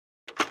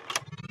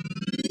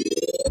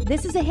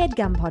This is a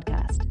HeadGum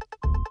podcast.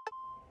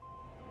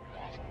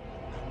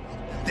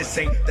 This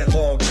ain't that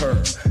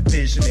long-term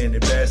vision and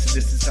invest.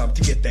 This is time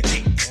to get that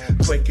cake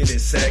quicker than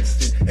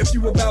Sexton. If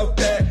you about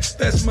that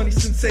fast money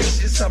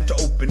sensation, it's time to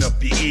open up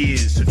your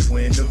ears to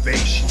twin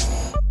innovation.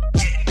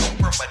 Getting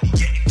Oprah money,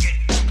 getting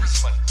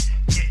Oprah's money,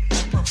 getting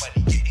Oprah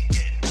money,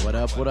 getting. What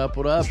up, what up,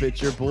 what up?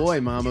 It's your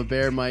boy, Mama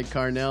Bear, Mike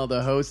Carnell,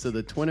 the host of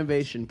the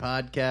Twinnovation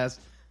Podcast,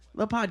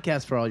 the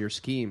podcast for all your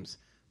schemes,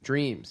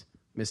 dreams,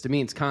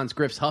 misdemeans, cons,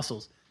 grifts,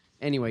 hustles.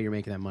 Anyway, you're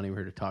making that money, we're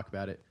here to talk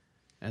about it.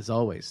 As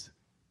always,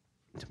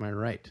 to my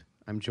right,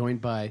 I'm joined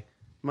by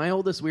my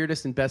oldest,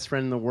 weirdest, and best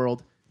friend in the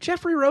world,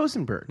 Jeffrey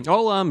Rosenberg.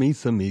 Hola,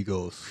 mis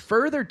amigos.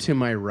 Further to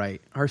my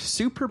right, our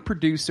super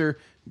producer,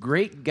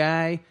 great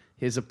guy.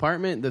 His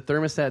apartment, the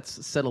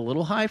thermostat's set a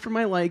little high for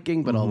my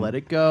liking, but I'll let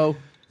it go.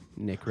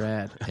 Nick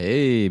Rad.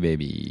 Hey,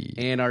 baby.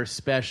 And our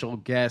special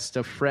guest,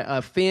 a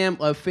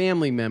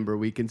family member,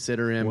 we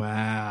consider him.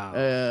 Wow.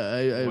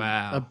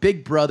 A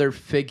big brother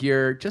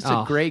figure, just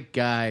a great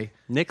guy.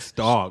 Nick's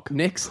dog,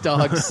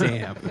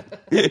 Sam.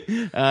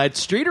 It's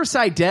Streeter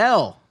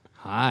Seidell.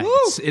 Hi.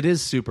 It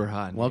is super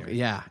hot.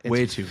 Yeah. It's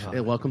way too hot.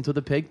 Welcome to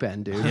the pig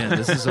pen, dude. Yeah,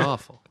 this is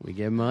awful. We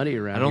get muddy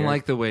around I don't here.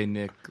 like the way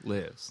Nick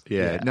lives.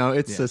 Yeah. No,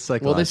 it's a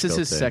psychological Well, this is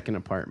his thing. second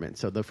apartment,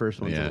 so the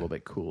first one's a Yeah. little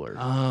bit cooler.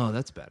 Oh,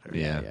 that's better.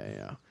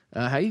 Yeah.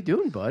 How you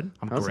doing, bud?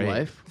 I'm How's great.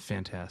 life?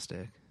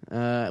 Fantastic.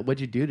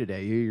 What'd you do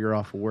today? You're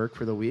off work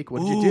for the week. What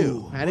did you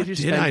do? How did you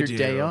spend I your do?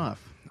 day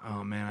off?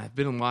 Oh, man. I've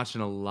been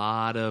watching a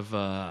lot of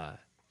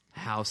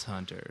House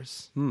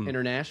Hunters.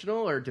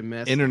 International or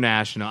domestic?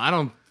 International. I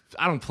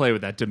don't play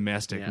with that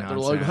domestic Yeah, they're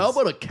nonsense. like, how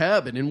about a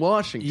cabin in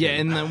Washington? Yeah,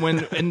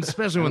 and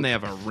especially when they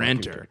have a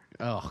renter.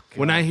 Oh, God.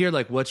 When I hear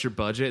like, what's your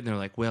budget? And they're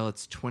like, well,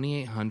 it's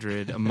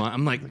 $2,800 a month.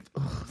 I'm like,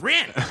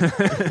 rent.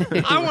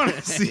 I want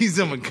to see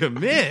someone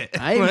commit.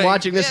 I am Like,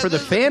 watching this yeah, for the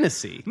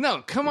fantasy.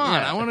 No, come on.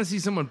 Yeah. I want to see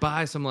someone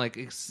buy some like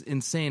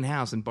insane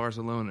house in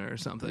Barcelona or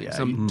something. Yeah,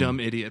 Some dumb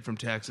idiot from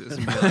Texas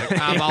and be like,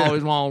 I've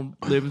always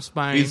wanted to live in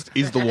Spain.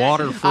 He's the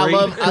water free. I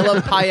love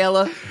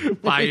paella.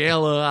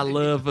 Paella. I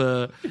love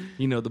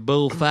the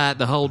bullfight,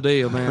 the whole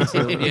deal, man.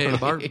 So yeah,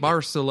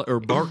 Barcelona or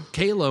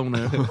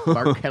Barcelona.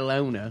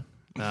 Barcelona.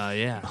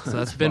 Yeah. So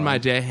that's been my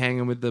day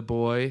hanging with the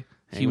boy.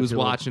 He with was your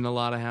watching a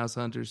lot of House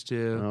Hunters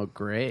too. Oh,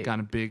 great. Got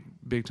in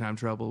big time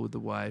trouble with the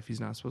wife. He's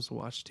not supposed to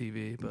watch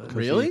TV, but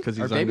Really? Because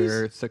Are he's babies?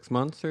 under 6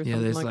 months or yeah,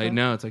 something there's like like that?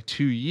 no, it's like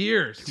 2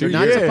 years. You're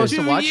not supposed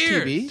to 2 watch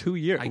years. TV? 2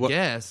 years. I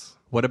guess.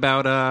 What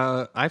about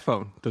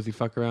iPhone? Does he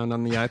fuck around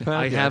on the iPad?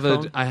 I the have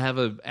iPhone? I have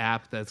an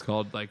app that's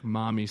called like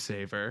Mommy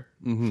Saver.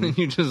 And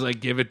you just like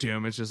give it to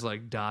him. It's just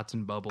like dots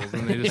and bubbles,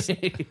 and they just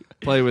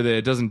play with it.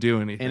 It doesn't do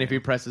anything. And if he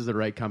presses the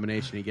right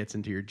combination, he gets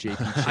into your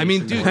JP. I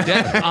mean, dude,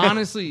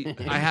 honestly,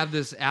 I have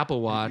this Apple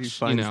Watch,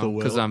 finds the will.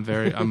 because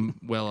I'm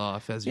well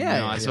off, as you Yeah,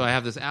 know. yeah, So yeah. I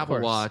have this Apple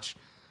course. Watch.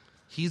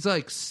 He's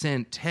like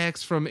sent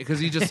texts from it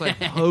because he just like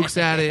pokes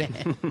at it.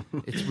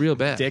 It's real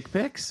bad. Dick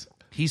pics?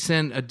 He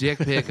sent a dick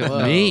pic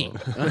of me.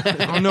 I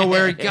don't know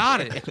where he got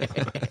it.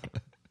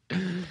 to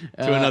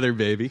another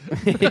baby.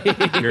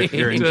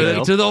 you're in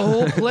jail. To the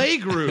whole play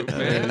group,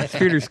 man.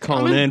 Streeter's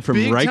calling I'm in from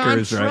big-time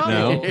Rikers right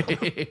now.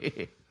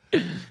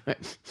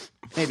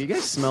 Hey, do you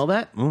guys smell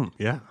that?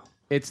 Yeah.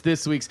 It's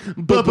this week's Beef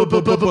of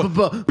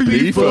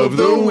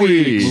the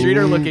week.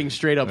 Streeter looking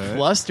straight up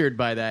flustered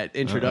by that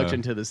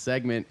introduction to the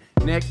segment.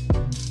 Nick,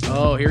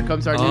 oh, here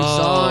comes our new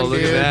song, look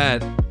dude. at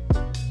that.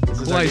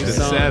 This is our Quite new the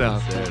song.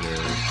 setup. There it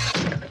is.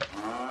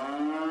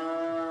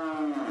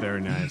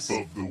 Very nice.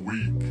 Of the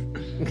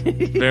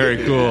week.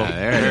 Very cool.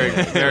 Very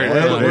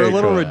cool. We're a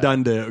little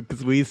redundant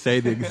because we say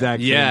the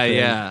exact same thing.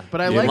 Yeah. But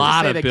I A like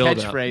lot to say of the build-up.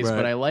 catchphrase, but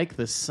Right. I like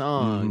the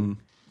song.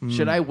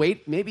 Should I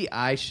wait? Maybe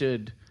I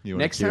should. You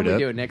wanna Next cue time it we up?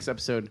 do it, next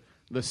episode,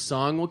 the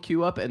song will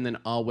queue up, and then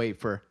I'll wait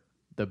for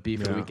the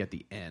beef of the week at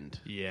the end.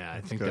 Yeah,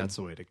 I think that's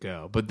the way to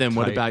go. But then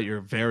what Tight. about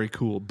your very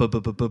cool,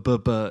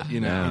 you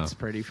know? It's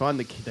pretty fun.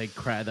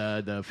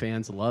 The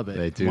fans love it.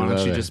 They do. Why don't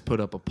love you it. just put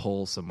up a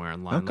poll somewhere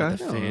online? Let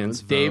the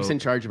fans Dave's vote. in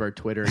charge of our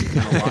Twitter.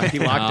 And he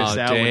locked us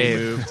out when he Dave.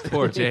 moved.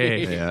 Poor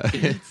Dave. Yeah.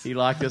 He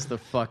locked us the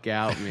fuck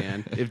out,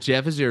 man. If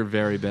Jeff is your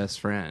very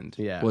best friend,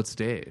 Yeah. what's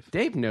Dave?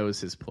 Dave knows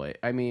his play.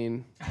 I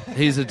mean,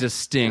 He's a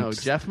distinct. no,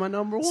 Jeff, my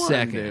number one,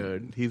 Second.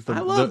 dude. He's the, I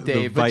love the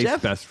Dave, but vice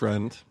Jeff, best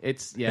friend.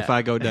 it's yeah. If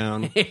I go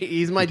down,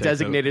 He's my takes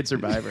designated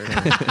survivor.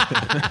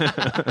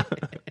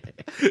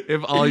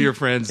 If all your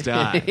friends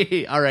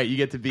die. All right, you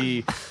get to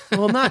be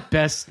not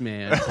best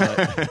man,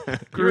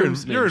 but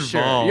groomsman. You're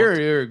sure. involved.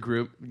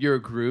 You're a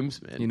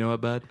groomsman. You know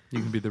what, bud?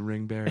 You can be the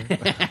ring bearer.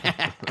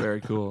 Very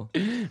cool.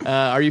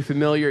 Are you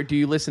familiar? Do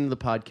you listen to the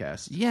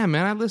podcast? Yeah,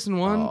 man, I listened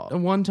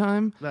one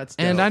time. That's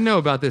and dope. I know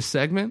about this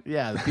segment.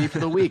 Yeah, the beef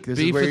of the week. This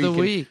is Beef where of you the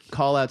can week.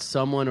 call out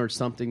someone or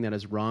something that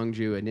has wronged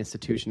you, an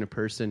institution, a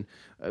person.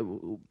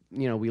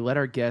 We let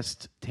our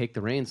guest take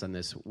the reins on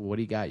this. What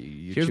do you got?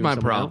 You Here's chewing my someone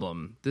out?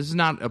 problem. This is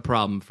not a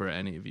problem for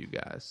any of you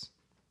guys.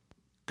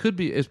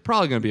 it's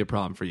probably going to be a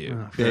problem for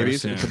you.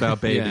 Babies. It's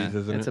about babies, Yeah.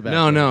 isn't It's it?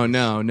 about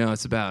No.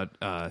 It's about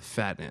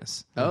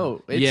fatness.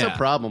 Oh, it's Yeah. a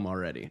problem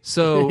already.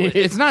 So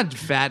it's not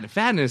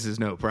fatness is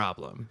no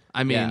problem.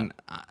 I mean,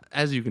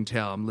 as you can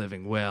tell, I'm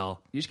living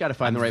well. You just got to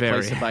find I'm the right very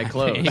place to buy happy.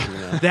 clothes. You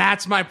know?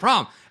 That's my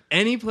problem.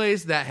 Any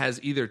place that has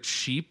either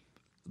cheap,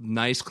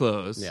 nice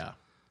clothes, Yeah.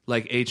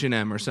 like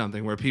H&M or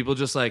something, where people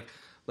just like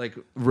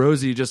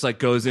Rosie just like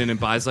goes in and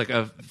buys like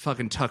a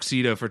fucking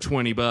tuxedo for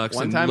 $20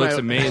 and looks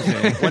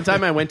amazing. One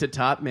time I went to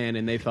Top Man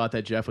and they thought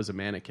that Jeff was a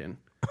mannequin.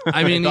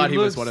 I mean, I thought he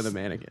was looks- one of the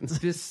mannequins.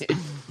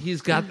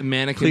 He's got the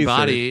mannequin Please,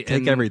 body sir, take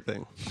and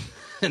everything.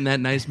 and that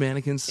nice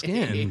mannequin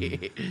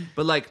skin.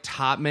 But like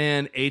Top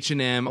Man,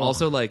 H&M,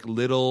 also like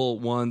little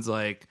ones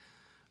like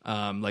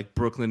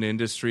Brooklyn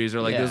Industries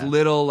or like Yeah. those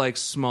little like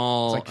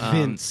small Like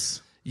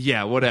Vince.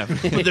 Yeah, whatever.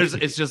 But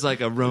it's just like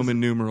a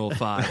Roman numeral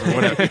 5 or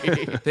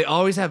whatever. They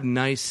always have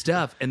nice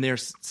stuff, and their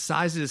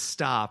sizes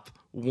stop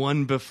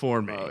one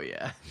before me. Oh,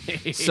 yeah.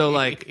 So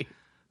like,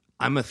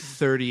 I'm a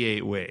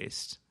 38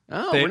 waist.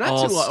 Oh, They we're not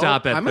all too low.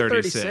 stop at I'm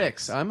 36. a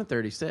 36. I'm a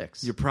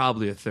 36. You're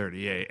probably a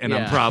 38, and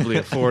Yeah. I'm probably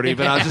a 40.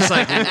 But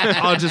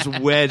I'll just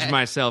wedge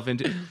myself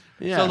into.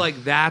 Yeah. So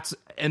like that's,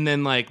 and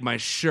then like my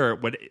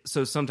shirt.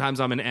 So sometimes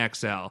I'm an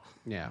XL.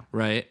 Yeah.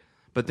 Right.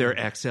 But their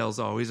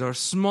XLs always are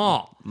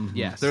small.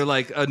 Yes. They're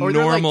like a Or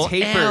they're, like, normal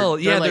tapered. L. They're,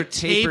 Yeah, like, they're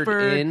tapered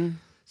tapered. in.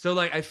 So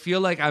like I feel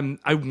like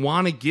I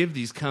want to give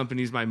these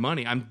companies my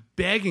money. I'm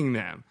begging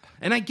them.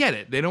 And I get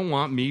it. They don't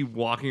want me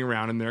walking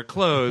around in their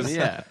clothes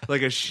Yeah.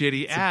 like a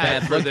shitty ad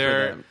bad for look for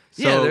their them.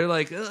 Yeah, So- they're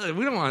like, "Ugh,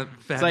 we don't want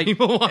fat It's like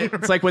people walking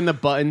it's like when the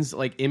buttons,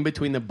 like in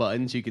between the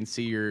buttons, you can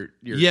see your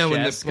yeah, when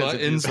the chest 'cause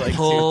it's buttons just, like,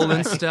 pull too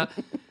and tight. stuff.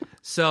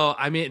 So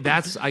I mean,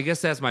 I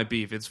guess that's my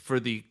beef. It's for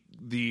the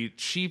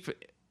cheap,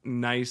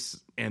 nice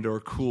and or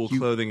cool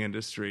clothing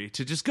industry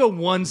to just go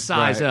one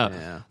size Right. up.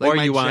 Yeah. Like Or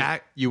my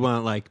you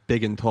want like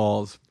big and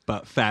talls,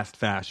 but fast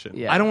fashion.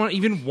 Yeah. I don't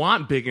even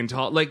want big and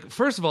tall. Like,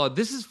 first of all,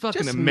 this is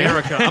fucking Just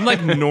America. I'm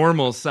like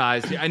normal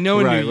size. I know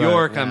in Right, New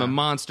right, I'm yeah. a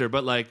monster,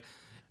 but like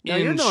No,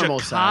 you're in normal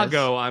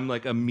Chicago, I'm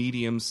like a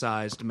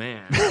medium-sized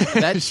man.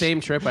 That same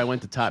trip I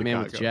went to Top Man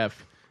with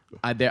Jeff.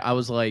 I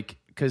was like,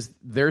 because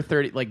they're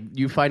 30. Like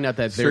you find out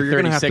that So they're you're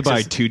gonna have to 36. buy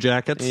is- 2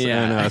 jackets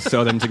Yeah. and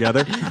sew them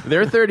together.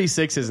 Their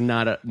 36 is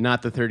not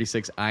the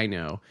 36 I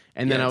know.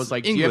 And then Yeah, I it's was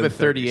like, do you have a England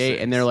 38?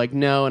 36. And they're like,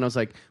 no. And I was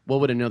like, what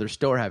would another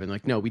store have? And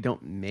like, no, we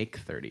don't make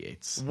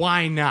 38s.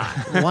 Why not?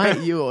 Why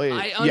you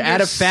add a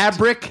understand.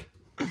 fabric?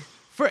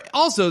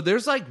 Also,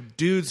 there's like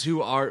dudes who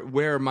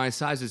wear my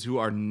sizes who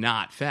are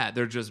not fat.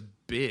 They're just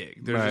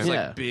big. They're Right. just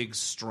Yeah. like big,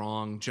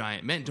 strong,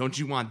 giant men. Don't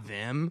you want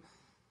them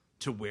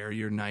to wear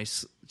your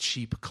nice,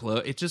 cheap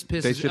clothes? It just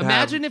pisses. should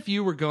Imagine if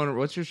you were going.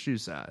 What's your shoe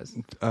size?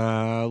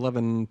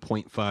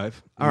 11.5.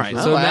 All right,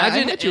 Oh, so I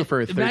imagine had you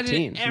for a 13.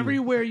 Imagine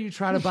everywhere you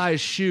try to buy a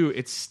shoe,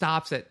 it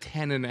stops at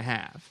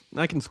 10.5.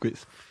 I can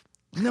squeeze.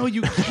 No,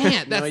 you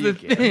can't. That's you the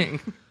can't. thing.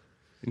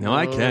 No,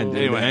 I can. Dude.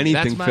 Anyway, anything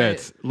that's my-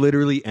 fits.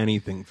 Literally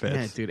anything fits.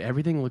 Yeah, dude,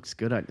 everything looks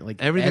good on you. Like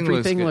Everything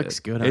looks looks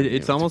good. good on you.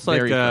 It's almost like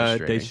very they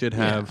frustrating. should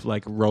have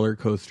like roller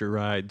coaster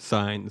ride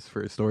signs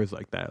for stores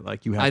like that.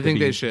 Like you have I to think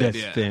be they should, this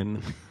yeah.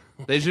 thin.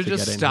 They should to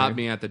just get in stop here.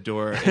 me at the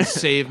door and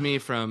save me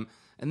from.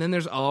 And then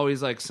there's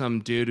always like some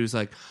dude who's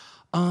like,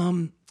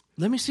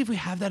 let me see if we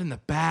have that in the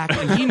back.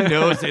 And he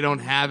knows they don't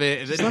have it.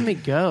 And Just then let me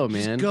go, he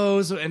just man.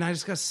 goes, and I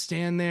just got to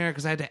stand there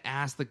because I had to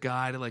ask the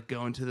guy to like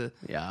go into the.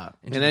 Yeah,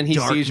 and into then the he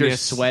sees you're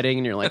darkness. sweating,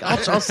 and you're like,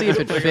 "I'll see if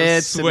it Like a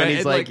fits." And then sweat-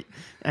 he's like- like,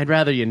 "I'd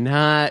rather you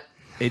not."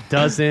 It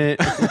doesn't.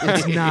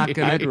 It's not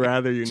gonna. I'd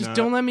rather you Just not.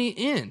 don't let me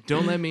in.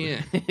 Don't let me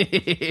in.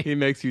 He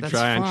makes you That's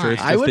try on fine.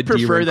 shirts. I just would to prefer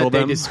de-wrinkle that they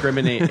them.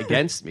 discriminate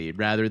against me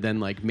rather than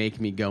like make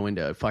me go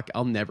into fuck.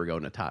 I'll never go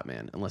into Top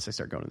Man unless I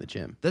start going to the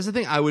gym. That's the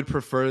thing. I would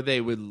prefer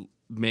they would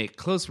make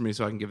clothes for me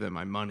so I can give them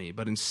my money,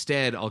 but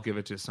instead I'll give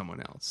it to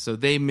someone else. So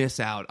they miss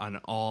out on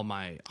all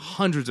my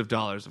hundreds of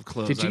dollars of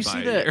clothes. Did you I see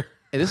buy a that? year.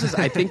 And this is,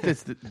 I think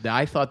this.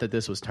 I thought that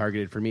this was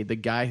targeted for me. The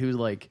guy who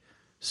like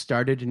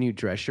started a new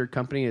dress shirt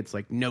company. It's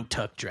like no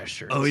tuck dress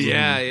shirts. Oh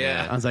yeah,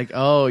 yeah. I was like,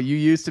 oh, you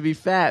used to be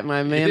fat,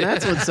 my man.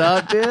 That's what's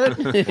up, dude.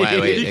 wait,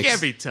 You ex-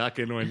 can't be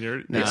tucking when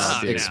you're No, yeah,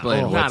 dude.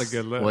 Explain not what's- a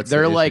good look. what's-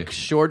 They're the like issue?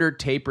 shorter,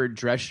 tapered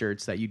dress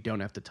shirts that you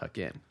don't have to tuck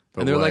in.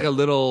 and they're what? like a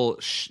little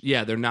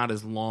they're not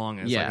as long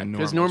as Yeah, like a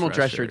because normal normal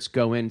dress shirt. shirts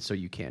go in so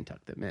you can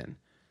tuck them in,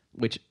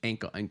 which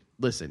ankle. And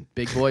listen,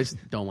 big boys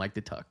don't like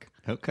to tuck.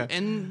 Okay.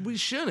 And we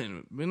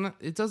shouldn't.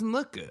 It doesn't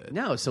look good.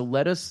 No, so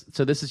let us.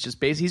 So this is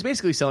just he's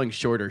basically selling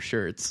shorter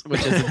shirts,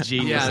 which is a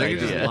genius Yeah, they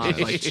could idea. just lop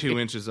like 2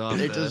 inches off.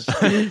 They the-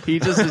 just- he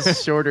just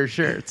is shorter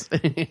shirts.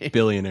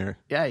 Billionaire.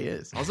 Yeah, he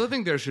is. I also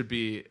think there should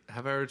be.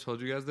 Have I ever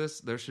told you guys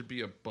this? There should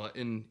be a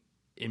button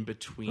in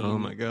between. Oh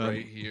my God.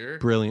 Right here.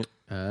 Brilliant.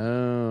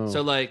 Oh,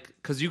 So like,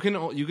 because you can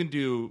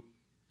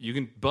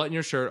button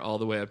your shirt all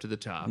the way up to the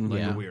top like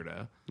Yeah. a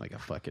weirdo, like a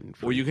fucking.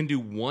 or you can do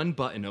one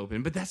button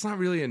open, but that's not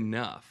really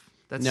enough.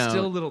 That's No.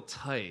 still a little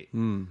tight.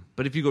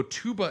 But if you go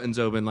 2 buttons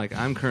open, like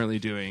I'm currently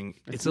doing,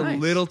 it's a nice.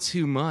 little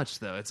too much,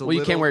 though. It's a Well,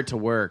 little, you can't wear it to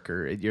work,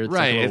 or you're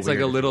right. It's like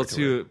a weird little if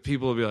you wear it too.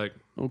 People will be like, to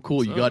work. Oh,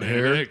 cool! You got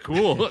hair. Hey,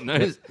 cool,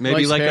 nice.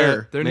 Maybe Nice like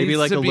hair. There maybe needs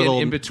like to a be an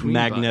little in-between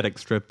magnetic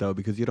strip though,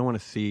 because you don't want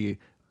to see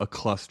a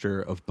cluster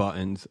of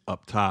buttons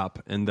up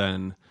top and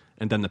then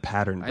the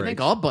pattern. I think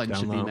breaks all buttons down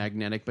should be low.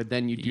 magnetic, but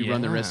then you do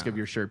run the risk Yeah. of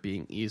your shirt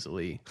being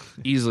easily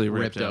Easily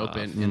ripped off.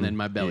 open, and then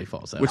my belly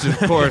falls out. Which, of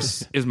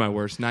course, is my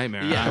worst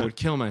nightmare. Yeah. I would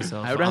kill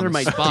myself. I would on rather the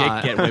my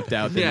spot. dick get ripped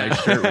out than Yeah. my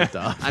shirt ripped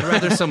off. I'd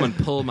rather someone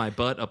pull my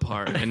butt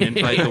apart and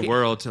invite the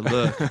world to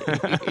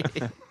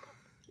look.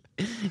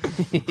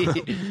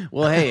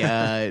 Well,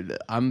 hey,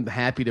 I'm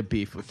happy to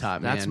beef with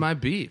Top Man. That's my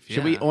beef.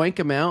 Should we oink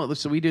him out?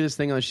 So we do this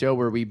thing on the show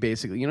where we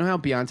basically, you know how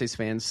Beyonce's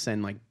fans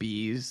send like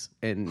bees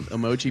and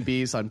emoji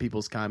bees on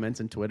people's comments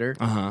and Twitter?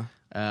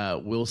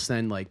 We'll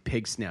send like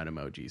pig snout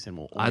emojis and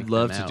we'll oink I'd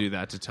love them to out. do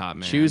that to Top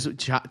Man. Choose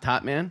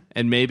Top Man?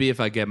 And maybe if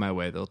I get my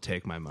way, they'll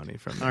take my money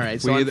from me. All right,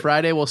 so on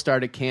Friday we'll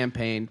start a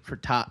campaign for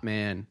Top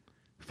Man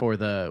for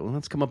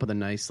let's come up with a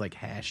nice like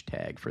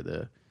hashtag for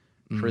the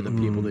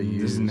people to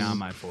use. This is not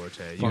my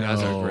forte. You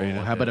guys are great.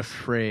 At How about a this.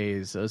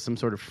 phrase? Some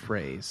sort of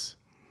phrase.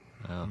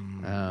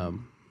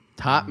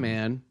 Top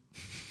Man.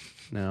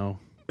 No.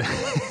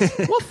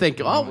 We'll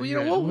think. Oh,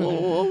 you know,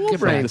 we'll Get back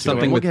brainstorm. to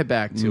something We'll with- get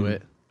back to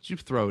it. You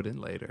throw it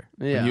in later.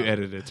 Yeah. When you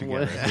edit it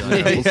together. What-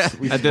 Be like,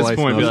 At this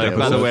point, be like,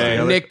 by the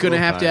way, Nick, gonna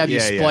have to have you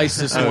Yeah, yeah. splice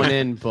this one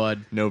in,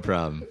 bud. No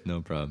problem.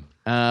 No problem.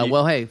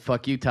 Well, hey,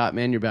 fuck you, Top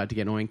Man. You're about to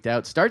get oinked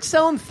out. Start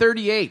selling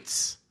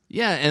 38s.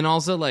 yeah, and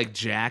also like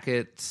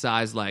jacket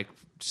size, like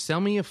sell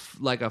me a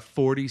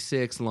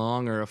 46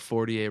 long or a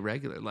 48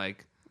 regular.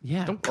 Like,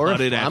 Yeah, don't or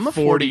cut it at I'm a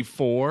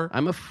 44.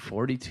 I'm a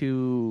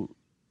 42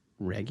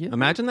 regular.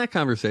 Imagine that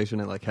conversation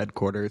at like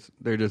headquarters.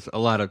 They're just a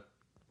lot of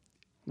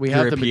We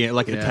have European,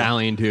 like yeah.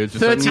 Italian dudes.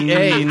 Just like,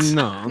 38.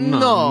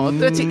 no,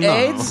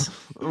 38.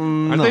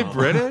 Aren't they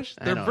British?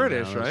 I They're don't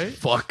British, know. right?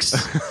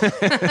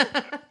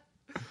 Fucks.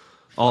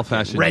 All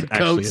fashion Red is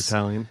actually coats.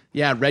 Italian.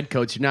 Yeah, red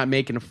coats. You're not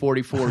making a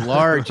 44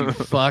 large, you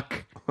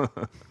fuck.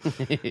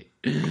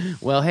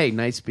 Well, hey,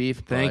 nice beef.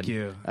 Thank bud.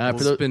 you. For,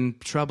 It's been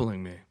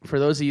troubling me. for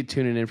those of you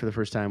tuning in for the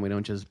first time, we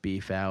don't just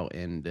beef out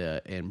and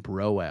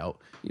bro out.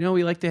 You know,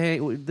 we like to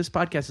hang. This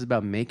podcast is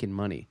about making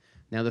money.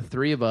 Now, the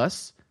three of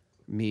us,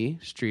 me,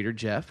 Streeter,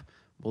 Jeff,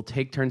 will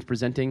take turns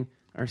presenting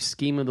our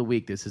scheme of the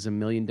week. This is $1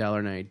 million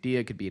idea.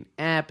 It could be an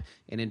app,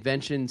 an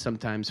invention,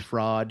 sometimes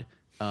fraud.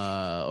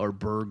 Or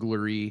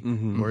burglary,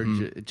 or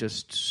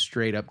just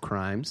straight up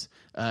crimes.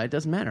 It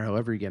doesn't matter.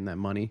 However, you're getting that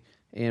money,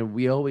 and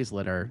we always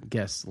let our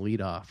guests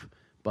lead off.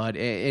 But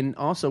and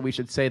also, we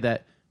should say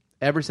that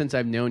ever since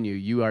I've known you,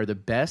 you are the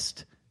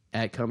best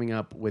at coming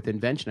up with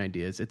invention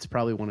ideas. It's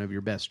probably one of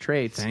your best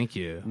traits. Thank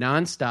you.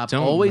 Nonstop,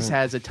 Don't- always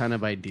has a ton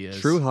of ideas.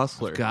 True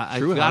hustler. I've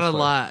True got a hustler.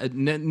 lot.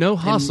 No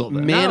hustle.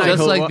 man, Man, I just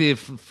hope- like the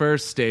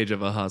first stage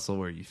of a hustle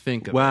where you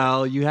think of it.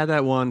 Well, you had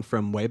that one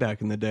from way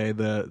back in the day,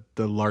 the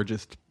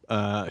largest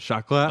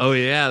shot glass. Oh,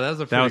 yeah. That was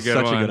a pretty that was good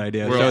such one. a good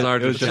idea. World's So it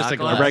largest was just shot like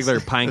glass. a regular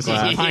pint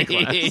glass. Pint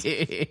glass.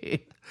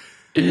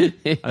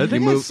 I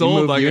think I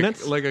sold like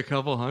units. like a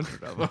couple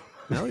hundred of them.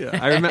 Hell yeah!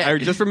 I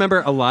just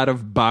remember a lot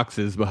of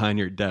boxes behind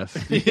your desk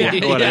when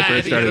I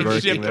first started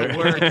working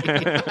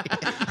there.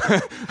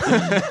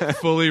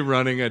 Fully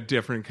running a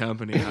different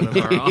company out of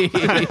our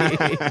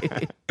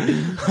office.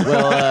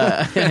 Well,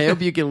 I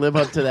hope you can live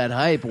up to that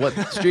hype. What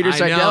Streeter I know,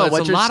 Seidell? it's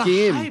What's a your lot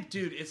scheme? of hype,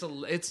 dude.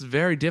 It's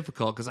very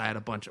difficult because I had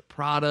a bunch of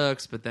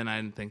products, but then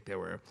I didn't think they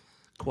were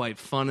quite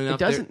fun enough. It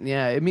doesn't.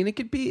 Yeah, I mean, it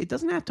could be. It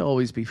doesn't have to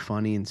always be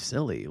funny and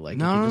silly. Like, it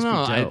No, could no, just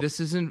no. Be dope.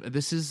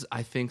 This is.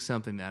 I think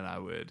something that I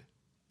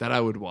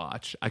would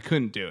watch. I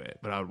couldn't do it,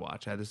 but I would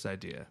watch. I had this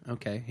idea.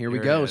 Okay, here we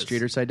Here go. it is.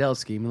 Streeter Seidell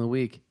scheme of the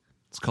week.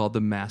 It's called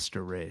the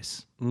Master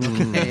Race.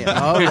 Hey,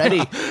 already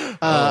a bit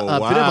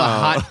of a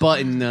hot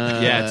button.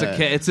 Yeah,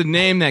 it's a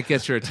name that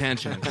gets your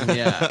attention.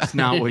 Yeah, It's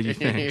not what you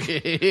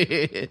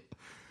think.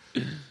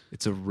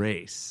 It's a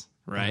race,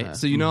 right?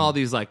 So you know all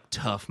these like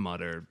Tough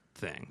Mudder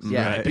things.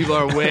 Yeah. right? People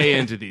are way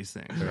into these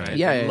things, right?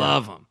 Yeah, They yeah,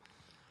 love them.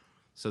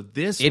 So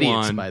this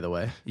Idiots, one, by the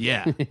way.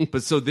 yeah.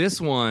 But so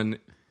this one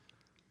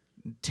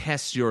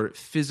tests your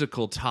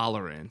physical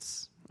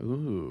tolerance,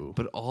 Ooh,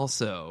 but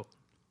also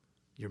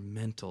your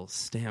mental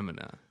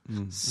stamina.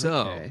 So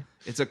Okay.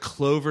 it's a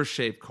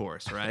clover-shaped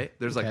course, right?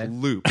 There's Okay. like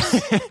loops.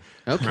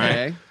 okay.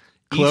 Right.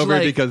 Clover, Each,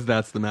 like, because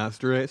that's the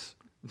master race.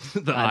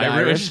 the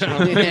Irish.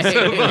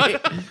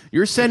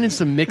 You're sending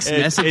some mixed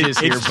messages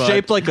here, it's bud.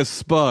 shaped like a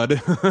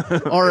spud.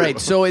 All right,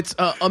 so it's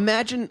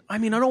imagine. I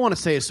mean, I don't want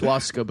to say a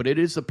swastika, but it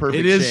is the perfect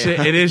It is shape.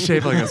 it is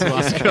shaped like a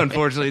swastika.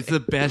 Unfortunately, it's the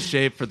best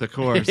shape for the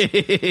course.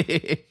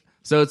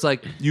 So it's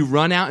like you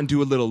run out and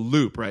do a little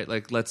loop, right?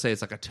 Like let's say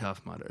it's like a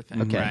Tough Mudder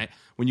thing, Okay. right?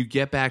 When you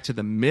get back to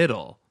the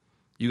middle,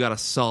 you got to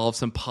solve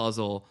some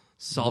puzzle,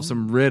 solve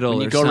some riddle.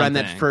 When you or go around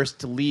that something.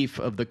 first leaf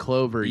of the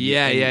clover.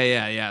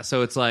 Yeah.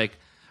 So it's like,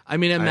 I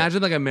mean,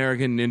 imagine like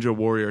American Ninja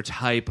Warrior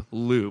type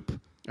loop,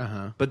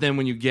 But then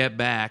when you get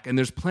back, and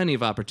there's plenty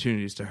of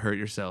opportunities to hurt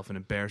yourself and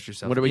embarrass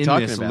yourself. What are we in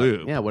talking this about?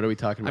 loop. Yeah, what are we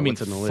talking about? I mean,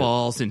 What's in the loop?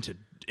 falls into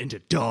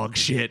dog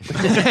shit.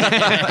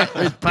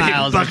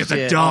 Piles Buckets of of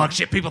shit. dog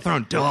shit. People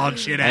throwing dog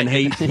shit at And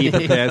you. he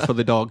prepares for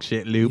the dog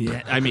shit loop.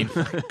 Yeah, I mean,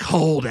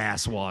 cold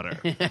ass water,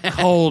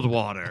 cold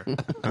water,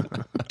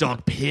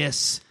 dog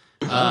piss.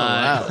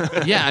 Wow.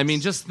 Yeah, I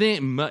mean, just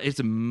think,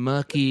 it's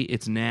mucky,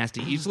 it's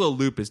nasty. Each little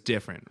loop is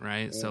different,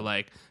 right? So,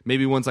 like,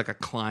 maybe one's like a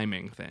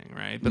climbing thing,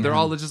 right? But they're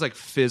all just like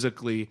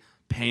physically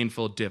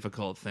painful,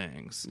 difficult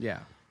things. Yeah.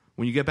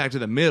 When you get back to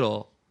the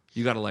middle,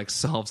 you got to like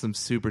solve some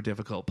super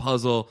difficult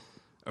puzzle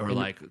or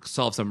like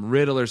solve some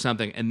riddle or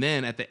something, and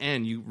then at the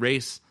end you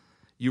race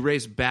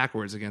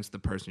backwards against the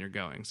person you're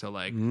going. So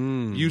like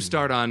you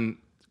start on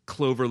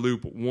Clover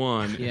Loop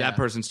 1, Yeah. that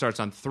person starts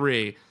on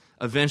 3.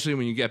 Eventually,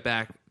 when you get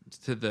back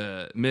to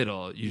the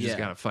middle, you just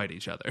Yeah. got to fight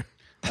each other.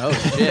 Oh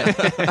shit!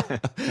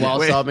 While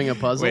solving a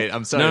puzzle. Wait,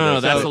 I'm sorry. No,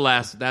 that's the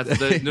last.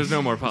 There's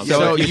no more puzzles.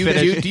 So if you you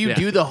finish- do you Yeah.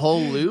 do the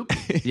whole loop,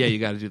 Yeah, you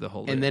got to do the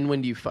whole. and loop. then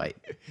when do you fight?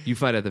 You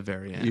fight at the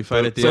very end. You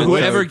fight at the so end.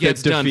 whoever So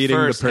gets done defeating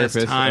the first has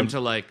purpose time of- to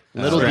like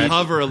Little did-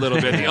 recover a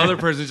little bit. The other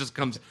person just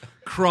comes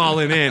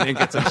crawling in and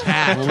gets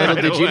attacked. Little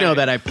right did you away. know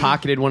that I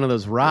pocketed one of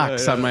those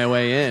rocks on my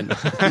way in.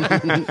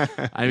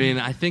 I mean,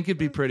 I think it'd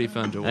be pretty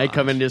fun to watch. I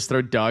come in and just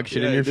throw dog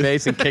shit in your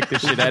face and kick the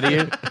shit out of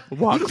you.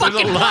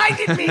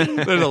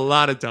 There's a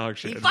lot of dog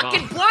shit. You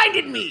fucking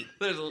blinded me.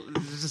 There's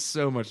just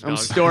so much. I'm dog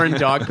storing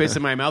dog piss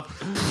in my mouth.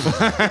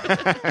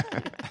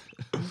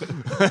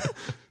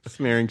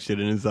 Smearing shit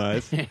in his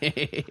eyes.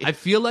 Shit. I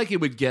feel like it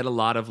would get a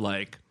lot of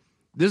like.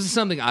 This is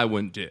something I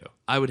wouldn't do.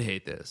 I would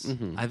hate this.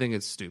 I think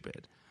it's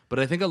stupid. But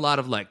I think a lot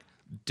of like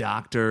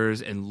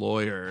doctors and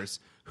lawyers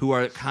who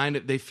are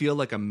they feel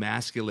like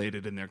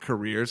emasculated in their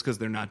careers because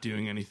they're not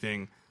doing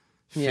anything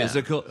Yeah.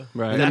 physical.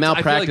 Right. The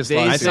malpractice I feel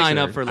like lawsuits they sign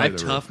are up for like either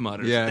tough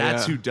mutters. Yeah,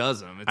 That's yeah. who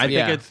does them. It's I like,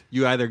 think Yeah. it's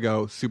you either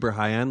go super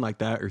high end like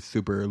that or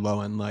super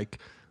low end like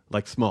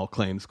small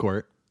claims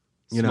court.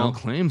 You small know,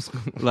 claims.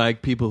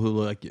 like people who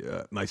like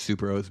my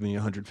super owes me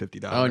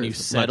 $150. Oh, and you Like,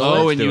 settle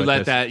Oh, it? and do you it let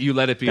this- that you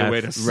let it be a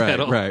way to That's-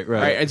 settle. Right. All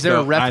right, is there a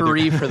So either-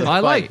 referee for the fight? I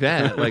like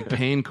that, like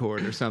pain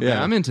court or something.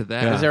 Yeah. I'm into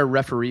that. Yeah. Is there a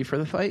referee for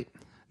the fight?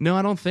 No,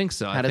 I don't think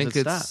so. I does think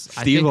it it's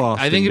stop? Steve I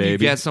Austin, think if you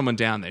baby. get someone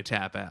down, they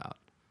tap out.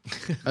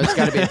 Oh, it's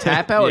got to be a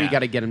tap out, or Yeah. you got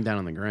to get him down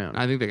on the ground.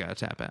 I think they got to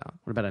tap out.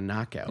 What about a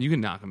knockout? You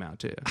can knock them out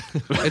too.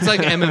 It's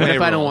like MMA. What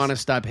if I don't rules. want to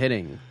stop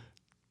hitting?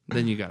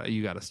 Then you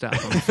gotta stop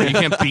them. You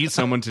can't beat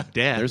someone to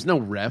death. There's no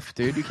ref,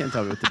 dude. You can't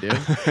tell me what to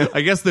do.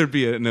 I guess there'd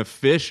be an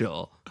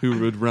official who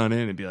would run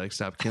in and be like,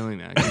 "Stop killing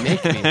that guy."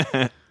 Make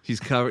me. He's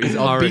covered. He's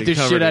I'll already beat the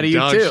covered shit out in of you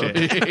dog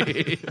too.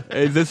 shit.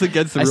 Is this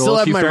against the I rules? still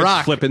have he my starts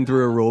rock. flipping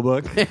through a rule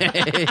book.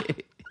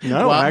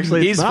 No, Well,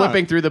 actually, he's it's not.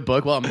 flipping through the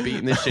book while I'm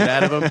beating the shit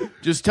out of him.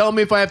 Just tell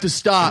me if I have to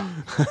stop.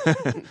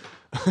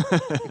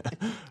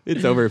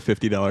 It's over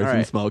 $50 All in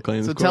right. small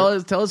claims. So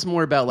court. tell us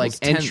more about like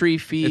entry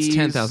fees. It's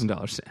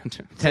 $10,000 to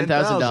enter.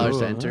 $10,000 to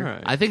Ooh, enter. all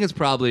right. I think it's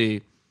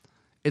probably.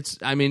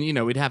 I mean, you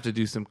know, we'd have to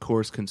do some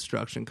course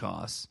construction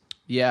costs.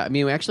 Yeah, I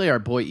mean, actually, our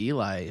boy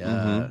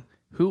Eli,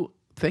 who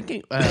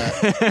thinking he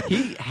Are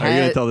you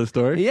had. gonna tell the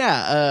story?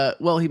 Yeah.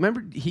 Well, he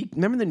remember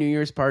the New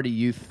Year's party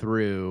you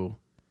threw.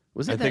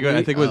 Was it I that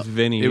think New- it was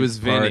Vinny's It was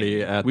Vinny.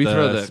 party at We the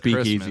throw the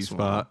speakeasy Christmas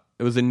spot. one.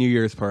 It was a New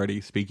Year's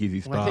party,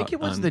 speakeasy spot. Well, I think it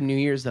was on- the New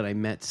Year's that I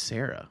met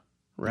Sarah.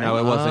 Right? No,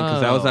 it wasn't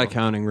because that was Oh. at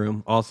Counting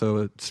Room,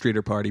 also a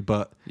streeter party.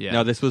 But Yeah.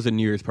 no, this was a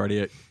New Year's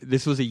party.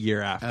 This was a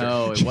year after.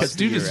 Oh, it was This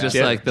dude the is year just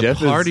after. like the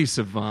Jeff is- party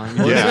savant.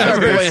 Yeah, I was our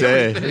going boy- to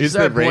say. this He's is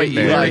our the boy rain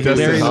man. Eli. He does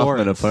Larry the Hoffman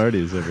Lawrence. of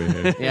parties over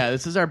here. Yeah,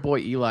 this is our boy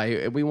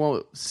Eli. We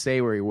won't say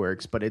where he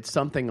works, but it's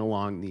something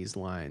along these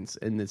lines,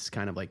 and it's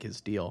kind of like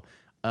his deal.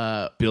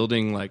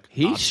 Building like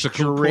He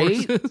obstacle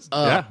straight courses.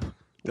 up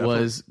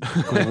was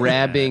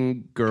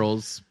grabbing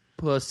girls'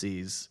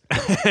 pussies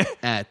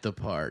at the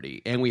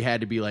party, and we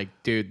had to be like,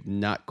 "Dude,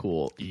 not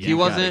cool." He You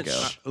wasn't.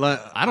 gotta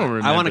go. I don't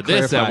remember I want to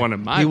this clarify. at one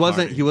of my He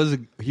wasn't. parties.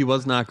 He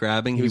was not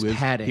grabbing. He was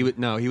patting. He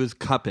was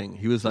cupping.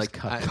 He was like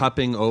cupping.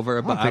 cupping over.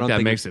 I But don't think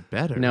that makes it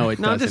better. No, it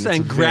No, I'm doesn't. just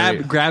saying. It's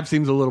very- Grab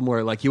seems a little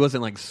more like he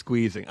wasn't like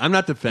squeezing. I'm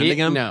not defending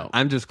him. No.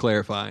 I'm just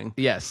clarifying.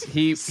 Yes,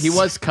 he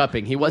was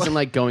cupping. He wasn't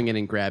like going in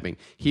and grabbing.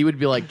 He would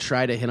be like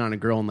try to hit on a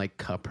girl and like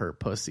cup her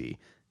pussy.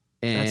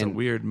 And That's a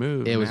weird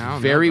move. It was man. I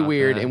don't know very about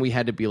weird, that. and we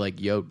had to be like,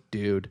 "Yo,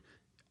 dude,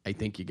 I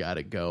think you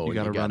gotta go. You and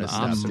gotta run gotta the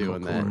stop obstacle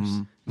doing that." course.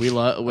 We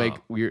love like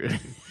we're.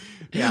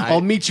 Yeah,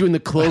 I'll meet you in the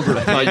clover.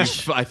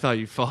 I thought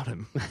you fought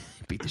him.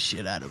 Beat the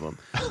shit out of him.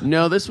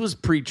 No, this was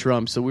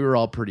pre-Trump, so we were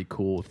all pretty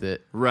cool with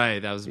it. Right,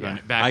 that was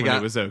back when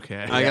it was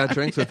okay. I got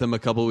drinks with him a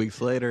couple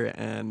weeks later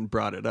and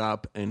brought it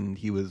up, and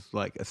he was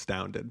like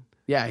astounded.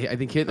 Yeah, I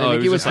think he it was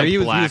was just, like, he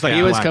was blackout.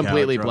 he was blackout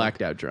completely drunk.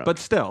 blacked out drunk. But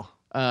still,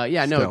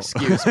 yeah, no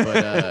Still. excuse.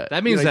 But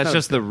that means you know, that's he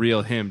just the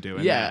real him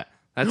doing Yeah. that.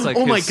 That's like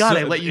Oh my his God,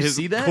 I soul- let you his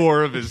see that?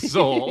 core of his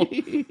soul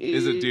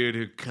is a dude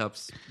who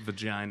cups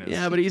vaginas.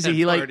 yeah, but at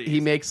he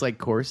parties. makes like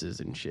courses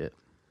and shit.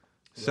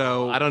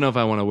 so I don't know if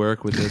I want to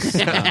work with this.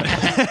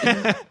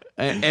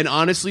 And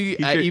honestly,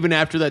 even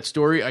after that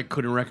story, I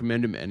couldn't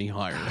recommend him any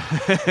higher.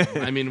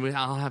 I mean,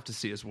 I'll have to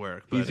see his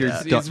work. But He's your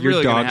it's your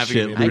really gonna dog have to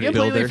shit give me I loot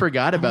completely builder.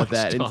 forgot about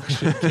that. dog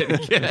shit did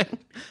he get?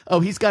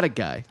 Oh, he's got a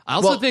guy. I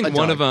also think a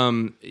one dog. of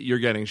them you're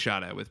getting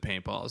shot at with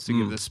paintballs to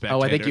give the spectator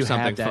Oh, I think you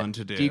something have that. fun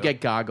to do. Do you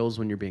get goggles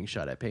when you're being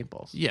shot at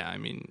paintballs? Yeah, I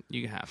mean,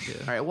 you have to.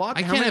 All right, walk.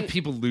 I how can't many- have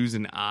people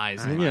losing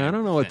eyes. in Yeah, my I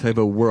don't know what thing. type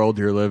of world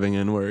you're living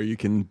in where you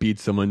can beat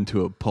someone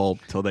to a pulp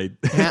till they.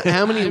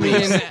 How many I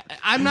leaves? mean,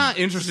 I'm not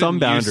interested Some in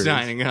boundaries. you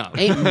signing up.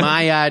 Ain't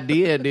my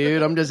idea,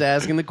 dude. I'm just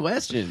asking the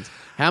questions.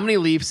 How many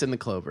leaves in the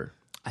clover?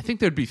 I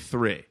think there'd be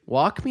 3.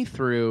 Walk me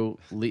through,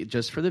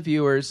 just for the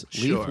viewers,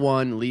 Sure. leaf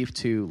 1, leaf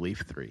 2,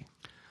 leaf 3.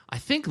 I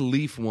think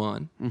leaf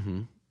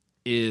 1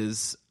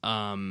 is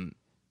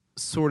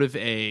sort of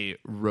a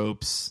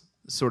ropes,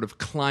 sort of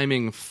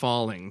climbing,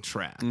 falling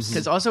traps.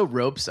 Because also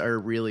ropes are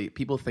really,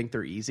 people think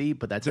they're easy,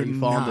 but that's They're how you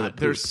fall into the not. poop.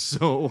 They're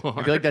so hard.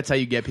 I feel like that's how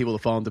you get people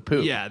to fall into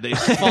poop. Yeah, they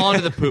fall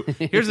into the poop.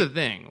 Here's the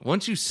thing.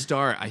 Once you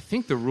start, I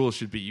think the rule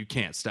should be you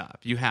can't stop.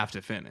 You have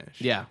to finish.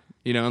 Yeah.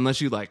 You know,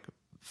 unless you like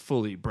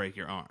fully break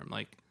your arm.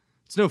 Like,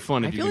 it's no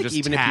fun if you feel can like just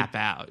even if you- tap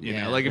out. You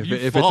Yeah. know, like if If, you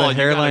if fall, it's a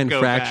hairline you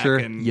gotta go fracture,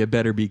 back and, you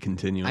better be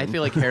continuing. I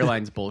feel like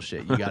hairline's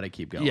bullshit. You got to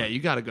keep going. yeah, you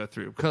got to go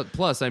through.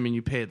 Plus, I mean,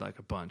 you paid like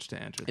a bunch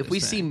to enter. If this we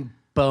thing. see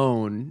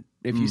bone,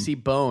 you see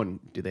bone,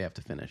 do they have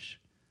to finish?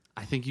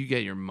 I think you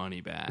get your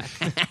money back,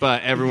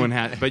 but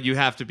but you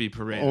have to be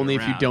paraded Only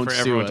if you around don't for sue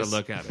everyone us. to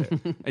look at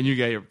it, and you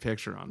get your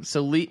picture on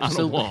So leaf, on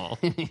a wall.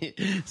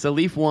 so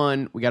leaf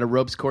 1, we got a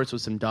ropes course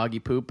with some doggy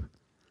poop.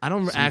 I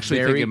don't actually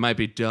think very- it might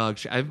be dog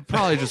shit. I'm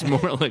probably just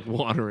more like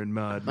water and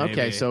mud. Maybe.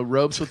 Okay, so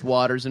ropes with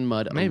waters and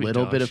mud, maybe a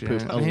little dog bit of shit.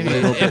 poop, a Maybe.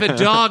 little bit. If a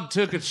dog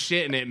took a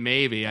shit in it,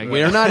 maybe. I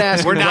We're guess. not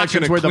asking We're not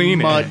questions gonna where the clean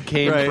mud it.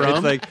 came right?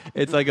 from.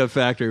 It's like a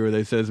factory where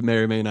they says may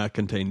or may not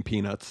contain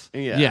peanuts.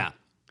 Yeah.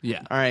 All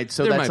right,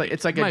 so There that's might like be-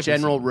 it's like might a be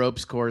general some.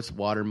 ropes course,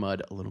 water,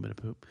 mud, a little bit of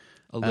poop.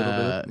 A little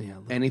bit. Yeah, a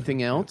little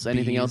Anything else?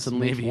 Anything else in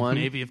leaf maybe, 1?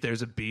 Maybe if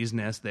there's a bee's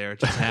nest there, it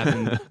just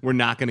happened. We're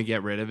not going to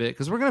get rid of it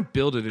because we're going to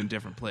build it in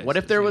different places. What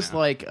if there you was know?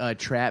 like a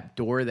trap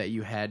door that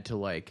you had to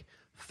like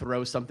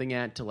throw something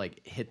at to like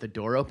hit the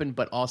door open,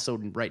 but also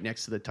right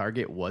next to the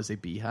target was a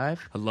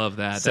beehive? I love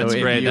that. So That's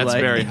if great. you, That's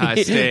like- very high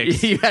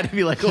stakes. You had to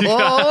be like,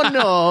 oh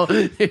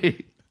no.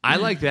 I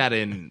like that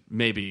in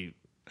maybe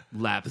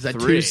lap Is that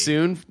 3. too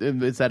soon?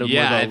 Is that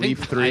Yeah, more I of a think,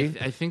 leaf 3?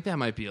 I think that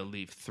might be a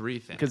leaf 3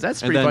 thing. Because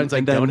that's And pretty then- fun. It's like,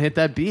 and then don't hit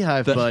that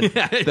beehive, bud.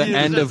 The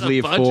end Just of a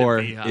leaf bunch of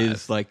 4 beehives.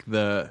 is like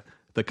the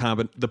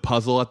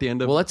puzzle at the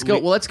end of. Well, let's go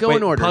Wait,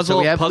 in order. So Puzzle,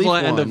 we have puzzle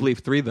leaf at end of 1. leaf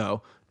 3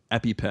 though.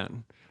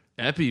 EpiPen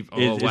is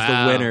is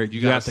the winner.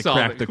 You have to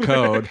crack the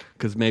code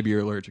because maybe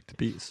you're allergic to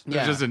bees. There's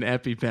Yeah. just an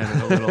EpiPen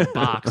in a little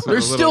box. with They're a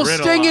little still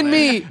riddle stinging on it.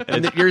 me.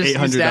 And then you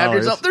 $800. stab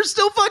yourself. They're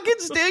still fucking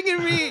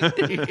stinging me.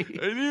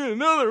 I need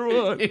another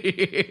one.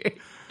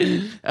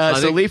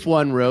 So think- leaf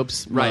 1,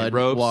 ropes, Right, mud,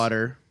 ropes.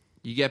 water.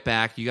 You get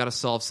back. You got to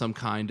solve some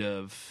kind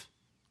of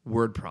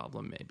word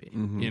problem, maybe.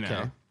 You know,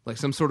 Okay. like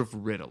some sort of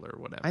riddle or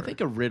whatever. I think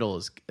a riddle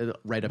is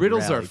right up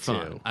riddles your are alley,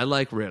 fun. too. I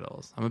like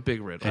riddles. I'm a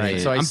big riddle. All right,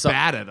 so I'm I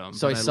bad at them.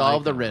 So I but solved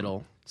like the them.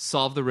 riddle.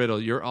 Solve the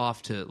riddle. You're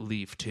off to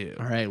leaf 2.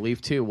 All right,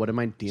 leaf 2. What am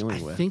I I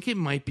dealing with? think it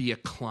might be a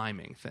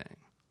climbing thing.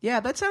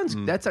 Yeah, that sounds.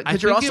 That's I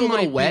because you're think also a it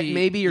little might wet. be-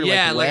 Maybe you're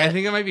yeah, like wet. I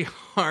think it might be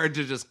hard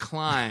to just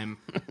climb.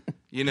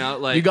 You know,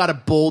 like you got to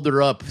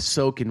boulder up,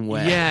 soaking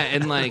wet. yeah,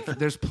 and like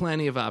there's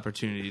plenty of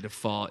opportunity to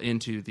fall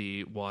into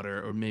the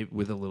water, or maybe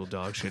with a little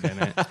dog shit in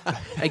it.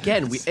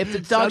 Again, if the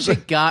dog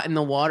shit got in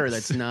the water,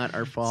 that's not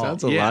our fault.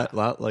 Sounds a Yeah.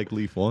 lot like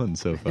Leaf 1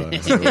 so far.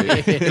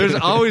 There's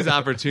always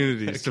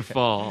opportunities to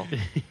fall.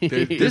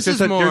 This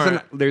is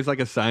more. There's like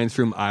a science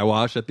room eye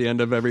wash at the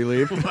end of every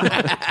leaf.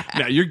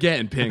 No, you're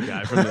getting pink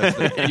eye from this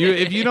thing.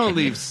 If you don't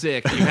leave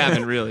sick, you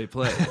haven't really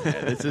played.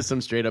 This is some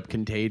straight up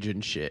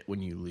contagion shit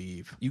when you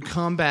leave. You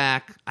come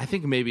back. I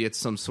think maybe it's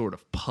some sort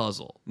of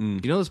puzzle. You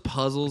know those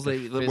puzzles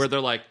where they're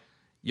like,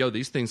 "Yo,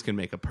 these things can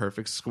make a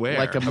perfect square,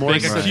 Like a or more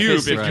make a cube if you can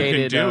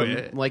sophisticated, do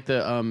it." like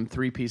the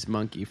 3-piece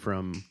monkey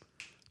from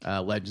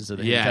Legends of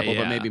the Yeah, Hidden Temple,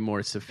 yeah. but maybe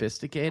more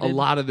sophisticated. A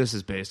lot of this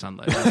is based on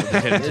Legends of the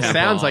Hidden It Temple.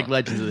 sounds like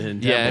Legends of the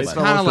Hidden Temple. Yeah, it's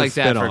but- kind of almost like a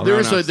that for spin-off.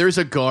 grown-ups. there's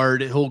a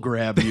guard. He'll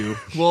grab you.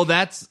 Well,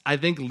 I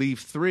think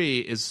Leaf 3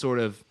 is sort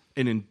of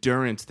an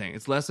endurance thing.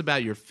 It's less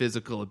about your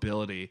physical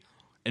ability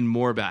and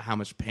more about how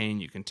much pain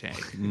you can take.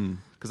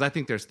 Because I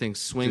think there's things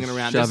swinging Just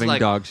around. This is shoving like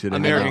dog shit in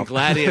American your mouth.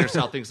 Gladiator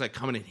style things like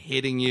coming and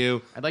hitting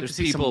you. I'd like There's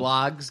to see some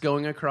logs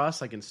going across,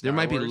 like in Star There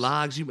might be Wars.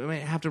 logs. You might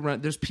have to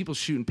run. There's people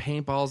shooting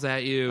paintballs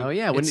at you. Oh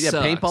yeah, It when yeah,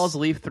 sucks. paintballs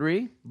Leaf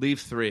 3.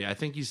 Leaf 3. I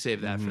think you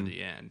save that for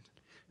the end.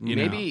 You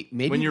Maybe- know,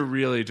 maybe- when you're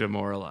really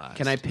demoralized.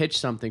 Can I pitch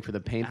something for the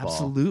paintball?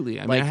 Absolutely.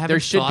 I mean, Like, I haven't there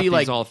should thought be these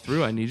like all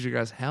through. I need your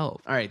guys'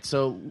 help. All right,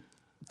 so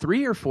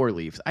 3 or 4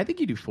 leaves. I think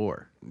you do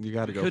 4. You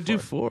got to go. Could for do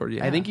it. 4.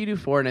 Yeah, I think you do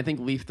 4, and I think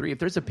leaf 3. If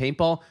there's a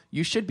paintball,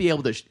 you should be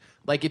able to.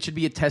 Like, it should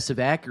be a test of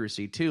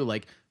accuracy too.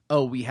 Like,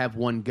 oh, we have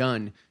one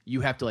gun.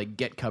 You have to like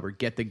get cover,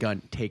 get the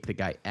gun, take the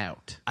guy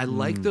out. I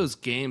like those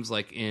games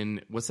like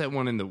in what's that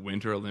one in the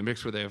Winter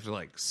Olympics where they have to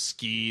like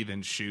ski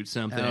then shoot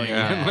something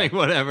and like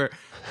whatever.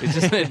 It's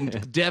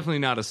just definitely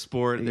not a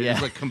sport. They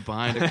just like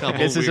combined a couple.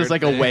 This is just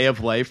like a way of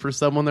life for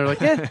someone. They're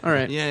like, yeah, all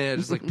right. Yeah,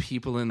 just like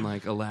people in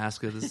like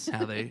Alaska. This is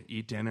how they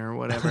eat dinner or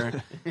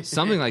whatever.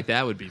 Something like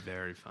that would be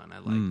very fun. I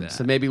like that.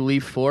 So maybe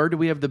Leaf 4. Do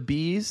we have the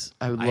bees?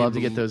 I would love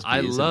to get those bees I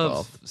love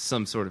involved.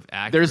 some sort of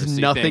accuracy. There's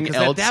nothing thing,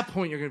 else. At that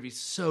point, you're going to be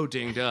so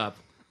dinged up.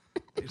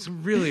 It's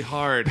really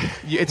hard.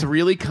 It's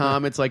really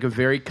calm. It's like a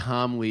very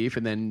calm leaf,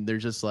 and then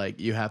there's just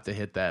like you have to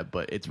hit that,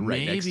 but it's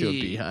right next to a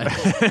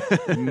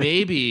beehive.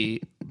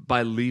 Maybe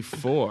by Leaf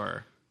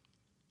 4,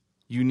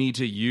 you need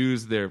to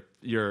use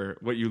your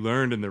what you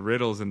learned in the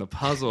riddles and the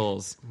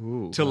puzzles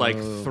to like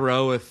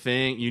throw a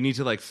thing. You need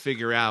to like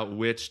figure out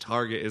which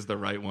target is the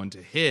right one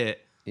to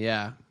hit.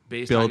 Yeah.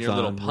 Based on your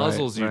little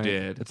puzzles you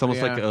did. It's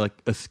almost like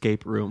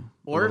escape room.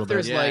 Or if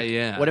there's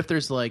bit. what if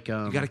there's like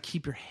you got to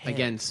keep your head.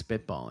 Again,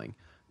 spitballing.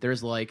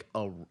 There's like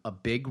a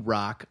big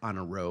rock on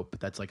a rope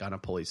that's like on a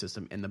pulley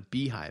system and the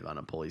beehive on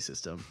a pulley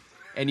system.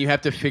 And you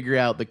have to figure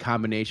out the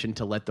combination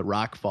to let the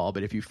rock fall,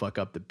 but if you fuck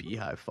up, the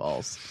beehive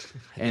falls.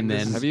 And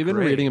then Have you been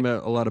reading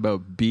about a lot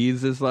about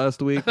bees this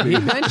last week? he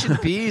mentioned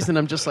bees, and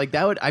I'm just like,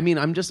 that would. I mean,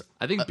 I'm just.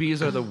 I think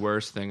bees are the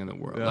worst thing in the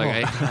world.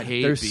 Like I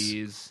hate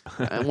bees.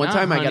 One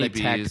time I got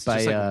attacked by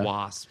just like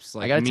wasps.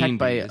 Like I got attacked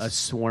by bees. a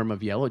swarm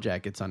of yellow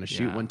jackets on a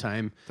shoot Yeah. one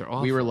time. They're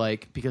awful. We were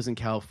like, because in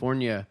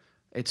California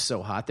it's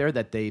so hot there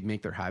that they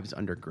make their hives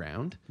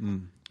underground.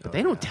 But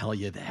they don't tell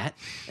you that.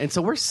 And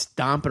so we're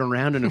stomping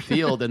around in a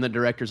field, and the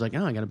director's like,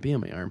 oh, I got a bee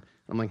on my arm.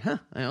 I'm like, huh,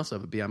 I also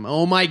have a bee on my arm.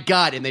 Oh, my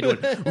God. And they do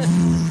it.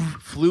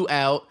 Flew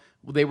out.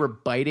 They were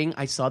biting.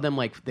 I saw them,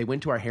 like, they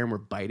went to our hair and were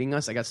biting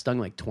us. I got stung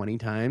like 20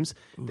 times.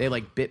 They,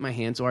 like, bit my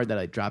hand so hard that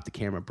I dropped the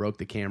camera, broke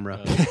the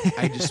camera.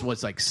 I just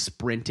was, like,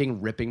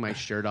 sprinting, ripping my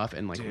shirt off,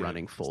 and, like,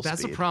 running full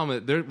That's speed. the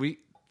problem.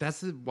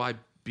 That's why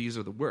bees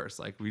are the worst.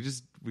 Like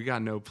we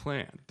got no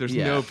plan. There's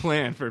no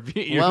plan for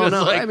bees. Well,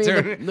 no, I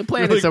mean, the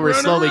plan is that we're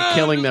slowly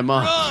killing them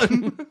off.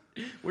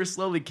 We're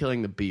slowly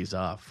killing the bees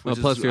off. Well,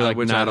 plus you're like,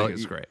 which not I all- think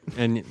is great.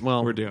 And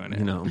well, We're doing it.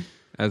 You know,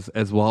 as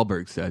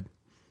Wahlberg said,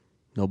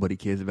 nobody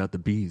cares about the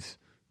bees.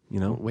 You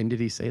know, When did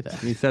he say that?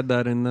 he said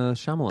that in the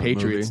Shyamalan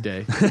Patriots movie.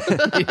 Day.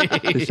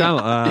 The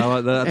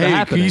Shyamalan, the Hey, can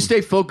Happening. you stay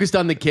focused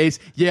on the case?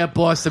 Yeah,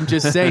 boss, I'm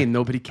just saying.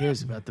 Nobody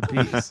cares about the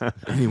bees.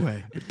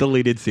 Anyway,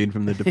 Deleted scene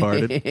from The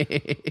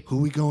Departed. who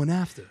we going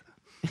after?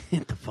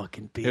 The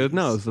fucking bees. It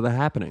was The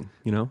Happening.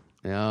 You know,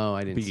 No,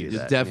 I didn't see He's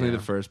that. definitely yeah.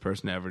 the first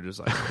person to ever just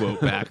like quote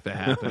back the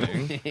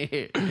happening.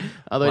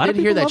 Although A I lot of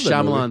did hear people that love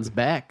that movie. Shyamalan's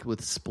back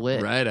with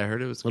Split. Right, I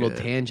heard it was Little good.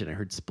 tangent. I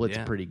heard Split's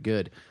Yeah. pretty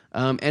good.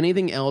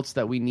 Anything else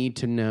that we need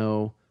to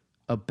know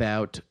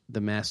about the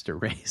master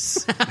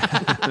race?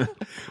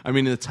 I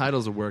mean, the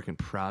title's a work in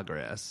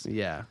progress.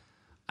 Yeah.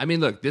 I mean,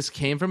 look, this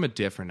came from a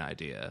different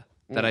idea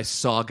that I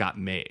saw got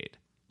made.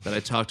 That I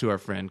talked to our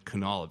friend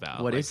Kunal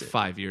about What like is it?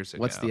 5 years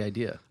ago. What's the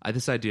idea? I had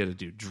this idea to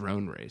do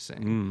drone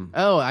racing.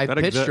 Oh, I That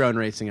pitched exists. drone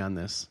racing on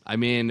this. I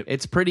mean,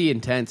 It's pretty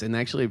intense and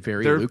actually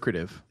very They're-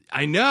 lucrative.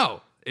 I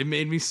know. It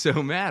made me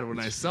so mad when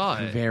I saw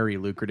it. Very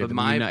lucrative But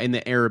my- in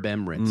the Arab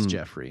Emirates,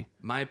 Jeffrey.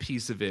 My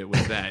piece of it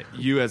was that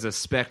you as a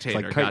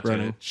spectator like got kite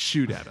running. to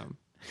shoot at them.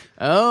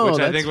 Oh, Which I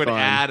that's think would fun.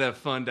 add a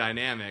fun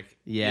dynamic.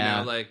 Yeah.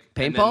 You know, like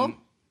Paintball? and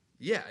then-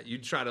 yeah,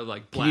 you'd try to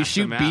like blast Can you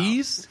shoot them out.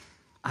 bees?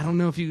 I don't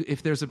know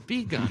if there's a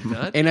bee gun,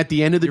 Dud. And at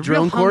the end of the You're real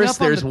drone hung course,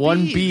 up on there's the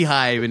one bees.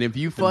 beehive, and if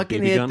you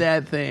fucking BB hit gun?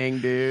 that thing,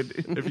 dude,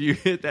 if you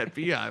hit that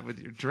beehive with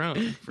your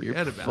drone,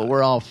 forget about it.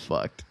 we're all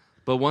fucked.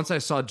 But once I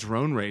saw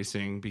drone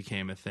racing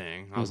became a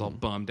thing, I was all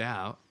bummed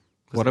out.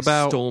 'cause What they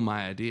about- stole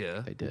my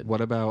idea? I did.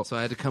 what about So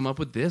I had to come up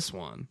with this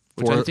one,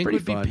 which For- I think Pretty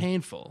would be fun.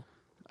 painful.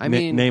 I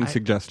mean, name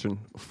suggestion?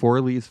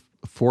 Four leaf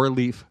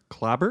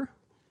clobber?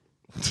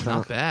 It's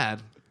not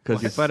bad.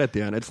 Because you fight at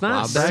the end. It's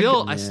not I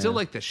bad. still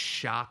like the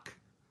shock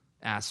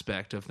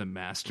aspect of the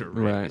master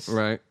Right, race.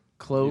 right.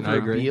 Clover I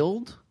agree.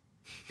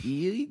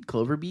 bead,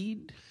 clover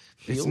bead.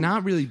 It's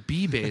not really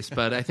bee based,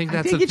 but I think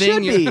I that's think the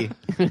it thing.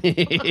 should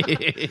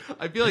be.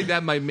 I feel like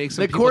that might make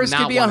some The people course not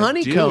could be a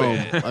wanna do honeycomb.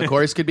 it. A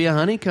course could be a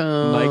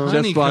honeycomb. Mike just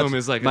Honeycomb watched,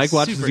 is like a Mike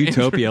watches super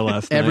Utopia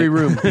last night. Every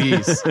room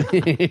piece.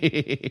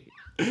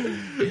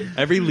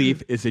 Every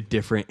leaf is a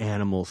different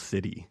animal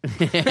city.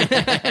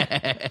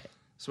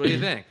 So what do you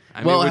think?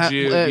 I mean, would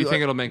you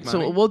think it'll make money?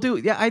 So we'll do.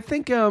 Yeah, I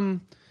think.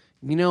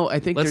 I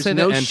think Let's say there's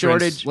no the entrance,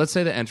 shortage. Let's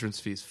say the entrance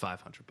fee is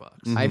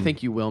 $500. I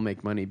think you will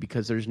make money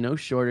because there's no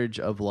shortage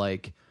of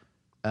like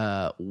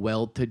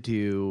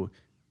well-to-do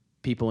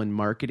people in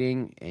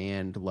marketing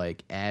and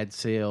like ad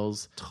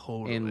sales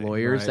Totally, and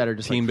lawyers right. that are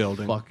just Team like,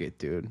 building. fuck it,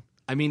 dude.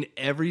 I mean,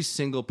 every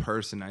single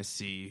person I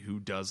see who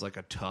does like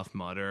a Tough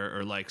Mudder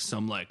or like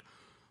some like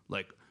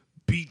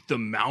beat the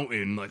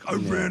mountain. Like, I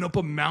ran up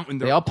a mountain.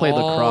 They all play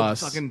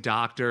lacrosse. Fucking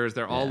doctors.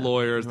 They're all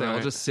lawyers. They all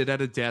just sit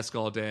at a desk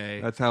all day.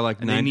 That's how like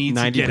And they need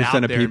to get 90%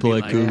 out of there and people be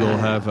at like, Google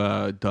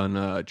have done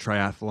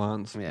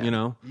triathlons. Yeah. You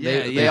know,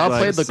 They all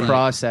like- played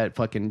lacrosse at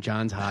fucking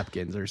Johns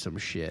Hopkins or some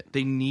shit.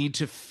 They need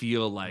to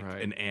feel like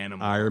an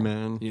animal. Iron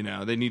Man. You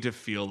know, they need to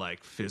feel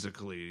like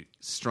physically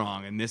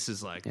strong. And this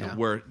is like Yeah. the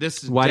worst.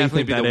 This is Why do you definitely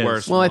think be that the is?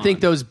 worst. Well, I one. think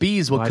those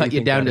bees will Why do cut you you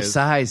think down that to is?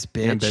 size,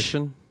 bitch.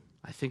 ambition.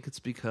 I think it's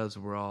because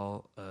we're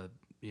all,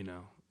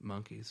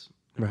 monkeys.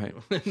 Right.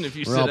 And if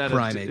you We're all sit at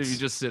primates. if you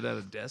just sit at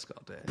a desk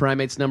all day,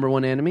 Primate's number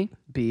one enemy,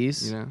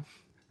 bees. you know.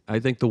 I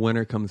think the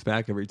winner comes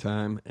back every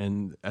time,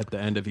 and at the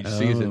end of each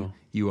season,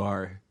 you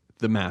are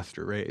the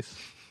master race.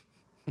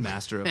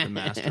 Master of the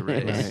master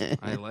race.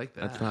 I like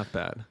that. That's not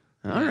bad.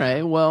 All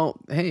right. Well,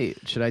 hey,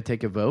 should I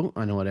take a vote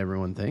on what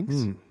everyone thinks?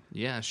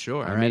 Yeah,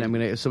 sure. All right. I'm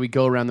gonna. So we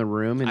go around the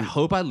room, and I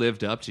hope I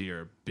lived up to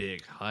your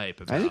big hype.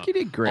 About I think you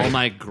did great. All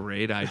my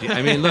great ideas.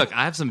 I mean, look,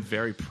 I have some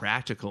very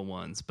practical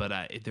ones,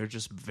 but they're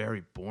just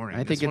very boring.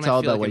 I think This it's one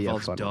all feel about like what you have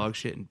involves fun dog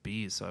shit and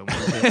bees. So I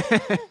wanted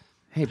to,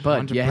 hey, wanted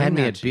bud, to you bring had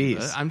me that at to you.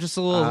 bees. I'm just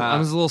a little.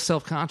 I'm just a little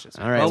self conscious.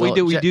 All right. Well,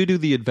 we Je- do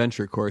the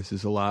adventure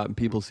courses a lot, and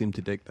people seem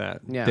to dig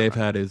that. Yeah. Dave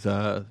had his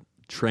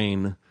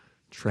train.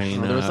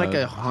 Well, there was like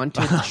a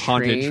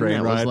haunted train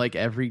that was ride. like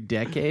every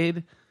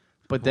decade,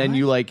 but then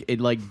you like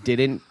it like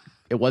didn't.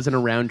 It wasn't a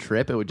round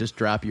trip. It would just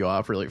drop you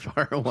off really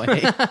far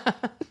away.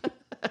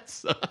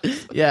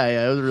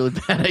 Yeah, it was really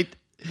bad.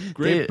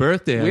 Great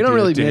birthday We don't idea,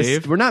 really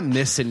Dave. miss. We're not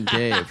missing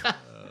Dave.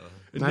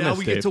 And I now miss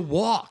we Dave. get to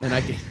walk. And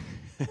I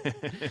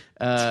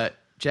can.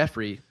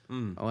 Jeffrey,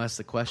 I'll ask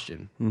the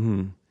question.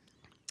 Mm-hmm.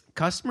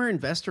 Customer,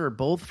 investor, or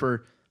both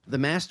for the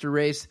master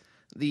race.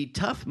 The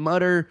Tough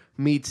Mudder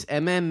meets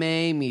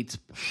MMA meets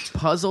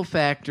Puzzle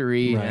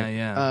Factory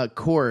Yeah.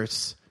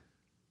 course.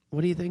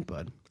 What do you think,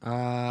 bud?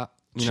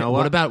 You know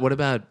what? What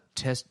about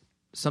test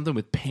something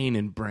with pain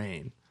and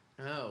brain?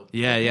 Oh,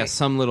 Yeah.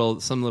 Some little.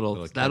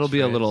 That'll be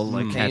a little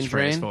like Pain catchphrase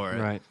drain? for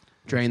it. Right.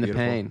 Drain the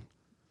Beautiful. pain.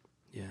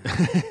 Yeah.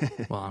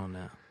 Well, I don't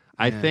know.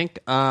 I think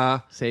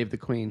Save the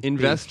queen.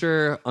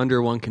 investor under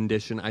one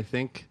condition. I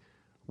think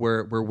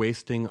we're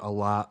wasting a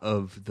lot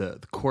of the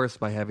course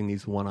by having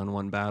these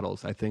one-on-one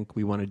battles. I think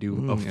we want to do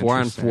a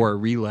 4-on-4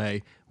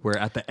 relay where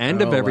at the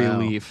end of every wow.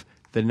 leaf,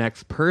 the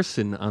next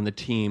person on the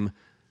team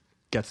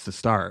gets to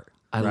start.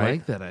 I right?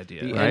 like that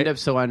idea. The Right? end of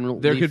so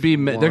on There leaf could be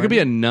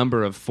a one.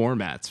 number of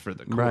formats for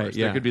the course. Right,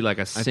 There yeah. could be like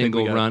a think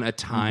single we got- run, a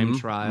time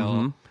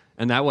trial.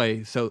 And that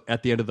way, so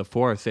at the end of the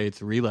 4, say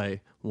it's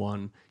relay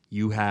 1,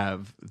 you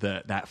have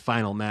that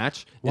final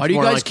match. Why It's do you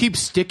more guys like- keep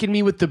sticking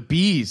me with the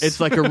bees? It's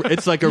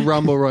like a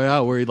Rumble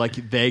Royale where like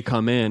they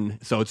come in,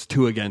 so it's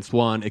 2 against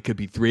 1. It could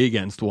be 3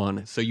 against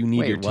 1. So you need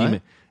Wait, your what?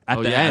 team at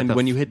Oh, the yeah, at end the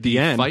when you hit the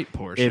end fight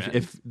portion.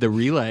 If the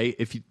relay,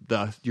 if you,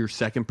 your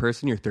second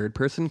person, your third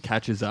person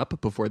catches up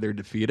before they're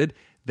defeated,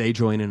 they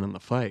join in on the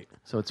fight.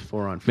 so it's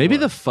 4-on-4. Maybe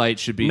the fight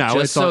should be No,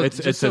 just it's all- so, it's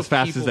just as so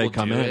fast as people they will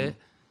come do in. it.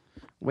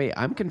 Wait,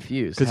 I'm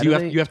confused. Because How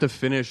do you have to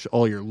finish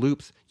all your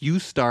loops. You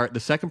start the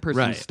second person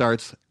Right.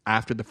 starts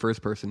after the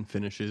first person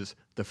finishes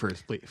the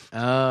first leaf.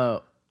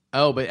 Oh,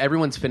 but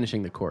everyone's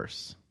finishing the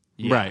course.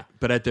 Yeah. Right,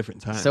 but at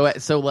different times.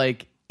 So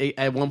like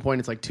at one point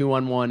it's like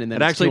 2-on-1, and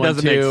then it it's actually 2-on-2,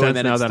 doesn't make and sense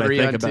then now it's that I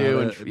think about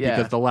 3-on-2, it, and yeah.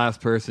 because the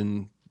last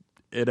person,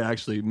 it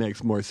actually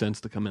makes more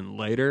sense to come in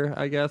later,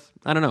 I guess.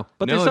 I don't know,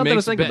 but there's No, something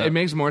to think about. it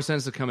makes more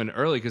sense to come in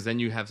early because then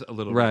you have a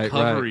little right,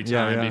 recovery right.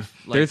 time. Yeah, yeah.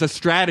 If, like, There's a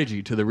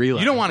strategy to the relay.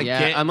 you don't want to Yeah,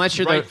 get unless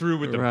you're right the- through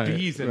with the Right,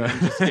 bees and right. then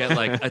just get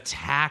like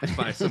attacked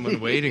by someone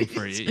waiting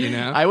for you. You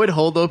know, I would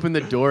hold open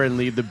the door and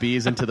lead the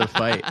bees into the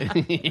fight.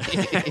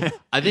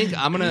 I think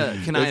I'm gonna.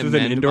 Can I This is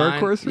amend an indoor mine?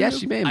 course?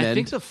 Yes, you may I amend.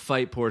 think the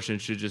fight portion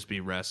should just be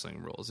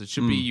wrestling rules. It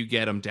should be you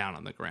get them down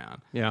on the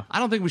ground. Yeah. I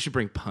don't think we should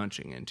bring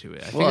punching into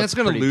it. I think Well, that's it's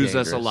going to pretty lose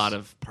us a dangerous. lot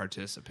of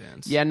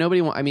participants. Yeah,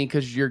 nobody want. I mean,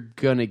 because you're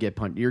gonna get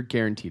punched. You're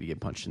guaranteed to get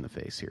punched in the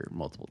face here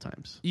multiple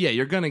times. Yeah,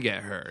 you're going to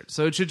get hurt.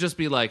 So it should just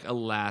be like a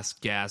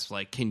last gasp,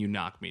 like, can you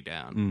knock me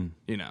down?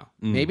 You know,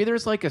 Maybe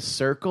there's like a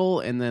circle,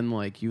 and then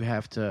like you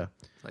have to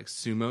like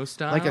sumo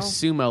style. like a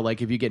sumo.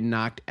 Like if you get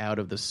knocked out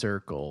of the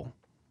circle,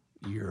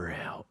 you're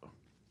out.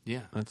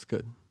 Yeah. That's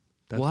good.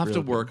 That's We'll have to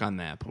real good. work on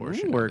that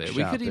portion. We'll of it. We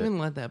workshop could it. even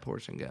let that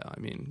portion go. I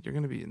mean, you're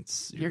going to be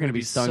You're gonna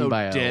be stung so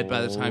by a dead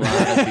by the time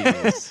lot you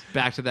of bees.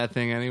 back to that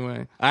thing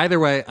anyway. Either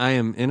way, I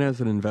am in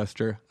as an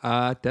investor.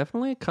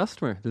 Definitely a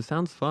customer. This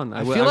sounds fun.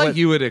 I feel like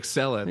you would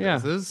excel at this. Yeah.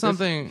 This is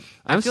something.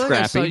 I'm I feel scrappy.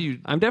 Like I saw you.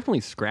 I'm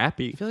definitely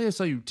scrappy. I feel like I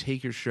saw you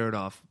take your shirt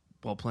off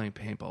while playing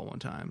paintball one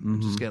time.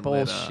 And just get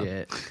lit up.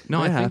 Bullshit. No,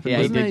 I think happened. Yeah,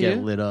 he wasn't did that get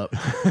you? lit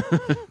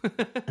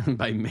up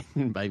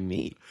by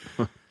me.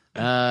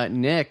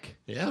 Nick,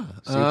 Yeah.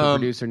 super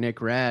producer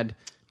Nick Rad.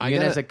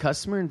 As a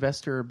customer,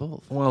 investor, or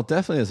both? Well,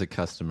 definitely as a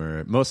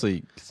customer.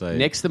 Mostly because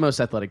Nick's the most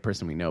athletic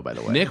person we know, by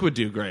the way. Nick would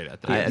do great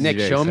at that. Nick,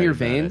 show him your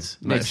veins.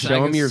 Nick,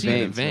 show him your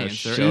veins. They're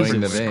showing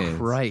the Jesus veins.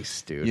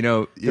 Christ, dude. You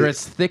know, they're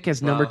as thick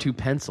as number 2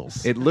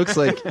 pencils. It looks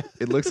like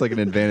an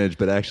advantage,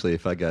 but actually,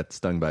 if I got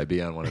stung by a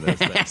bee on one of those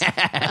things,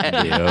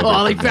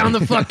 oh, they found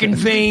the fucking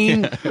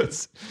vein.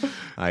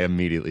 I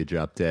immediately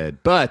dropped dead.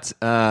 But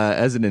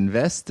as an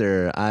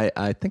investor,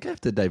 I think I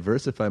have to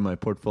diversify my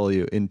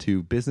portfolio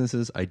into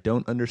businesses I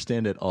don't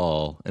understand at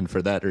all, and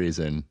for that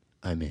reason,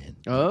 I'm in.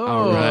 Oh,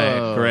 all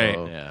right, great.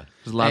 Yeah.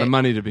 There's a lot of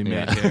money to be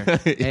made here.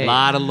 A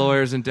lot of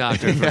lawyers and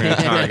doctors we're going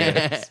to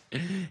target.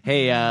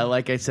 Hey,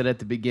 like I said at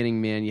the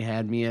beginning, man, you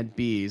had me at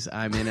bees.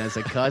 I'm in as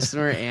a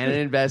customer and an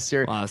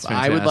investor. Wow, that's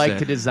I would like fantastic.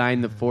 to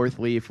design the 4th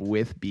leaf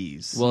with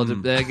bees. Well,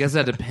 I guess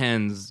that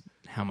depends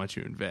how much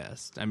you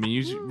invest. I mean,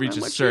 you reach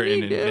a much certain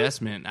you need, dude.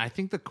 investment. I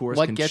think the course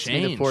What can gets me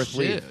change the 4th too,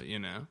 leaf? you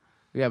know?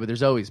 Yeah, but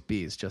there's always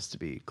bees, just to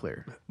be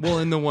clear. Well,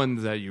 in the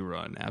ones that you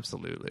run,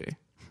 absolutely.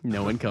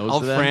 No one goes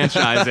I'll to them.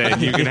 franchise it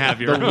and you can have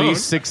your The own.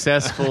 least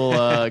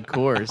successful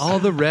course. All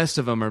the rest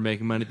of them are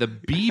making money. The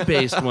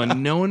bee-based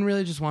one, no one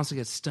really just wants to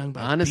get stung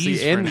by Honestly,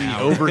 bees and for an the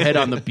hour. overhead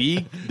on the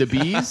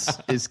bees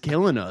is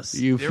killing us.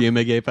 You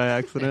fumigate by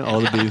accident.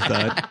 All the bees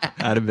died.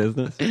 Out of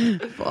business.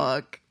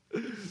 Fuck.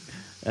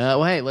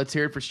 Well, hey, let's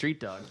hear it for Street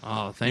Dog.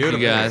 Oh, thank you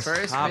guys.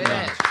 First Top pitch.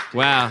 notch.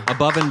 Wow,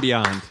 Above and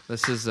beyond.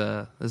 this is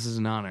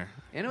an honor.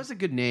 And it was a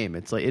good name.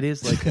 It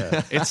is like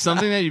a. It's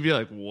something that you'd be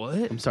like, what?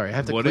 I'm sorry, I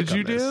have to. What click did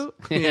you on this.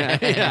 do?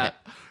 Yeah.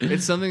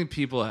 It's something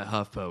people at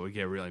HuffPo would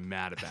get really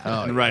mad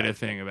about and write a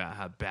thing about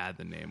how bad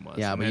the name was.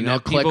 Yeah, And but then you know,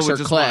 people clicks would are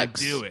just wanna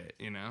clicks. do it,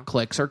 you know?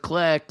 Clicks are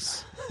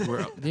clicks.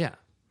 Yeah.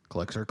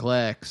 Clicks are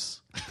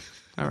clicks.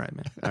 All right,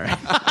 man. All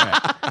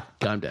right.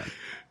 Calm down.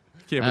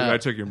 Can't believe I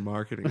took your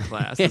marketing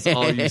class. That's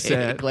all you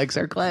said. Clicks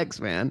are clicks,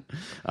 man.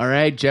 All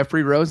right,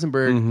 Jeffrey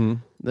Rosenberg,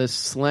 the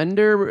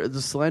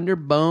slender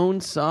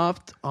bone,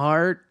 soft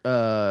heart,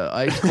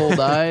 ice cold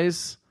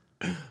eyes.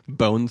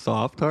 Bone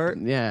soft heart.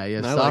 Yeah,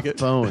 I soft like it.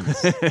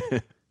 bones.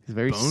 He's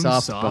very Bone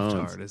soft Soft bones.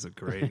 Heart is a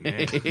great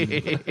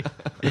name.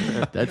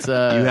 That's You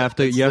have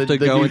to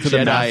go new into the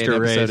Jedi master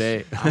in episode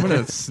race. 8. I'm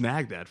going to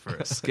snag that for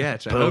a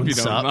sketch. I hope you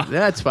don't Soft. mind.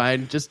 That's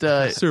fine. Just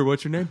Sir,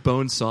 what's your name?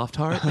 Bone Soft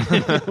Heart?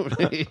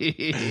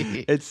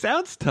 It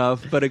sounds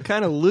tough, but it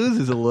kind of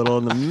loses a little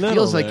in the middle.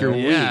 feels like there.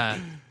 you're Yeah.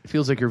 weak.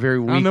 Feels like you're very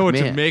weak. I don't know what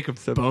man. to make of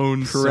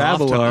Bone Soft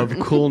parabola Heart. of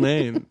cool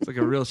name. It's like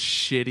a real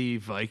shitty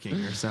Viking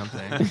or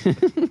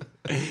something.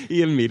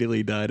 He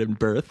immediately died in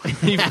birth.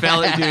 He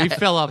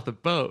fell off the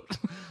boat.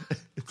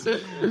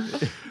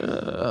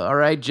 All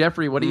right,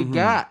 Jeffrey, what do you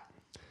got?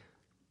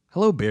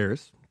 Hello,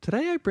 Bears.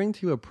 Today I bring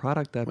to you a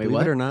product that, believe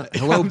what? it or not,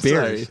 hello, I'm sorry.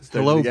 Bears. Start it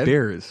Hello, again.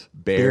 Bears.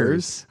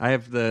 Bears? I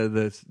have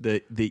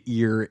the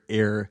ear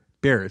air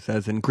bears,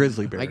 as in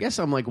grizzly bears. I guess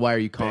I'm like, why are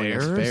you calling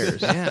us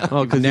bears? Yeah.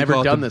 Oh, 'cause you never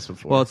call it done the- this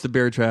before. Well, it's the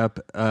bear trap.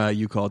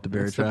 You call it the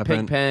bear It's the trap. pig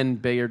and- pen,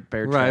 bear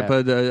Right, trap.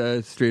 but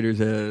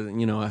Streeter's a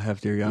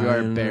heftier guy. You are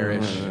and,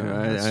 bearish.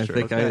 I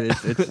think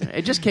it's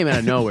It just came out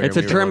of nowhere. It's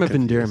a We were term of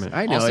confused. endearment.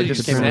 I know. Also, it you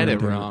just said came out it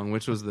of nowhere. wrong,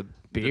 which was the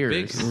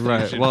Beers. big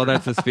right. Well,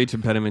 that's a speech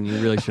impediment. You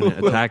really shouldn't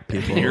attack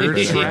people. Beer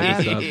for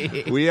that trap?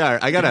 stuff. We are.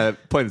 I gotta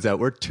point this out.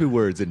 We're 2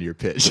 words into your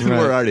pitch. Right.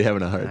 We're already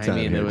having a hard I time.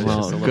 mean, here. it was Well,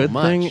 just a little good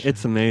much. thing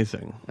it's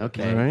amazing.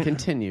 Okay, All right?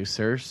 continue,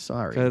 sir.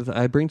 Sorry. Because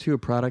I bring to you a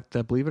product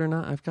that, believe it or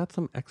not, I've got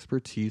some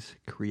expertise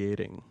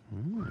creating.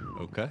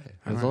 Okay.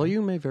 As all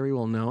you may very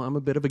well know, I'm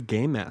a bit of a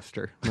game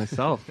master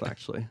myself,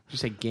 actually. Did you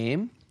say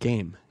game?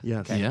 Game,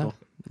 yes. Okay, Yeah.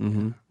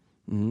 cool.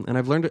 And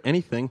I've learned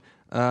anything.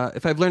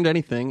 If I've learned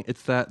anything,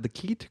 it's that the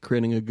key to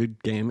creating a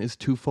good game is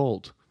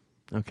twofold.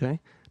 Okay?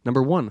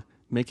 Number 1,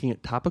 making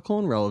it topical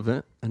and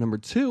relevant. And number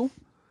 2,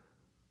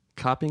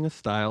 copying a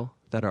style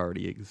that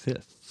already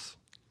exists.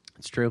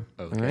 It's true.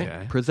 All right?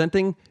 Okay.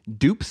 Presenting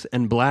Dupes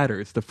and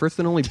Bladders, the first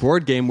and only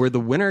board game where the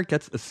winner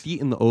gets a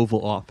seat in the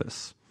Oval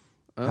Office.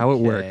 How it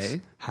works.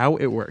 Okay. How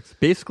it works.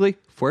 Basically,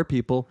 4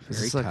 people. Is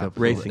this like a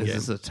racing Is game.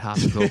 this a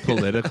topical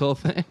political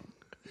thing?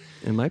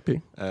 It might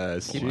be. going.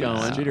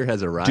 Streeter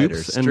has a rider.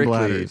 Dupes and Strictly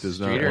bladders.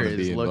 does not Streeter want to is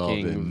be involved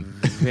looking in.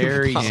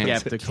 very Can't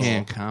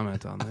skeptical.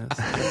 comment on this.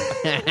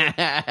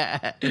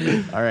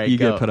 All right, You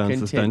go. get put on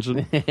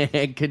suspension.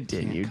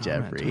 Continue,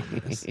 Jeffrey.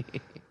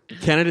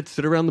 Candidates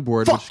sit around the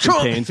board, which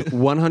contains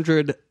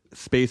 100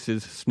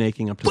 spaces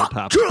snaking up to the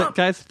top.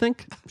 Guys,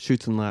 think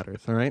Chutes and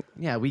Ladders, all right?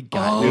 Yeah, we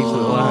got Chutes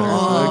and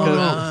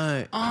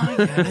Ladders.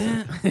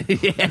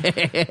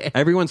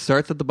 Everyone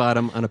starts at the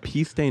bottom on a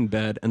pea-stained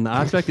bed, and the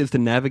object is to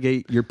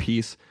navigate your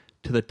piece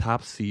to the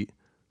top seat,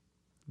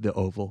 the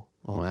Oval.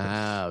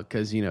 Wow,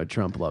 because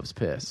Trump loves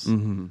piss.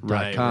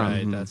 Right, .com.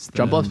 right. That's the,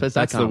 Trump loves piss.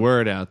 That's the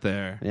word out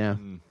there. Yeah.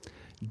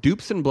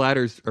 Dupes and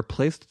bladders are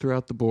placed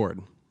throughout the board,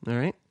 all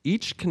right?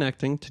 Each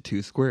connecting to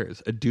 2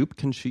 squares. A dupe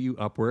can shoot you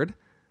upward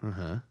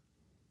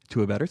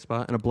to a better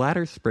spot, and a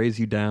bladder sprays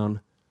you down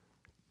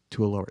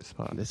to a lower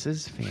spot. This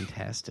is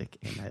fantastic,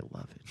 and I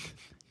love it.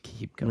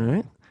 Keep All going.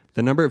 right?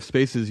 The number of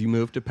spaces you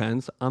move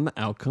depends on the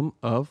outcome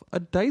of a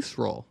dice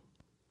roll.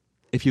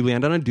 If you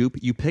land on a dupe,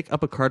 you pick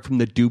up a card from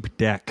the dupe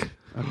deck.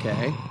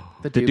 Okay.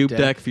 The dupe dupe deck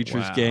deck.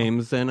 features Wow.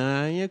 games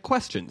and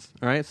questions.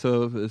 All right.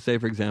 So, say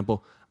for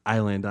example, I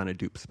land on a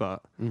dupe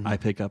spot. I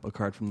pick up a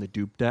card from the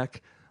dupe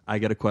deck. I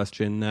get a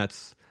question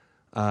that's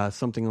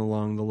something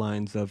along the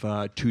lines of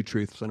 2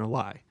 truths and a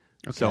lie.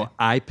 So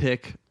I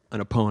pick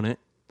an opponent,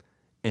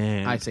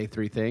 and I say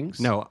 3 things.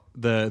 no,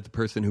 the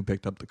person who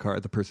picked up the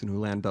card, the person who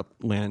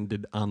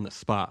landed on the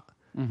spot.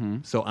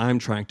 So I'm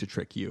trying to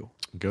trick you.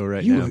 Go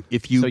right now.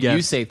 If you So guess,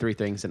 you say 3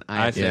 things, and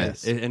I say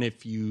Yes. this. and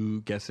if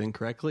you guess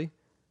incorrectly,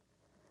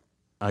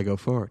 I go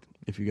forward.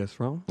 If you guess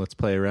wrong, Let's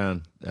play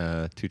around.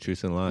 2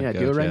 truths and a lie. Yeah, Go,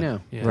 do it right Jeff.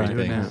 now. Yeah, Right. do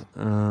it Things.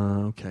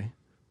 now. Okay.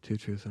 2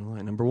 truths and a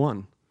lie. Number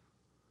 1.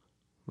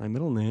 My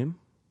middle name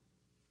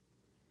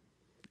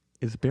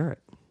is Barrett.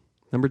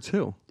 Number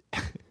 2.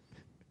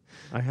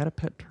 I had a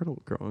pet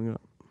turtle growing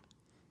up.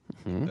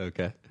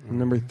 Okay.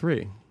 Number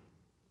 3.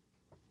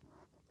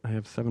 I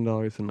have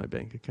 $7 in my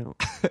bank account.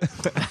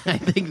 I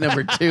think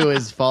number 2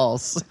 is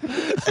false. I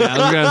was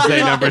gonna say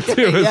number 2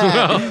 as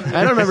well.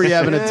 I don't remember you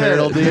having a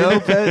turtle, dude. No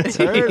pet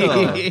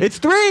turtle. It's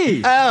 3.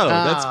 Oh,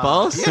 that's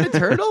false. You had a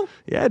turtle?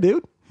 Yeah,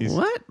 dude.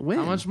 What? When?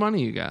 How much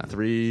money you got?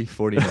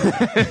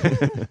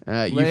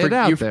 $3.49. You Lay it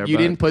out there, you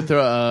bud. didn't put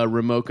the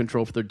remote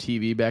control for the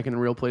TV back in the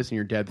real place, and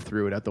your dad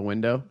threw it out the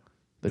window.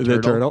 The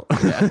turtle. For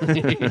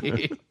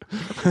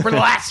the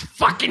last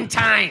fucking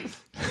time.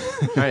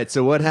 All right.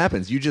 So what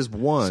happens? You just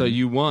won. So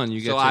you won.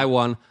 You get So to, I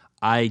won.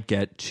 I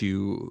get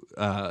to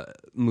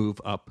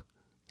move up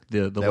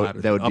the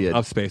ladder. that would be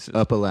up spaces.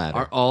 up a ladder.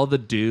 Are all the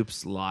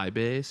dupes lie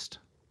based?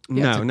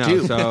 Yeah, no. it's a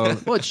dupe. So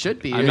Well, it should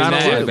be. I mean, not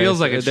it a lie. feels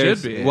like it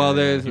There's- should be. Well,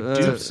 there's You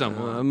dupe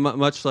someone.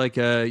 much like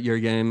your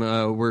game.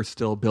 We're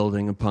still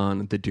building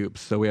upon the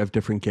dupes, so we have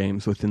different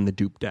games within the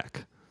dupe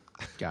deck.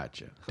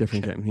 Gotcha.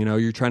 Different game. You know,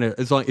 you're trying to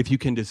if you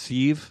can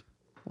deceive.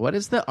 What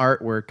does the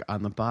artwork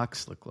on the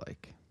box look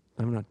like?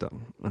 I'm not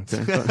done.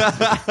 Okay.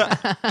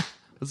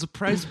 What's the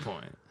price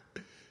point?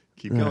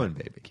 Keep going,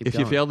 baby. Keep If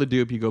going. you fail the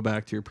dupe, you go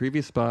back to your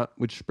previous spot,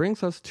 which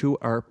brings us to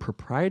our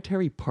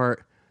proprietary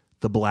part,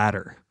 the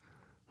bladder.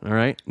 All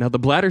right. Now the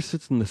bladder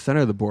sits in the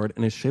center of the board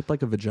and is shaped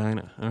like a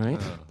vagina. All right.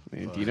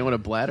 Do you know what a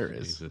bladder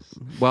is?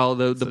 Well,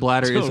 the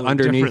bladder is totally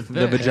underneath different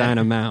the thing.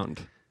 vagina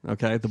mound.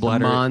 Okay. The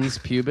bladder. Mons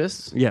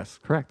pubis. Yes,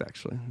 correct.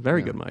 Actually,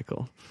 very good,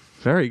 Michael.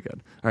 Very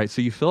good. All right.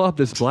 So you fill up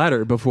this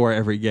bladder before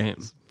every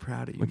game.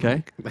 Proud of you.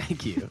 Okay.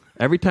 Thank you.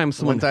 Every time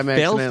someone time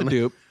fails to accidentally-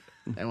 dupe.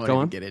 I won't Go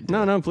even on. get into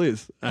No, it. no,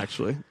 please.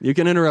 Actually, you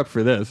can interrupt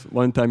for this.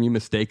 One time you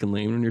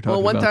mistakenly, when you're talking.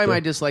 Well, one about time the- I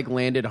just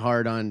landed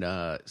hard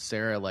on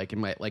Sarah, like in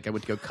my I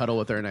went to go cuddle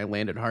with her, and I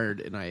landed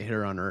hard, and I hit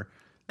her on her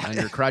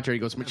crotch.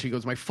 And she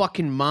goes, my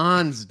fucking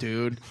Mons,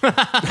 dude.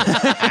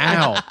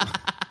 Ow.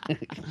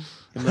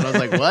 And then I was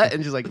like, what?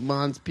 And she's like,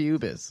 Mons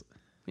pubis.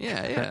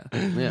 Yeah,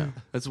 yeah. Yeah.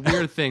 That's a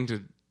weird thing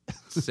to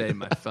say,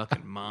 my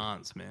fucking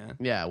mons, man.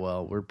 Yeah,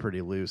 well, we're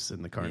pretty loose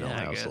in the Carnell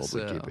Yeah, I household. guess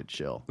We so. keep it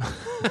chill.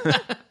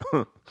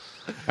 All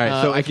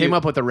right, so I if came you-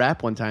 up with a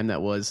rap one time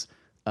that was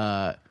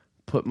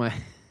put my.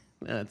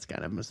 That's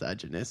kind of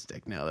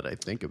misogynistic now that I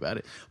think about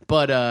it,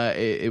 but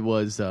it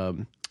was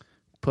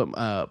put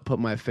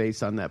my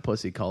face on that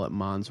pussy. Call it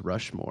Mons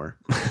Rushmore.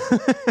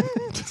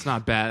 It's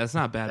not bad. That's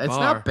not bad. It's bar.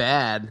 not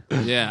bad.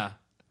 Yeah.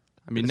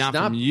 I mean, not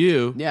not- from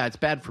you. Yeah, it's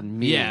bad for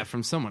me. Yeah,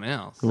 from someone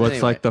else. What's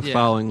Anyway, like the yeah.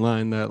 following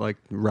line that like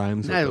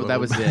rhymes? With No, it? that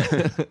was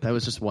it. That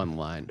was just one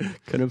line.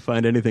 Couldn't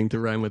find anything to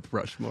rhyme with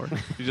Rushmore.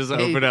 You just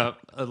open up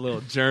a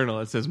little journal.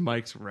 It says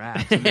Mike's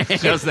rap.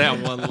 It's just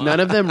that one line. None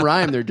of them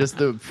rhyme. They're just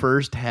the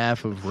first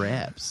half of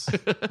raps.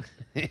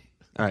 All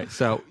right,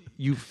 so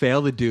you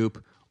fail the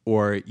dupe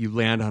or you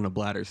land on a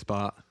bladder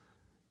spot,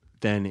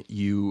 then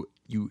you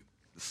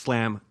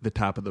slam the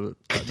top of the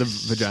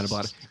vagina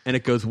bladder, and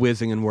it goes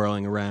whizzing and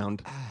whirling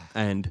around.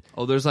 And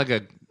Oh, there's like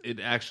it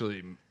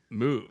actually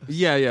moves.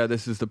 yeah,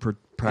 this is the And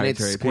it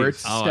proprietary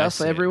squirts piece. Oh, I stuff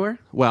see. everywhere.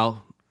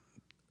 Well,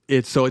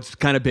 it's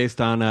kind of based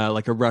on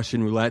like a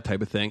Russian roulette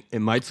type of thing. It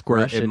might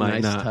squirt, Russian it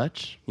might nice not.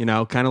 touch. You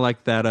know, kind of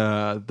like that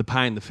the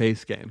pie in the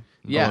face game.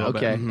 a Yeah. little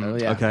bit. Okay. Oh,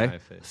 yeah. Okay.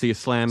 So you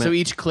slam it. So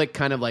each click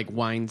kind of like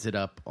winds it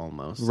up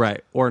almost.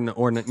 Right. Or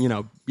you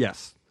know,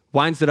 yes.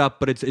 Winds it up,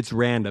 but it's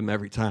random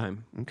every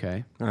time.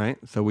 Okay. All right.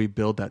 So we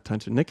build that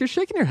tension. Nick, you're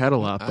shaking your head a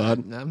lot,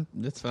 bud.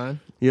 That's fine.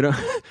 You know,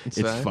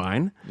 it's fine.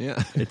 fine.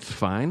 Yeah. It's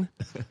fine.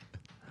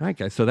 All right,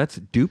 guys. So that's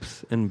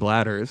dupes and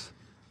bladders.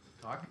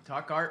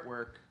 Talk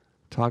artwork.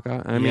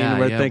 I mean,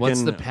 we're thinking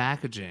What's the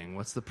packaging?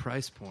 What's the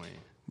price point?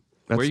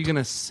 That's Where are you going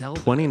to sell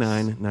this?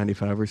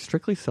 $29.95. We're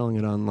strictly selling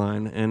it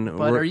online, and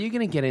But we're- are you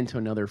going to get into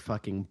another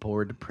fucking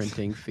board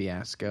printing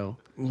fiasco?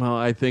 Well,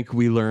 I think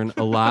we learn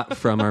a lot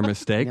from our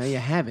mistakes. No, you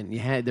haven't.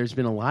 There's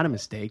been a lot of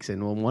mistakes,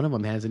 and one of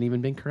them hasn't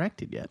even been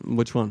corrected yet.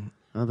 Which one?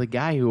 The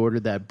guy who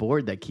ordered that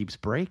board that keeps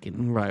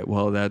breaking. Right.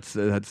 Well, that's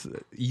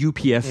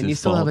UPS's And you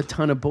still have a fault.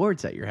 ton of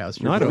boards at your house.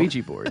 Your No, I don't.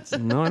 Ouija boards.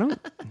 No, I don't.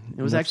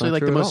 It was actually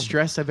like the most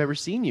stressed I've ever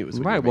seen you. Is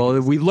what Right. you're Well,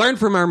 making. we learn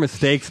from our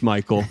mistakes,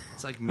 Michael.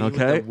 It's like me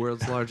Okay. with the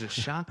world's largest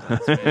shot glass.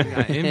 Man. You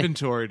got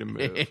inventory to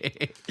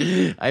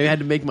move. I had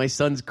to make my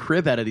son's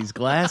crib out of these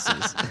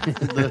glasses.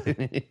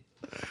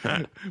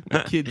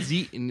 My kid's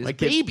eating his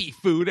baby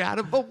food out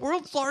of the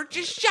world's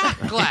largest shot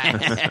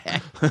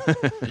glass.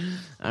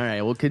 All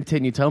right, we'll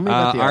continue. Tell me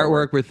about the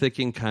artwork. We're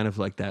thinking kind of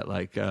like that,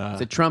 like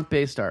it's a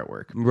Trump-based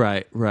artwork.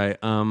 Right.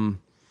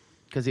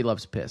 Because he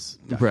loves piss.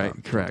 Right,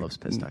 correct. He loves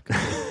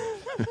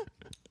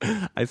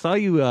piss.com. I saw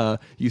you.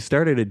 You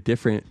started a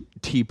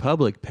different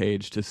TeePublic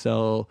page to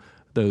sell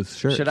those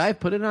shirts. Should I have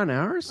put it on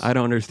ours? I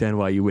don't understand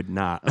why you would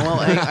not.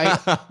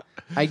 Well,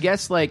 I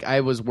guess like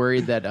I was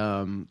worried that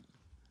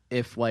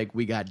if like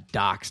we got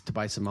doxxed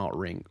by some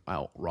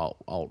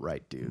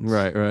alt-right dudes.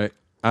 Right.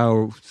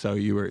 Oh, so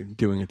you were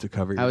doing it to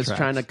cover your I was tracks.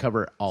 trying to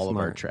cover all of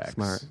our tracks.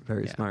 Smart.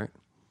 Very smart.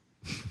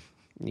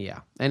 Yeah.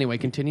 Anyway,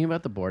 continue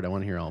about the board. I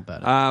want to hear all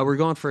about it. We're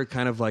going for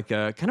kind of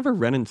a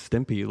Ren and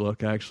Stimpy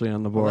look actually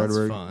on the board.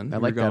 That's fun. I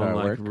like we're that going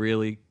artwork. like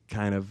really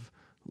kind of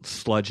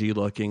sludgy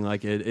looking.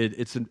 Like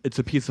it's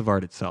a piece of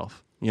art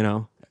itself. You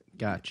know.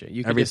 Gotcha.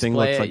 You could Everything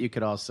display looks it. like- You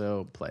could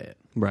also play it.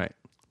 Right.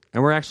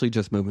 And we're actually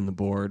just moving the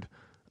board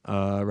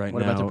right What now.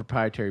 about the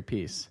proprietary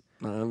piece?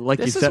 Like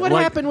This you is said, what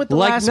happened with the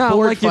last no,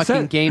 board like you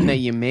fucking said. game that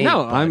you made.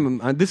 No,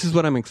 bud. this is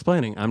what I'm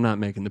explaining. I'm not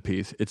making the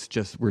piece. It's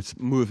just we're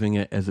moving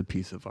it as a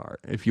piece of art.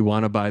 If you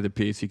want to buy the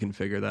piece, you can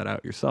figure that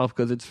out yourself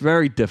because it's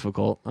very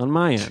difficult on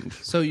my end.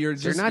 So you're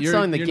not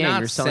selling the game, not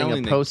you're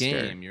selling a poster.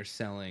 The game, you're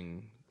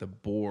selling the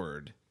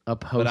board. A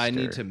poster. But I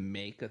need to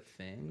make a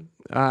thing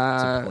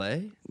to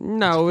play.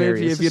 No,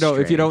 This if you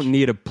don't strange.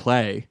 need to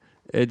play,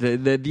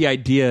 the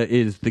idea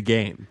is the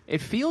game.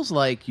 It feels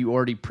like you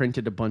already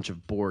printed a bunch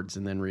of boards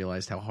and then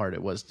realized how hard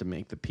it was to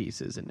make the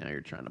pieces, and now you're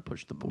trying to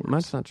push the boards.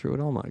 That's not true at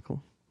all,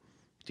 Michael.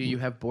 Do you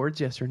have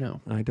boards? Yes or no?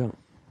 I don't.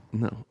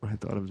 No, I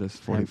thought of this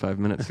 45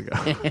 minutes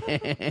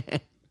ago.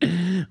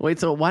 Wait,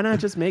 so why not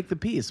just make the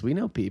piece? We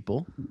know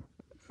people.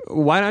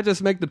 Why not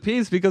just make the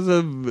piece? Because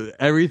of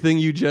everything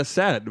you just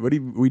said. We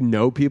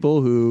know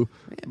people who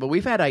But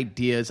we've had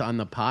ideas on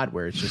the pod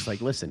where it's just like,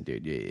 listen,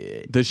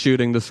 dude, the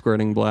shooting, the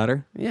squirting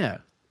bladder. yeah,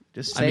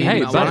 just I say, mean,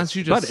 Hey, why but, don't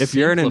you just but if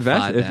you're an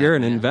simplify that,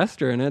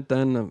 investor in it,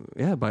 then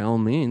yeah, by all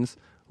means,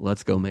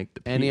 let's go make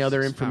the piece. any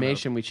other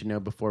information we should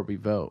know before we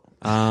vote.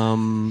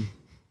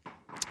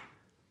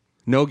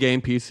 No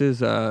game pieces.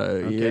 how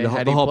The do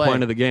you whole play?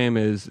 point of the game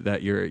is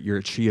that you're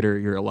a cheater,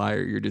 you're a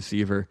liar, you're a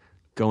deceiver.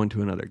 Go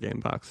into another game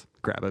box,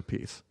 grab a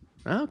piece.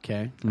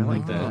 Okay, I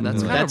like that.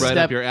 That's kind of right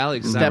step- up your alley.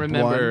 Because I step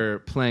remember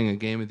playing a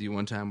game with you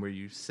one time where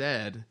you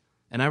said,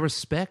 and I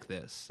respect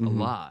this a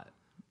lot,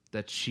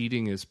 that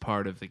cheating is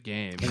part of the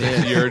game.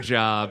 It's your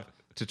job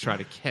to try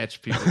to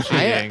catch people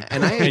cheating,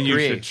 and you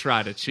agree. should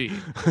try to cheat.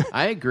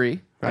 I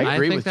agree. I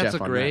agree think with that's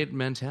Jeff a on great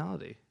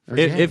mentality.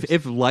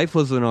 If life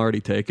wasn't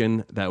already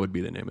taken, that would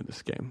be the name of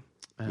this game.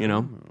 You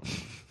know.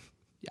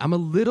 I'm a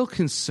little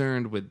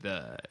concerned with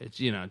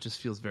it just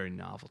feels very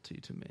novelty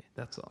to me.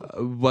 That's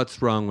all.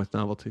 What's wrong with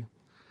novelty?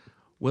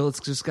 Well, it's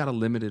just got a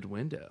limited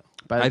window.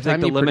 By I time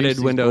think the you produce limited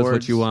these window is what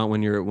boards- you want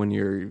when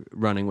you're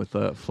running with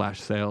a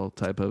flash sale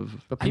type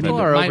of. But people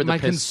are over the my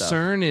piss stuff.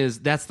 concern is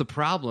that's the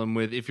problem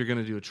with if you're going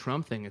to do a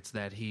Trump thing. It's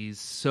that he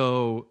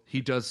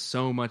does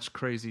so much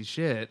crazy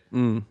shit.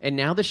 And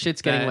now the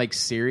shit's getting that- like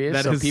serious,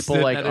 that so his- people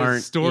that like his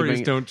aren't stories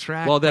even, don't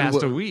track Well, then,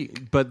 past a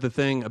week. But the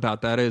thing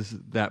about that is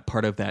that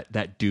part of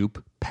that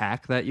dupe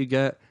pack that you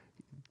get,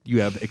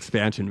 you have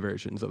expansion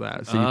versions of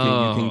that,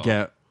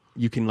 so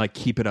you can like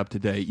keep it up to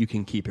date. You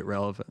can keep it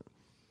relevant.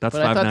 That's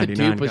But I thought the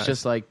 $5.99, dupe was guys.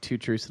 just like 2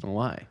 truths and a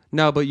lie.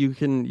 No, but you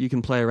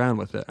can play around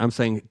with it. I'm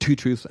saying 2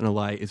 truths and a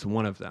lie is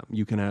one of them.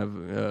 You can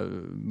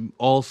have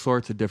all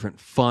sorts of different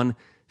fun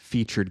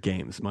featured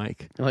games,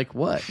 Mike. Like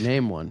what?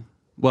 Name one.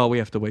 Well, we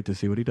have to wait to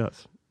see what he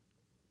does.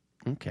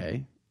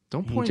 Okay.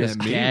 Don't He point just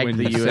at me gagged when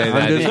the you US. say I'm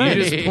that. just You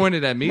saying. just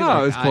pointed at me. No, like,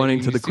 I was pointing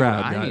you to the see what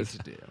crowd, I need guys. to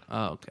do.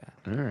 Oh, okay.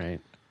 All right.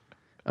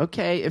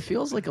 Okay, it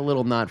feels like a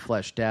little not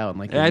fleshed out.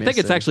 Like I think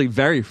it's actually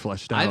very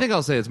fleshed out. I think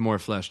I'll say it's more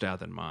fleshed out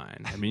than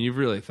mine. I mean, you've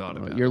really thought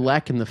about you're it.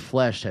 lacking the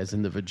flesh, as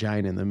in the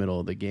vagina in the middle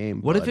of the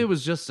game. What bud. if it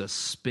was just a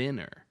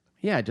spinner?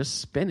 Yeah,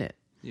 just spin it.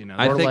 You know,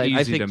 I or think like I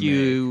easy think to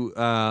you.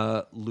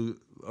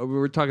 We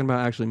were talking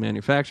about actually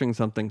manufacturing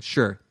something.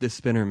 Sure, this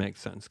spinner makes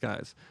sense,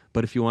 guys.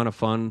 But if you want a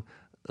fun,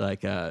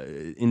 like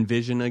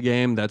envision a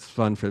game that's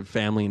fun for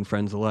family and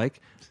friends alike,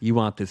 you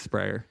want this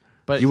sprayer.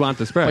 But you want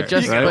the sprayer. But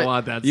just, right? but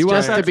want that You want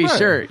just that to be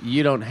sprayer. sure,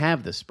 you don't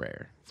have the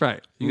sprayer.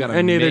 Right. You gotta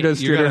and neither make-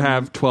 does you Streeter gotta-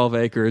 have 12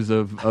 acres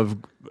of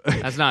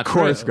That's not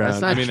course true. ground.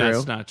 That's not I mean, true.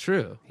 that's not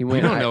true. He You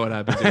went- don't know what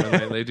I've been doing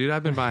lately, dude.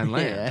 I've been buying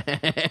land.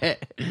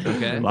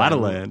 Okay, A lot of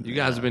land. You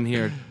guys have been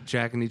here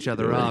jacking each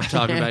other off,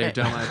 talking about your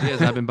dumb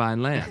ideas. I've been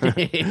buying land. All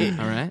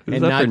right, And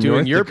up not in doing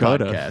North your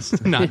Dakota?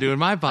 podcast. not doing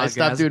my podcast. I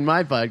stopped doing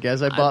my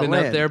podcast. I I've bought been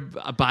land. up there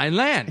buying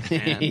land,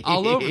 man,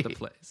 all over the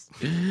place.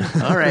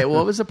 All right. Well,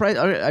 what was the price?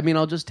 All right, I mean,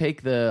 I'll just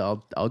take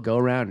I'll go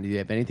around. Do you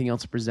have anything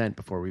else to present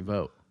before we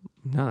vote?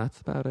 No, that's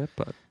about it.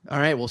 But All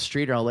right. Well,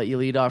 Streeter, I'll let you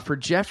lead off. For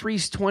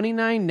Jeffrey's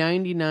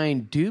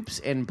 $29.99 Dupes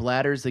and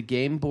Bladders, the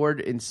game board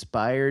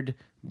inspired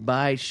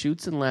by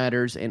Shoots and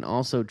Ladders and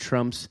also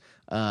Trump's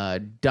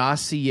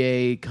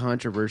dossier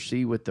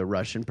controversy with the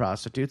Russian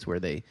prostitutes where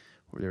there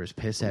was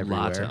piss A everywhere.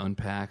 lot to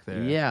unpack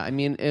there. Yeah, I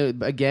mean,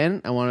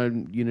 again, I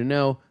wanted you to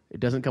know It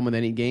doesn't come with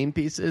any game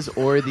pieces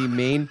or the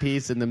main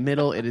piece in the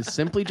middle. It is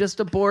simply just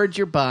a board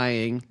you're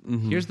buying.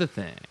 Here's the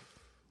thing.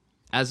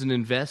 As an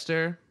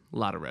investor, a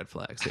lot of red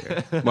flags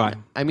here. Why?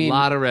 I A mean,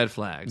 lot of red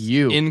flags.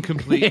 You.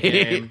 Incomplete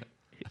game.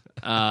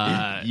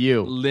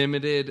 You.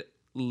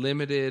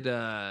 Limited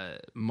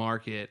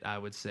market, I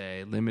would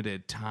say.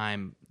 Limited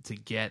time to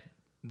get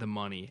the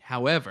money.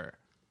 However,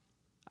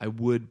 I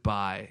would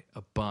buy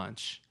a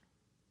bunch.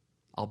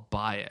 I'll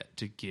buy it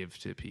to give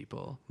to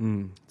people.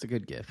 it's a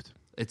good gift.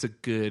 It's a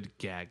good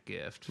gag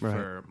gift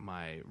for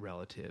my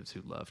relatives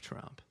who love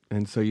Trump.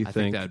 And so you I think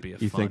think that'd be a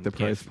you fun think the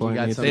price gift. point You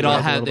got needs to something They'd all drop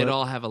a have little they'd bit?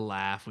 all have a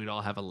laugh. We'd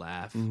all have a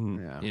laugh.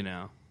 Yeah. You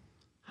know,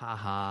 ha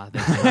ha.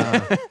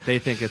 They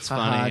think it's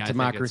funny. I think it's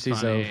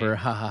Democracy's funny. over.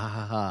 Ha ha ha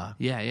ha ha.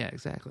 Yeah,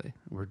 exactly.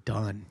 We're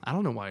done. I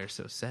don't know why you're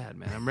so sad,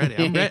 man. I'm ready.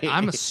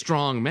 I'm a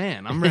strong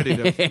man. I'm ready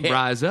to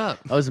rise up.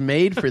 I was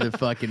made for the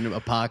fucking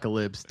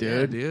apocalypse,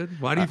 Yeah, dude.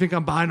 dude. Why do you think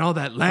I'm buying all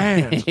that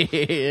land?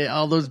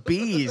 All those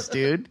bees,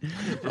 dude.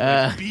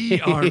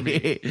 Bee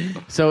army.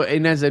 So,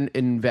 and as an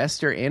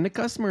investor and a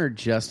customer, or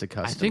just a I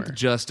customer? think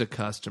just a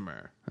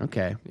customer.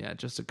 Okay. Yeah,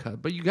 just a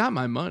cut. But you got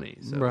my money,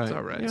 so Right. it's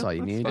all right. That's all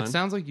you need. It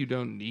sounds like you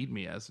don't need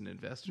me as an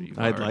investor.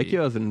 I'd like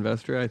you as an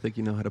investor. I think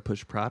you know how to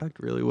push product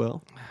really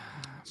well.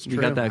 You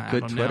True. got that I good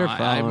don't Twitter know. I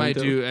following. might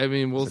too. do. I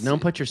mean, we'll So see.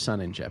 don't put your son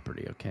in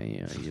jeopardy, okay?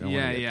 You don't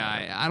wanna get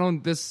that. I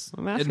don't. This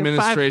I'm asking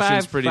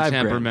administration's pretty five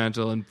grand.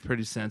 temperamental and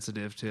pretty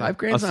sensitive too. $5 A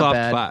grand's not soft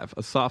bad. five.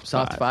 A soft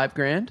Soft five. $5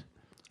 grand?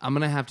 I'm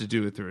gonna have to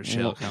do it through a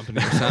shell company.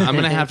 Or something. I'm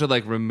gonna have to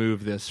like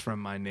remove this from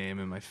my name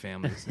and my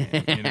family's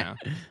name. You know,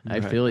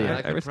 I feel you.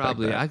 I could respect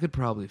that. I could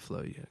probably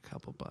flow you a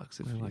couple bucks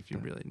if you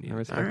really need I it.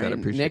 respect All that. right,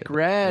 Appreciate Nick it.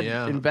 Red,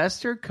 Yeah.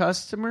 investor,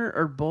 customer,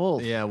 or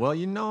both? Yeah, well,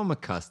 you know I'm a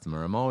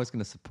customer. I'm always going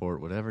to support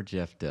whatever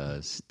Jeff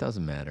does.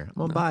 Doesn't matter. I'm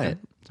going to buy it.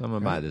 So I'm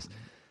going to buy this.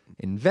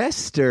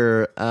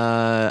 Investor,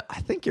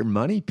 I think your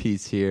money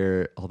piece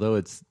here, although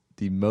it's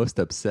the most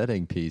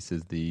upsetting piece,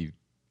 is the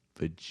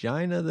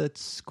vagina that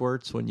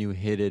squirts when you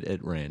hit it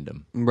at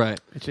random. Right.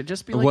 It should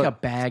just be like What- a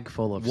bag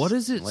full of... What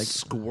is it? Like,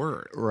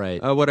 Squirt.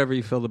 Right. Whatever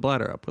you fill the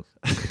bladder up with.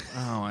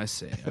 Oh, I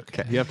see.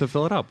 Okay. You have to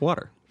fill it up.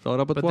 Water. Fill it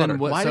up with But water. then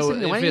what? why so why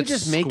don't if you it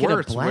just make it a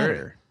squirts, where-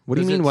 bladder? What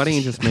do you does mean? it Why don't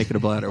you just make it a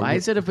bladder? Why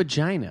is it a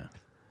vagina?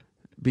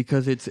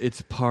 Because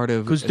it's part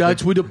of. Because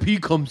that's where the pee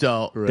comes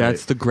out.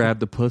 That's the grab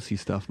the pussy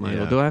stuff,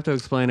 Michael. Yeah. Do I have to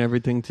explain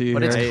everything to you?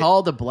 But it's here?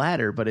 called a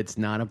bladder, but it's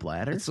not a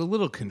bladder. It's a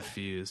little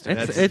confused.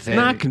 It's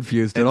not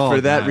confused at And all. for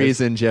that guys.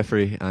 reason,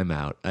 Jeffrey, I'm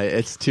out.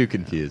 It's too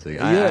confusing.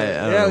 I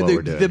don't know what the,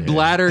 we're doing the here.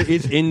 bladder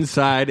is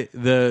inside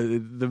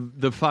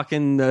the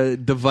fucking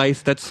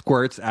device that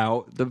squirts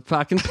out the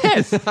fucking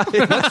piss.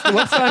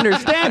 what's to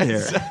understand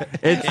here?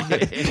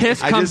 It's piss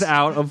comes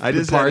out of I the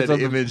just parts had an of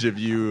the, image of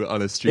you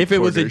on a street If it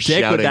was a corner dick,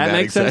 would shouting that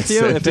make sense to you?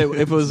 exact If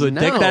it was a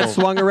dick No. that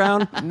swung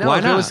around, No, why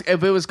if not?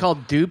 If it was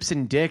called dupes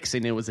and dicks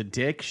and it was a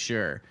dick,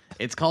 sure.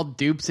 It's called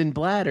dupes and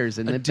bladders,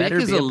 and A it dick better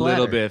is be a a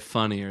little bladder. bit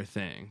funnier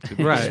thing. To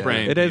be Right,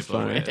 spraying it is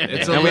people funny, with.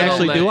 It's and a we little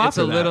actually do le- offer it's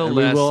a that. little And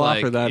we less will like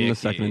offer that in the icky.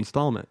 second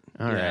installment.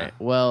 All right. Yeah.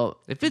 Well,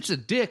 If it's a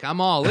dick,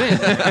 I'm all in.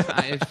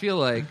 I feel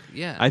like,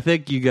 yeah. I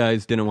think you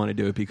guys didn't want to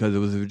do it because it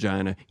was a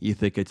vagina. You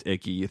think it's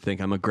icky. You think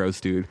I'm a gross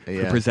dude for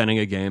Yeah. presenting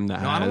a game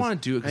that no, has. I don't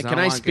want to do it. 'Cause can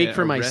I wanna speak get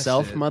for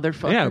myself, arrested.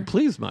 motherfucker? Yeah,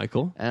 please,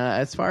 Michael.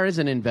 As far as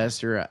an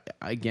investor,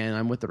 again,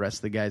 I'm with the rest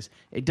of the guys.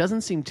 It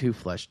doesn't seem too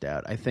fleshed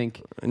out. I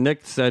think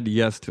Nick said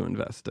yes to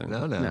investing.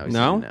 No, no. No, he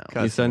No? said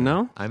no. You said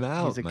no? I'm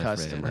out. He's a my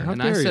customer. friend. How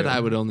And I dare said you. I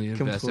would only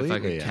invest if I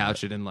Completely could out.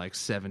 couch it in like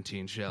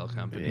 17 shell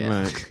companies.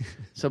 Yeah. Right.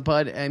 so.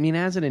 But I mean,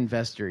 as an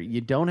investor,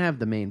 you don't have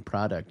the main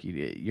product.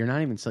 You're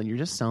not even selling. You're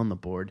just selling the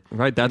board.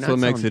 Right, that's You're what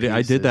not makes it. selling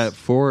I did that pieces.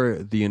 for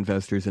the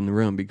investors in the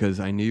room because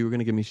I knew you were going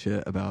to give me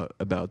shit about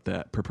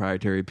that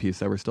proprietary piece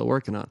that we're still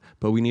working on.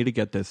 But we need to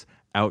get this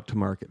out to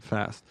market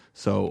fast.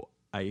 So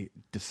I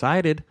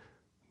decided,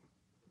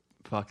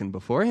 fucking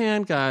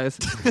beforehand, guys,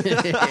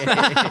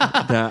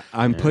 that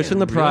I'm pushing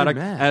the really product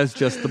mad. as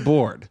just the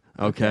board.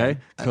 Okay,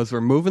 because we're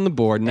moving the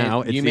board now.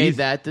 And It's you made easy.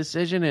 that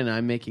decision, and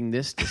I'm making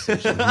this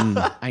decision.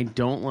 I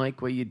don't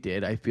like what you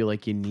did. I feel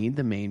like you need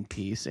the main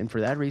piece, and for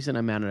that reason,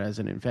 I'm out as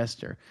an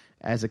investor.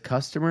 As a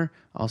customer,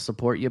 I'll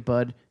support you,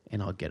 bud,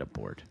 and I'll get a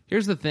board.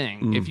 Here's the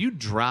thing. If you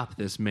drop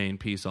this main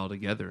piece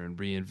altogether and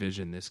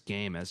re-envision this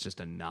game as just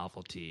a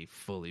novelty,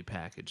 fully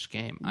packaged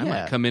game, I Yeah,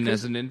 might come in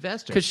as an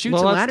investor. Because Shoots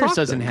Well, and let's Ladders talk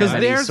doesn't then. have Because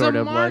any there's sort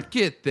a of like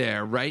market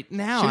there right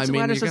now. Shoots I and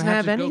mean, Ladders you're doesn't gonna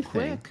have to go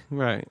anything. quick.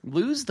 right.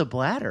 lose the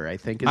bladder. I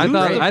think is I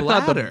thought,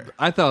 great.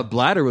 I thought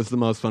bladder was the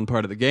most fun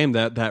part of the game.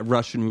 That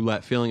Russian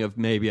roulette feeling of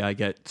maybe I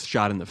get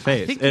shot in the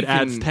face. think It you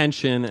adds can-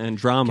 tension and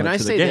drama Can I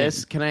to say the game.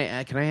 this?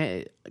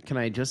 Can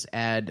I just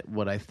add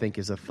what I think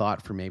is a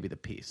thought for maybe the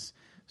piece?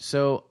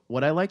 So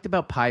what I liked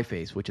about Pie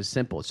Face, which is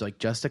simple, it's like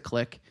just a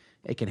click.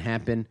 It can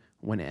happen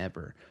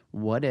whenever.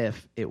 What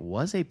if it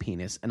was a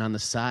penis and on the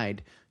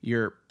side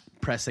you're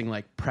pressing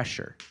like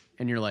pressure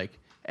and you're like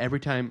every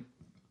time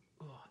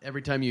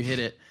you hit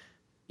it,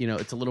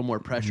 it's a little more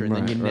pressure, and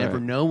then you never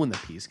know when the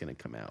pee's going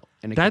to come out.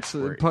 And That's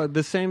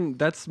the same.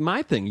 That's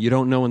my thing. You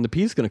don't know when the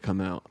pee's going to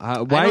come out. I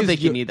don't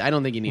think you need.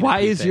 Why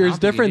is yours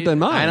different than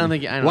mine? I don't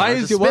think.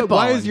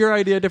 Why is your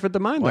idea different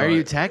than mine? Why are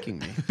you attacking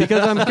me?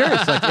 Because I'm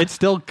curious. Like it's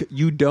still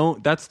you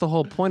don't. That's the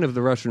whole point of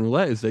the Russian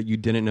roulette is that you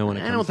didn't know when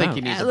it comes out. I don't think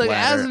you need. Look,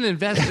 as an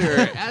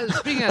investor,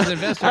 speaking as an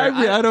investor,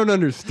 I don't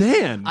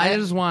understand.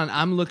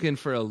 I'm looking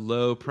for a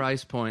low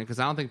price point because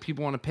I don't think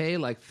people want to pay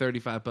like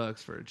 $35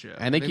 for a joke.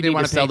 I think you need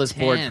to sell this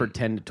board for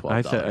 $10 to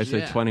 $12. I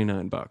said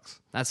 $29.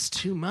 That's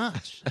too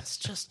much. That's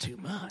just too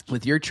much.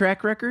 With your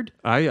track record,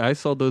 I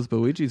sold those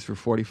Luigi's for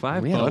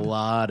 $45. We had a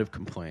lot of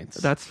complaints.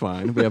 That's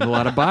fine. We have a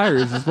lot of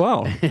buyers as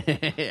well,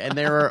 and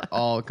they were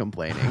all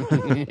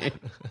complaining.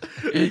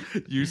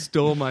 You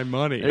stole my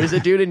money. There's a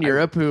dude in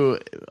Europe who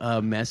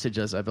messaged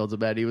us. I felt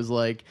bad. He was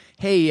like,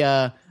 "Hey,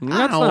 I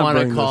don't want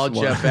to call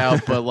Jeff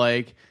out, but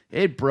like."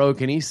 It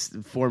broke, and he's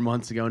 4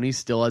 months ago, and he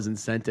still hasn't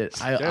sent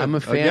it. I'm a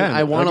fan. Again,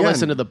 I want to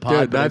listen to the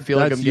pod, but I feel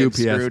like I'm getting UPS,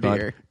 screwed bud.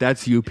 here.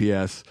 That's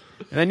UPS.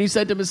 And then you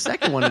sent him a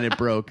second one, and it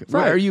broke.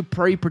 Right. Are you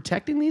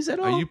protecting these at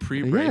all? Are you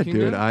pre-breaking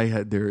Yeah,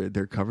 dude. them?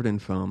 They're covered in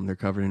foam. They're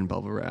covered in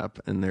bubble wrap,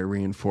 and they're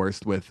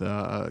reinforced with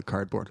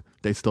cardboard.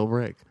 They still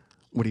break.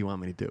 What do you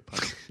want me to do?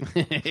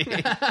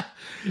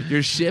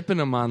 You're shipping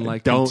them on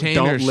like Don't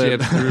container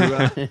live. ships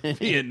through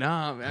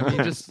Vietnam. I mean,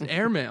 just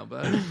airmail,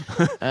 bud.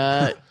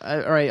 All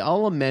right,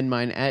 I'll amend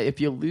mine. If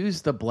you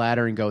lose the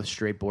bladder and go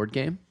straight board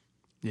game,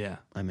 Yeah,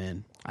 I'm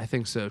in. I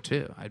think so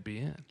too. I'd be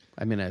in.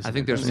 I mean, I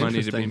think there's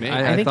money to be made.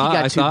 I think you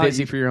got too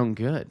busy for your own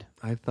good.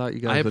 I thought you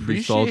guys would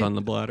be sold on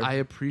the bladder. I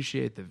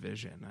appreciate the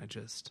vision. I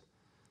just,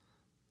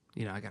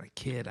 I got a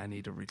kid I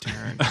need to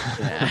return.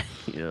 Yeah,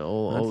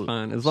 That's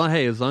fine. As long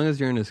as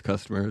you're in his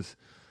customers,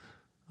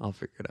 I'll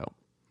figure it out.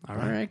 All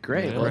right,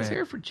 great. Yeah, Well, let's right.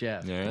 hear it for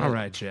Jeff. All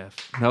right, Jeff.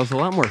 That was a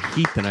lot more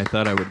heat than I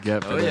thought I would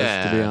get for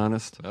this, to be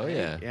honest. Oh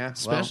yeah. Yeah,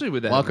 Especially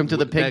with that. Welcome to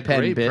the that pig pen,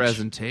 great bitch.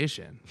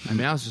 presentation. I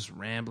mean, I was just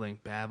rambling,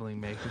 babbling,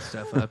 making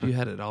stuff up. You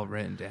had it all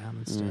written down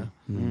and stuff.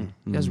 You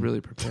guys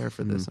really prepared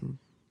for this. I'm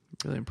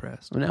really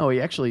impressed. Well, no,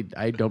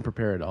 I don't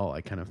prepare at all.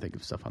 I kind of think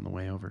of stuff on the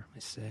way over. I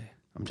say.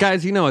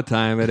 Guys, you know what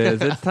time it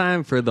is. It's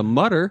time for the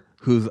mutter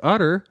whose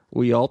udder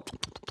we all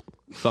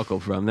suckle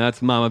from.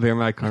 That's Mama Bear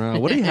Mike Carnell.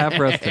 What do you have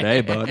for us today,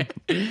 bud?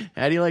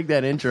 How do you like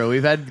that intro?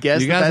 We've had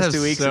guests You the guys past have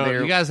 2 weeks.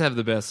 you guys have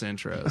the best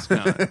intros.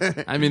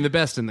 No. I mean, the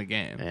best in the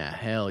game. Yeah,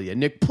 hell yeah.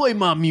 Nick, play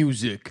my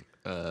music.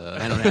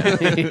 I don't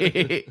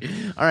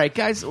know. All right,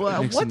 guys.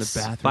 Well, Nick's in the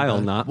bathroom.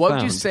 File not what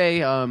found. would you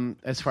say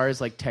as far as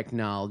like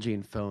technology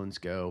and phones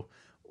go?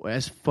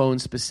 As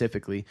phones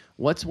specifically,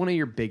 what's one of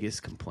your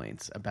biggest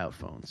complaints about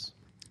phones?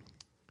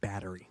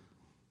 Battery.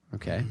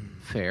 Okay,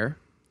 fair.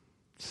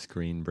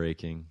 Screen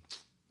breaking.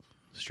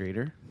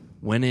 Straighter.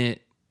 When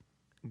it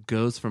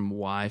goes from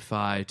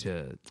Wi-Fi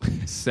to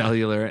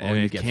cellular and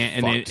you it get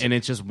can't fucked. and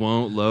it just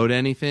won't load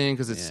anything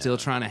because it's Yeah. still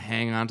trying to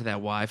hang on to that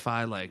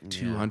Wi-Fi like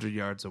 200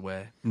 yards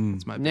away.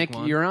 That's my Nick, big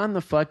one. you're on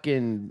the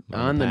fucking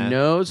on the pad.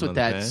 nose with On the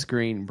that pad.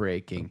 screen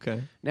breaking.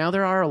 Okay. Now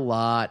there are a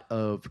lot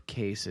of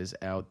cases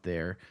out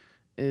there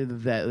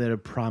that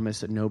have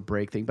promised a no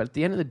break thing, but at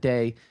the end of the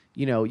day,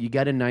 you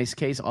got a nice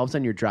case. All of a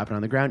sudden, you're dropping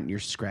on the ground and you're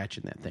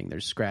scratching that thing.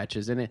 There's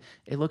scratches and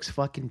it looks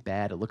fucking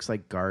bad. It looks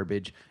like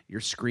garbage.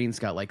 Your screen's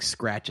got like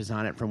scratches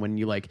on it from when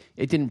you it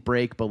didn't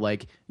break, but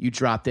like you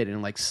dropped it and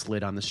it like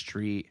slid on the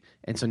street,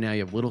 and so now you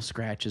have little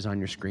scratches on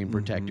your screen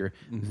protector.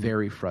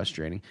 Very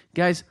frustrating,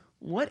 guys.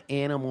 What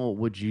animal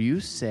would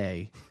you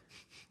say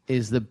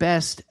is the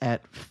best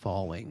at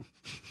falling?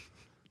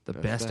 the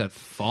best at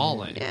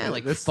falling. Yeah,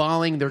 like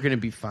falling, they're going to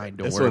be fine.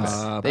 Don't This worry.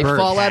 one's- They bird.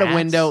 fall out a Cats?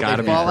 window. They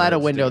Gotta be fall out a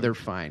birds, window. dude. They're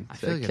fine. I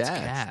feel like it's Cats.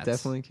 cats.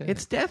 Definitely cats.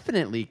 It's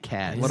definitely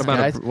cats. What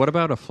guys.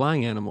 about a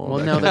flying animal?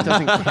 Well, no, that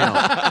doesn't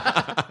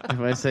count.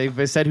 If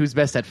I said who's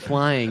best at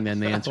flying, then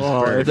the answer is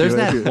bird. There's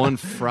that one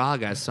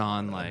frog I saw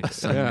on like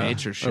some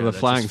nature show. Or the that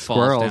flying just falls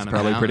squirrel is down a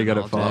probably pretty good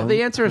mountain at all falling. day.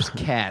 The answer is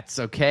cats,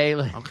 okay?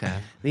 Okay.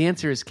 The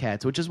answer is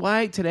cats, which is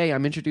why today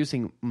I'm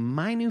introducing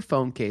my new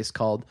phone case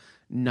called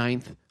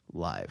Ninth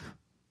Life.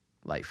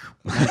 Ninth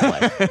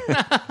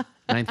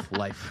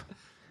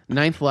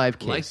Life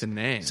case. Like the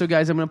name. So,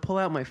 guys, I'm going to pull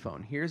out my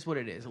phone. Here's what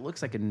it is. It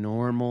looks like a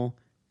normal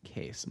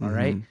case, all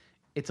right?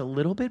 It's a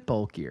little bit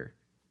bulkier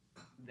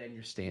than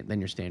your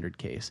standard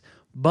case.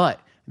 But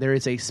there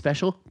is a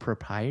special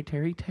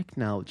proprietary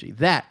technology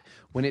that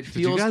when it Did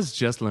feels... you guys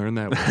just learn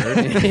that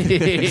word?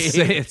 You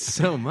say it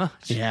so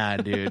much. Yeah,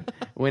 dude.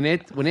 When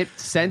it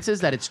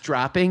senses that it's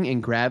dropping in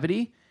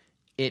gravity,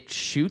 it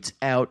shoots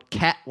out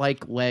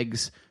cat-like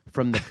legs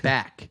from the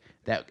back.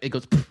 That it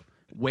goes,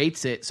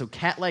 weights it, so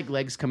cat-like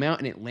legs come out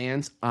and it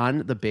lands on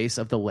the base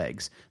of the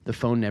legs. The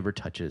phone never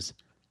touches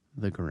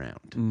the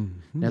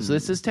ground. Now, so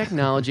this is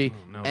technology,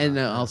 and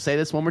I'll say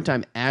this one more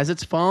time: as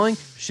it's falling,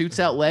 shoots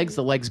out legs.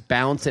 The legs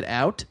balance it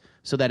out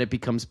so that it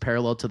becomes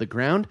parallel to the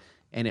ground,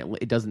 and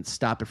it doesn't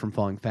stop it from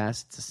falling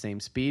fast. It's the same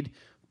speed,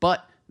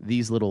 but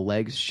these little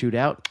legs shoot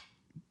out,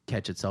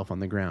 catch itself on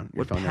the ground.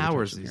 Your What phone never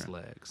powers touches the these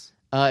ground. legs?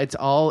 It's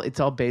all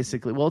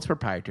basically, well, it's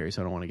proprietary,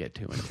 so I don't want to get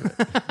too into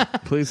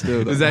it. Please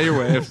do. Is that your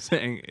way of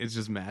saying it's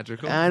just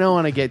magical? I don't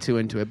want to get too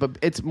into it, but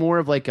it's more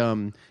of like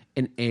an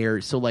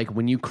air. So like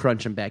when you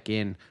crunch them back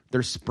in,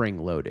 they're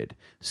spring loaded.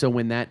 So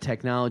when that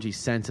technology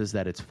senses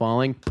that it's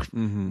falling,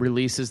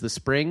 releases the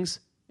springs.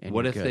 And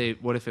What you're if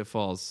good. What if it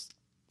falls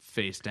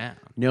face down?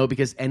 No,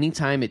 because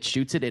anytime it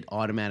shoots it, it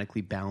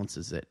automatically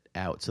balances it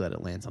out so that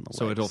it lands on the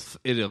So legs.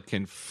 it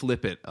can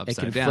flip it It upside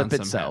can down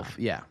flip somehow itself.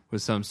 Yeah.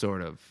 with some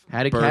sort of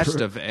How do burst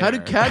cats? of air. How do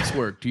cats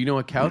work? Do you know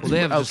what cats? Well, they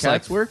have how just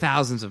cats like work?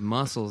 thousands of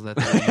muscles that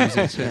they're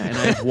using to. And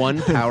I have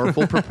one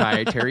powerful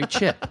proprietary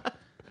chip.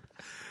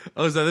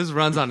 Oh, so this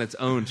runs on its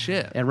own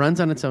chip. It runs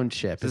on its own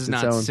chip. This It's is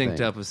not its own synced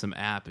thing. up with some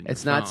app. In your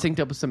It's not phone. synced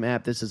up with some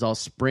app. This is all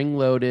spring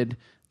loaded,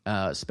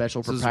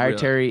 special This is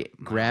proprietary real.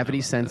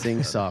 gravity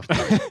sensing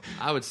software.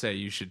 I would say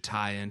you should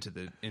tie into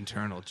the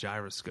internal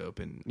gyroscope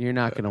You're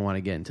not going to want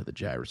to get into the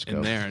gyroscope.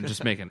 in there and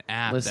just make an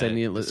app. Listen,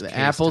 that this case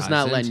Apple's ties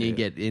not letting into. you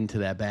get into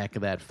that back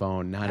of that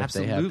phone. Not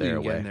Absolutely, if they have you their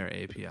get in way.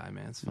 their API,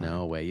 man. It's fine.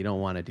 No way. You don't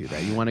want to do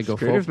that. You want to go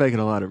full. Creator's making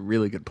a lot of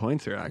really good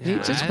points here, actually.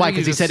 Yeah. Just I why?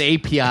 think Because you he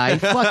said API.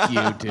 Fuck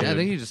you, dude. Yeah, I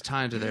think you just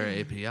tie into their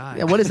API.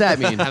 Yeah, what does that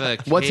mean? Have a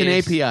What's an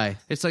case. API?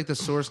 It's like the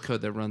source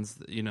code that runs.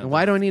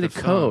 Why do I need the a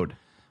phone. code?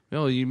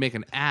 No, you make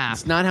an app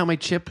It's not how my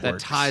chip that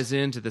works. ties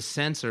into the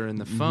sensor in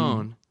the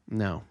phone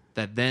No.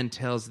 that then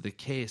tells the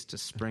case to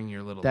spring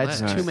your little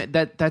That's legs. too much.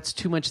 That's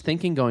too much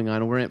thinking going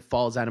on. Where it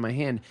falls out of my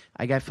hand,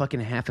 I got fucking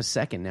half a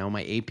second now.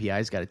 My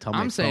API's got to tell my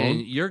I'm saying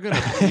phone.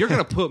 you're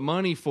gonna put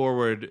money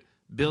forward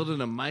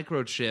building a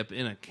microchip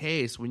in a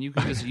case when you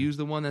can just use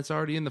the one that's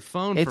already in the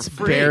phone It's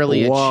for free.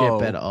 barely a Whoa.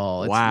 chip at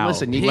all. It's, Wow.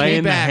 Listen, you Laying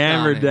can't the back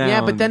hammer on it. down.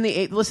 Yeah, but then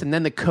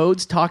then the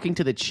code's talking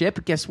to the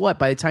chip. Guess what?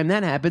 By the time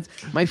that happens,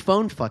 my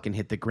phone fucking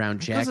hit the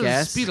ground, Because of the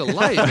jackass. speed of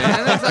light, man.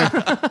 That's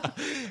not-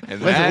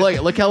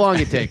 Listen, look how long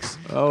it takes.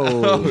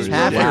 Oh,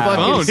 Half a wow.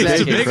 fucking phone, just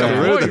second. to make bro.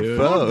 a point. Dude.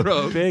 Phone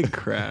broke. Big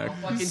crack.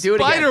 Fucking do it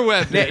Spider again.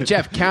 web. Nah,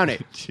 Jeff, count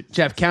it.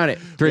 Jeff, count it.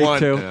 3, One.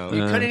 2. No.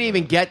 You couldn't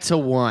even get to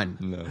one.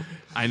 No.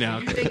 I know.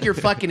 You think your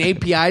fucking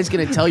API is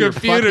going to tell your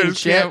fucking Computers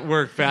chip? can't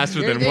work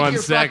faster You than think 1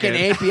 your second.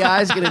 fucking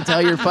API is going to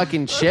tell your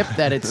fucking chip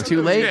that it's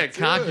too late? Yeah,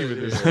 cocky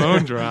with his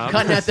phone drop.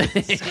 Cutting out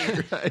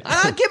the.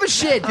 I don't give a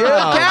shit, dude.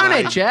 Count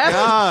it, Jeff.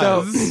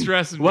 So, This is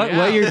stressing me what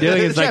out. you're doing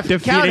is like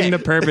Jeff, count defeating it.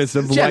 the purpose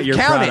of Jeff, what your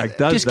count it. product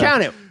does. Just though.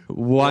 count it.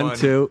 1,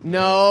 2.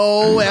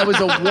 No, that was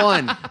a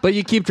one. But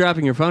you keep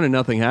dropping your phone and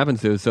nothing happens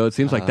to it, so it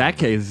seems like that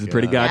case is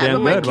pretty Yeah,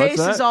 goddamn but good.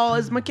 What's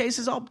that? my case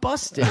is all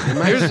busted. And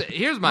my,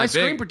 Here's my my big,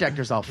 screen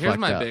protector's all Here's fucked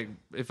my up. big.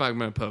 If I'm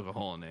going to poke a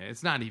hole in it,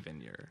 it's not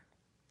even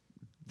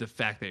the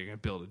fact that you're going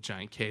to build a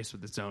giant case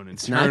with its own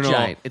It's not internal.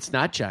 giant. It's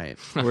not giant.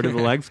 Where do the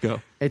legs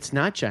go? It's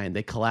not giant.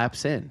 They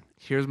collapse in.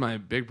 Here's my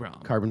big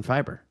problem. Carbon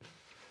fiber.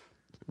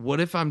 What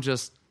if I'm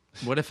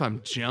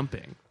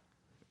jumping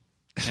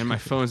and my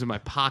phone's in my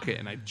pocket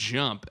and I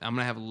jump? I'm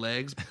gonna have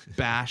legs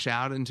bash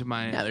out into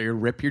my. Yeah, they're gonna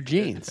rip your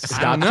jeans. I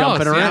Stop don't know.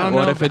 jumping See, I around. don't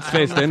What know if it's I don't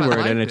faced know if I inward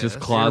like and it this. just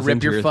claws Rip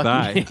into your your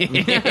fucking-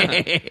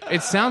 thigh?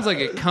 It sounds like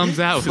it comes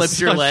out Flips with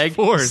your such leg.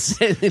 force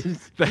that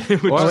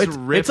it would Oh, just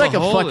rip it's like a a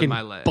hole in fucking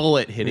my leg.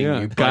 bullet hitting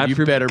Yeah. you. But God,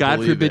 you better God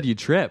believe forbid it. you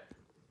trip.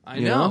 I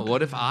you know. know?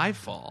 What if I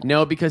fall?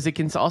 No, because it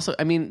can also.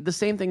 I mean, the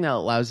same thing that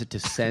allows it to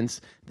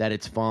sense that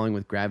it's falling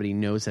with gravity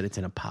knows that it's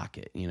in a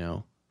pocket. You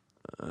know,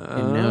 it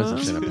knows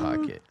it's in a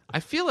pocket. I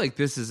feel like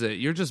this is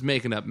you're just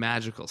making up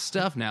magical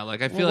stuff now.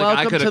 Like I feel Well, like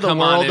I welcome could to have the come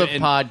world on of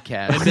and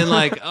podcasts. been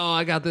like, oh,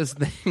 I got this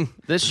thing.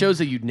 This shows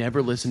that you'd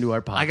never listen to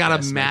our podcast. I got a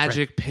my friend.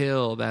 magic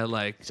pill that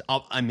like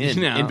I'm in.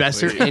 No.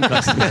 Investor in.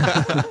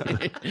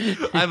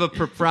 I have a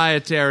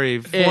proprietary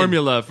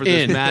formula for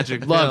this In.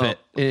 magic Love pill. it.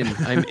 In.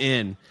 I'm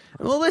in.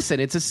 Well, listen,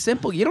 it's a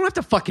simple. You don't have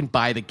to fucking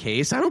buy the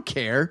case. I don't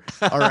care.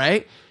 All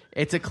right.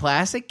 It's a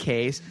classic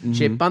case.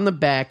 Chip on the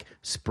back,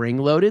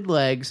 spring-loaded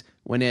legs.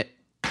 When it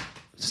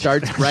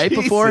starts right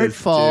before it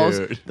Jesus, falls,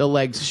 dude. the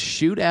legs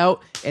shoot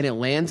out and it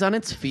lands on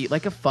its feet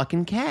like a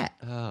fucking cat.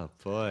 Oh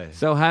boy.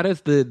 So how does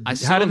the I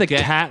still how do don't the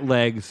get- cat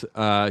legs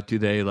do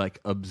they like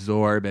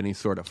absorb any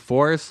sort of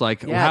force?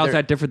 Like Yeah, how is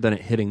they're- that different than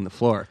it hitting the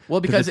floor?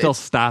 Well, because it's still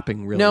it's-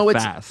 stopping really No,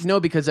 it's fast.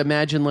 no because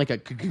imagine like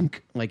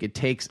like it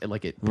takes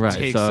like it. right.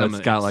 takes So some it's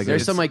of got it. like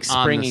There's a, some like on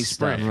the springy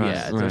spring. stuff. Right,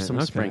 Yeah, right, there's some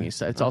okay. springy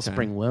stuff. It's all Okay.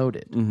 spring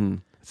loaded.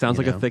 sounds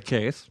you like know. a thick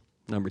case.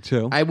 Number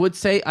 2. I would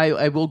say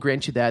I will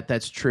grant you that.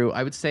 That's true.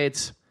 I would say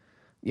it's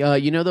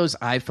you know those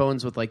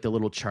iPhones with like the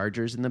little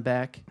chargers in the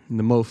back?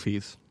 the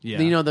Mophis. Yeah.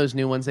 You know those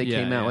new ones they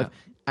Yeah, came out yeah. with?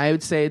 I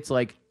would say it's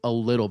like a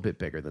little bit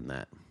bigger than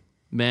that.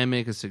 May I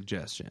make a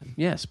suggestion?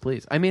 Yes,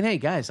 please. I mean, hey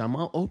guys, I'm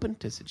all open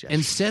to suggestions.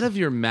 Instead of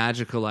your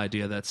magical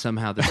idea that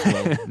somehow this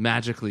will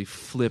magically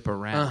flip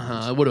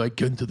around. What do I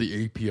get into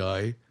the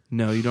API?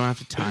 No, you don't have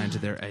to tie into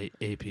their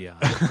API.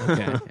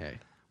 Okay. Hey.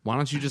 Why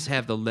don't you just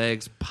have the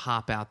legs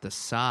pop out the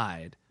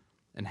side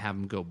and have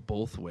them go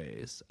both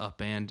ways,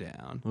 up and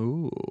down?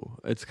 Ooh,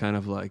 it's kind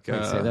of like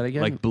Wait, say that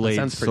again? like That Blade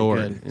sounds pretty Sword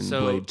good. in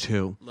So- Blade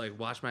 2. Like,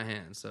 watch my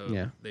hand. So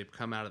Yeah. they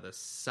come out of the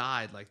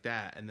side like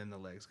that, and then the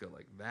legs go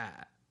like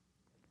that.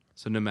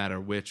 So no matter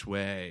which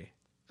way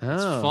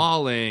it's Oh.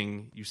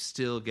 falling, you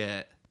still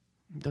get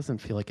It doesn't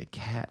feel like a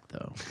cat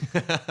though.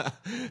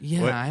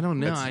 Yeah, I don't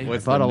know. I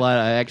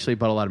I actually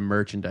bought a lot of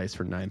merchandise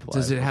for Ninth Live.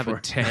 Does it have before.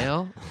 a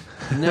tail?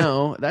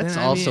 No, that's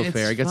Then, I also mean,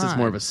 fair. I it's guess it's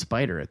more of fine. a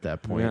spider at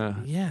that point.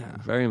 Yeah.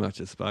 very much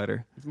a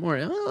spider. It's more.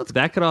 Let's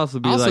That could also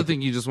be I also like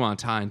think you just want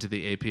to tie into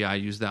the API,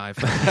 use the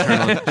iPhone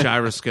internal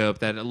gyroscope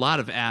that a lot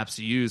of apps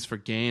use for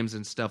games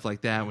and stuff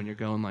like that when you're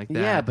going like that.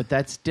 Yeah, but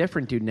that's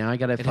different, dude. Now I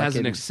gotta. it has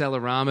an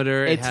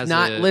accelerometer. It It's has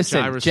not. a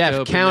Listen, gyroscope Jeff,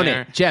 in count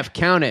there. it. Jeff,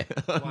 count it.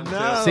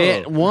 No. Say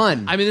it.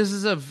 One. I mean, this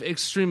is an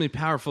extremely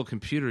powerful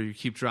computer. You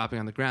keep dropping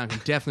on the ground. It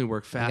can definitely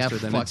work I got faster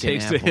than it fucking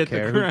takes to Apple hit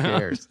care. the ground. Who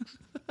cares?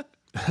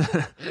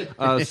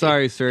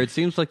 sorry, sir. It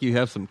seems like you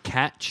have some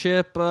cat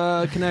chip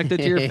connected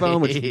to your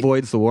phone, which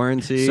voids the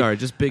warranty. Sorry,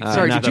 just big.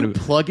 Sorry, not did you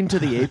gonna- plug into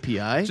the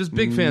API? just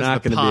big fans Not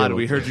of the gonna be pod. able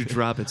We to. heard you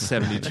drop it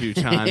 72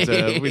 times.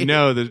 We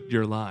know that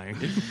you're lying.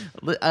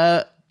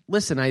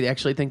 Listen, I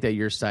actually think that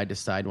your side to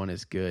side one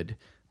is good,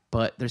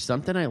 but there's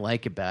something I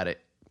like about it.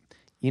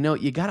 You know,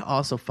 you got to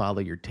also follow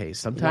your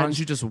taste. Sometimes Why don't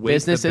you just wait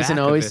business the isn't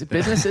back of always it then?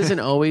 business isn't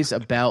always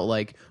about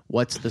like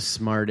what's the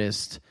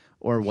smartest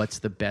or what's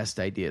the best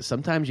idea.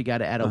 Sometimes you got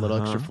to add a little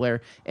extra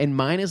flair. And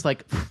mine is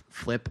like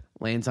flip,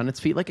 lands on its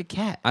feet like a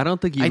cat. I don't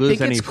think you I lose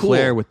think any it's cool.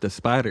 flair with the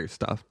spider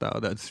stuff, though.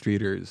 That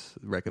Streeter's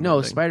recommending.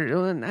 No,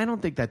 spider. I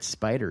don't think that's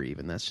spider.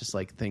 Even that's just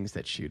like things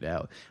that shoot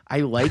out.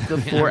 I like the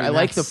four. I mean, I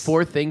like the that's-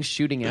 four things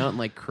shooting out and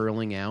like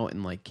curling out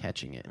and like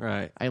catching it.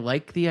 Right. I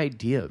like the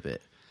idea of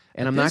it,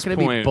 and I'm this not going to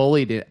be point-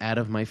 bullied out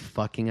of my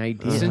fucking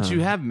idea. Since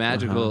you have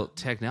magical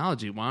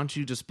technology, why don't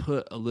you just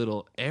put a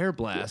little air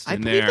blast I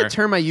in believe there? the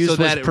term I used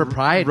so was that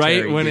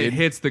proprietary, Right when it dude.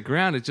 hits the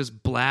ground, it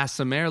just blasts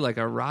some air like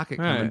a rocket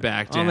coming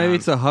back Oh, down. maybe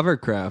it's a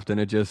hovercraft and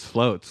it just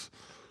floats.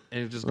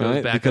 and it just goes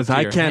Right? back Because up to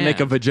I your can't make a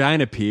hand.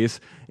 vagina piece.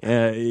 You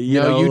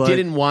no, know, you like-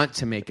 didn't want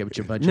to make a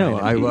vagina No,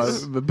 I piece.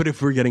 was. But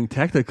if we're getting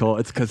technical,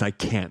 it's because I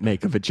can't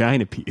make a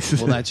vagina piece.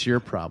 Well, that's your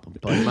problem.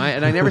 But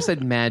and I never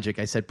said magic.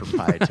 I said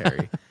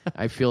proprietary.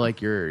 I feel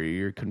like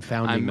you're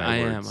confounding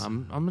my I words.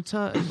 am. I'm gonna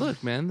tell.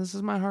 Look, man, this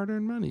is my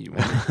hard-earned money. You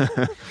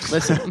want?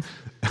 Listen,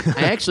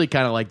 I actually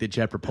kind of like the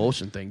jet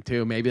propulsion thing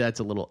too. Maybe that's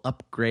a little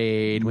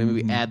upgrade. Maybe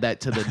we add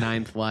that to the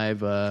Ninth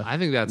Live. I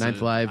think that's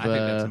Ninth Live. I think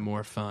that's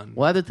more fun.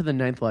 We'll add it to the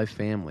Ninth Live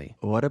family.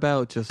 What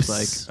about just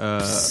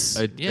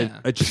like Yeah.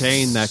 a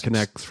chain that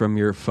connects from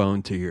your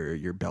phone to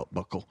your belt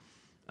buckle?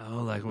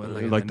 Oh, like what?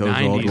 Like Like those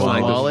the old 90s,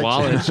 like wallet those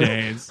wallet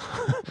chains.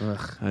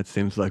 That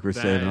seems like we're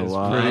saving a is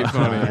lot. pretty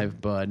funny. Live,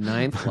 bud.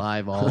 Ninth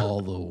Live all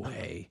the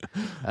way.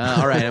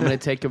 All right, I'm going to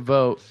take a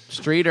vote.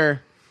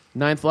 Streeter,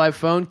 Ninth Live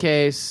phone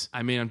case.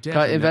 I mean, I'm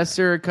definitely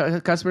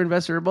Customer,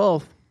 investor, or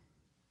both.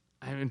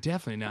 I'm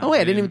definitely not. Oh wait,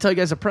 I didn't man. even tell you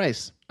guys a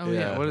price. Oh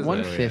yeah, what is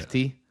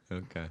 $150.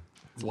 Okay.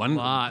 that? One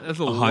lot. That's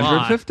a lot.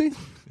 150?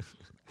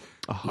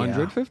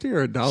 150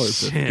 or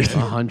 $1.50? Shit.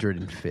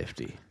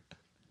 $150.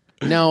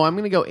 No, I'm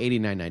going to go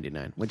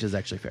 $89.99, which is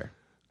actually fair.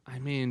 I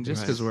mean,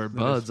 just Right. because we're That is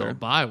buds, fair. I'll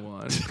buy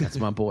one. That's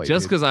my boy.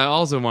 Just dude. because I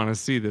also want to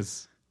see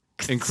this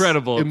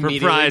incredible Immediately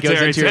goes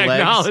proprietary into your legs.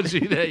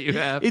 technology that you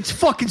have. It's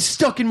fucking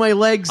stuck in my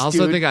legs, I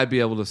also dude. think I'd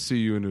be able to sue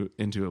you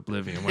into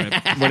oblivion when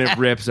it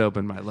rips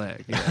open my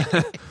leg,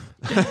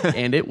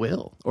 and it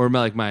will. or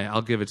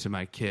I'll give it to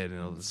my kid and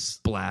it'll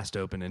just blast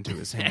open into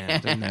his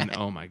hand, and then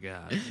oh my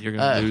god, you're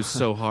gonna lose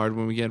so hard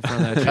when we get in front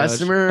of that judge.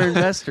 Customer or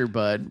investor,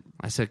 bud?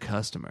 I said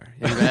customer.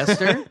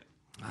 Investor?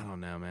 I don't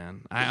know,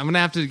 man. I'm gonna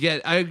have to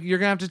you're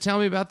gonna have to tell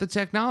me about the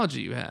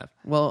technology you have.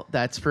 Well,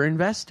 that's for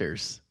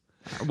investors.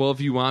 Well, if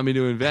you want me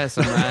to invest,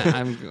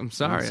 I'm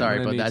sorry. I'm sorry,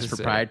 gonna but need that's to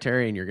say-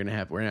 proprietary, and we're gonna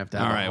have to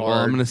All have right. a Well, I'm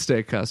hard. gonna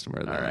stay customer.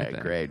 Then, All I right,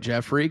 think. great.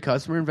 Jeffrey,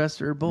 customer,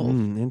 investor, or both?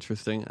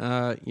 Interesting.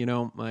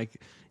 Mike,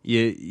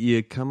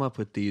 you come up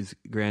with these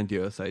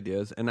grandiose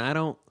ideas, and I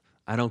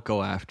don't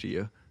go after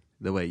you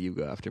the way you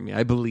go after me.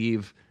 I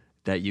believe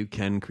that you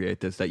can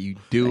create this, that you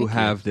do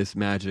have this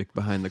magic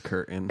behind the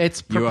curtain.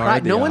 It's You are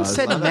the no one Oz.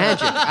 said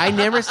magic. I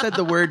never said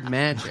the word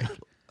magic.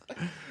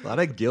 A lot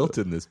of guilt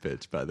in this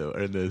pitch, by the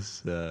way. In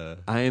this,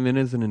 I am in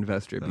as an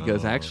investor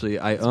because actually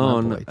I That's my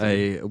own boy,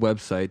 a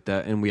website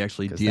that, and we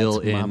actually 'Cause deal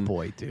that's my in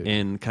boy, dude.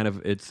 in kind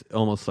of, it's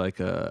almost like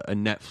a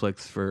Netflix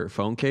for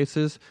phone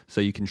cases.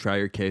 So you can try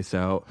your case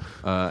out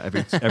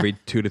every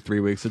 2 to 3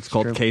 weeks. It's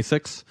called True.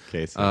 K6.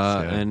 K6,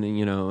 yeah.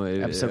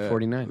 And Episode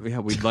 49. Yeah,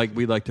 we'd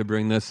like to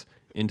bring this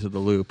into the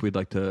loop. We'd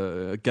like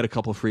to get a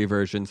couple free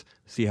versions,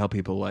 see how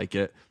people like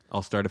it.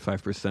 I'll start at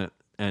 5%.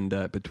 And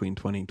between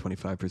 20 and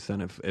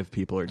 25% if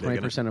people are digging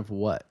 20% of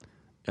what?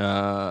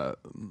 it.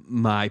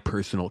 My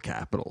personal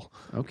capital.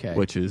 Okay.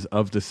 Which is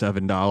of the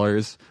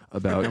 $7,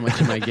 about How much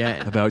am I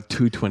getting? about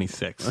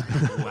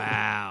 $2.26.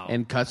 Wow.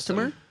 And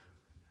customer?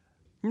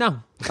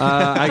 No,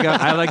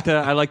 I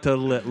like to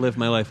live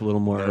my life a little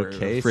more No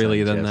case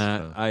freely on than Jeff's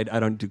that. phone. I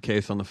don't do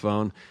case on the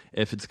phone.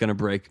 If it's gonna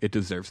break, it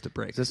deserves to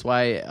break. Is this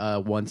why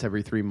once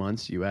every 3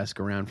 months you ask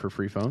around for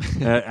free phones?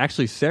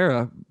 Actually,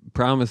 Sarah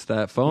promised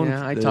that phone.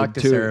 Yeah, I talked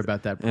to Sarah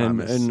about that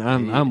promise. and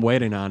I'm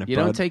waiting on it. You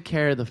bud. don't take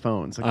care of the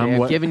phones. Okay, I'm I've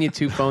what- given you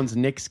 2 phones.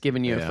 Nick's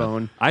given you a Yeah.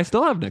 phone. I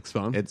still have Nick's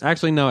phone. It's-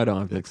 Actually, no, I don't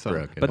have Nick's phone.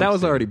 broken. But that was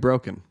I've seen already it.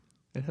 broken.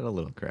 It had a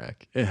little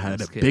crack. It had a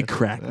Just big kidding.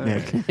 crack,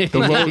 Nick.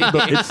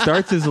 It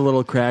starts as a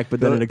little crack, but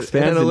then it It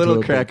expands had a into little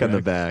big crack on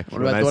the back.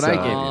 What about when what I saw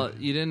gave it. you? Well,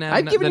 you didn't have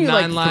I've the given you,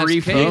 like, 9 lives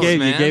 3 case, phones. You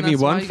man. gave me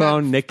That's why one you got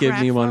phone. Nick gave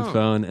crack me one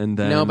phone, and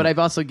then No, but I've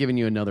also given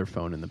you another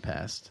phone in the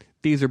past.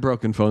 these are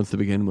broken phones to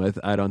begin with.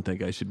 I don't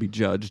think I should be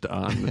judged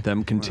on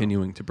them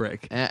continuing to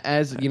break.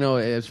 As you know,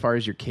 as far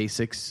as your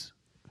K6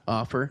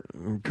 offer,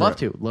 love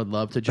to. Would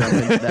love to jump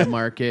into that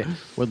market.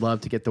 Would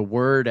love to get the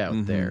word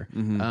out there.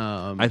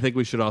 I think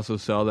we should also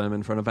sell them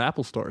in front of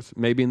Apple stores,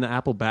 maybe in the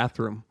Apple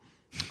bathroom.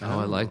 Oh,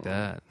 I like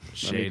that. That'd be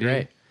Shady.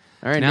 great.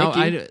 All right, Now,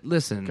 Nikki.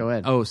 listen. Go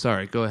ahead. Oh,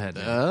 sorry. Go ahead.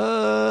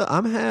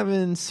 I'm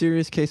having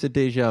serious case of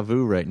deja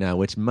vu right now,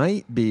 which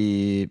might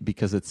be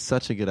because it's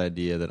such a good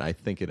idea that I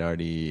think it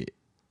already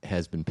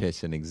has been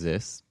pitched and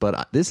exists.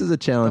 But this is a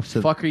challenge.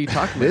 The fuck are you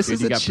talking about? This dude?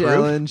 is You a got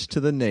challenge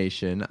to the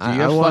nation. Do you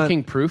have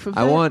fucking proof of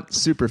I that? want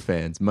super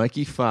fans,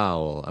 Mikey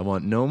Fowle. I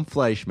want Noam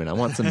Fleischman. I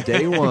want some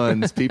day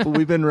ones, people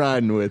we've been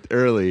riding with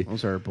early.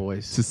 Those are our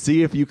boys. To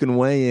see if you can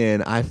weigh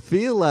in. I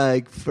feel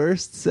like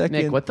first, second,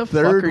 Nick, what the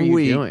third fuck are you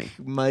week, doing?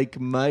 Mike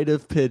might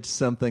have pitched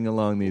something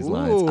along these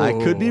lines. Ooh, I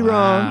could be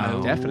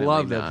wrong. No, definitely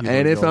love not. that people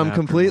And are if going I'm after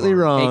completely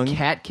Mark. wrong, A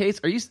cat case?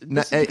 Are you? This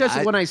No, is because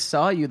I- when I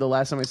saw you the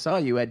last time I saw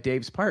you at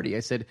Dave's party, I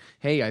said,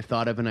 "Hey, I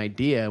thought of an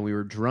idea. We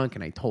were drunk,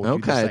 and I told you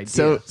this okay,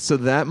 idea." so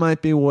that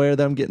might be where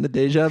I'm getting the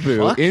deja vu.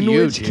 Fuck in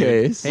you, which dude.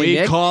 case, Hey, We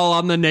Nick? call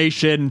on the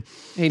nation.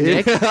 Hey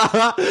Nick,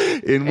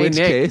 in which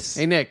Nick, case,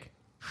 hey Nick,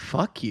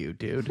 fuck you,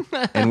 dude.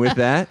 and with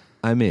that,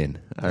 I'm in.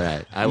 All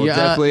right, I will Yeah,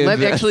 definitely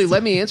invest.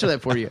 let me answer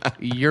that for you.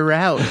 You're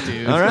out,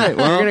 dude. All right,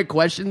 well- you're gonna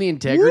question the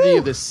integrity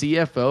of the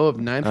CFO of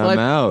Ninth I'm Life.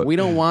 out. We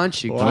don't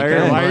want you. Why, Keep your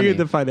why are you money.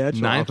 the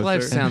financial Ninth officer?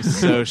 Life sounds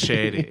so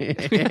shady.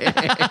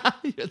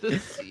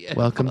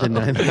 Welcome to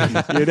Ninth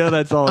Life. You know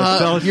that's all.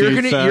 Excel You're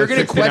sheets, gonna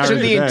 16 question hours the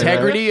a day, right?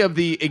 integrity of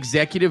the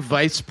executive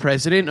vice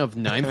president of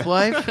Ninth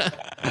Life.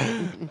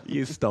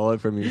 You stole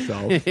it from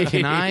yourself.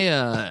 Can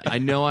I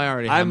know I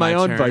already have I'm my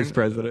own turn. vice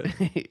president.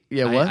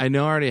 Yeah, what? I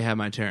know I already have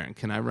my turn.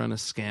 Can I run a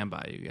scam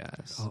by you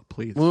guys? Oh,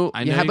 please. Well,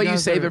 I know how you about you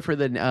guys save are- it for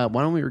the?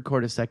 Why don't we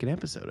record a second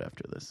episode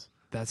after this?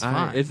 That's All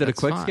fine. right. Is it a That's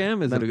quick fine.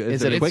 scam? Is it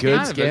Is a it a quickie? good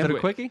Kind of. scam? Is it a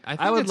quickie? I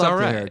think would it's love all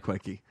to right. hear a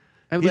quickie.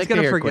 I would He's like to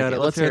gonna hear a forget quickie. it.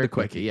 Let's Let's hear hear a the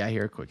quickie. quickie. Yeah,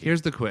 hear a quickie.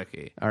 Here's the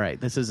quickie. All right,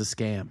 this is a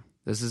scam.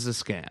 This is a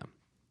scam.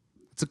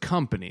 It's a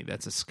company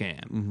that's a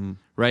scam,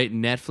 right?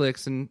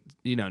 Netflix and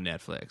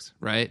Netflix,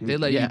 right? They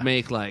let Yeah. you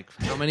make like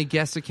how many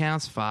guest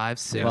accounts? 5,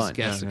 6 Bunch.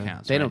 guest Yeah, yeah.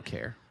 accounts. They right? don't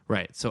care.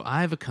 Right. So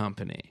I have a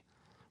company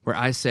where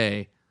I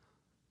say,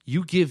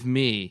 you give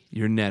me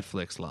your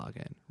Netflix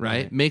login,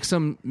 right? Make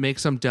some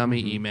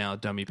dummy email,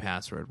 dummy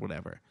password,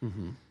 whatever.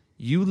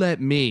 You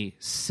let me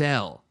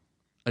sell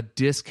a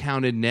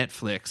discounted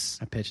Netflix.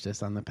 I pitched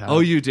this on the pod. Oh,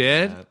 you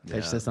did?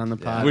 pitched this on the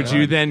pod. Would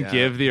you then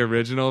give the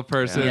original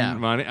person Yeah.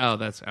 money? Oh,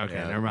 that's okay.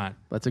 Never mind.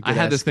 That's a I had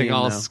good-ass this thing scheme,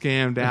 all though.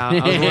 scammed out.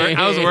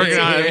 I was working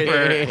on it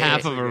for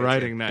half of a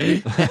writing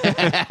night.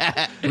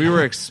 We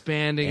were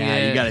expanding Yeah,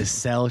 it. you got to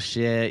sell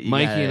shit.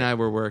 Mikey and I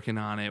were working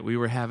on it. We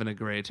were having a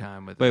great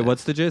time with it. Wait,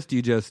 what's the gist?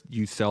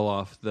 You sell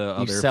off the You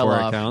other sell 4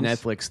 off accounts?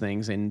 Netflix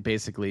things, and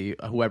basically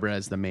whoever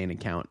has the main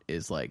account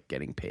is like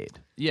getting paid.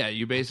 Yeah, you're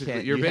You basically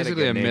had a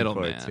good name for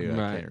middleman. it, too. I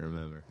Right. can't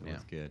remember. It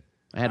was good.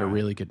 I had a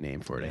really good name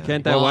for it.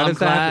 Can't that? Well, why I'm does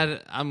that?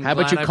 glad. I'm How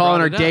about glad you I calling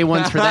brought our it day up.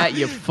 ones for that,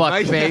 you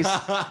fuck face,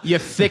 you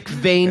thick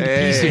veined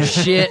piece of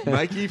shit.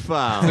 Mikey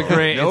Fowle. It's a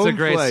great Noam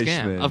scam.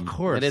 Fleischman. Of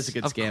course, It is a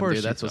good Of scam, course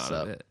dude. you That's what's thought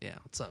of up. it. Yeah,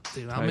 what's up,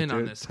 dude? I'm in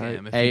on dude, this tight.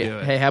 scam. If you do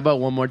it. Hey, how about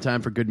one more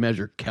time for good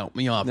measure? Count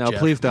me off. No, Jeff.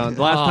 please don't.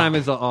 Last Oh. time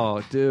is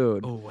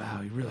dude. Oh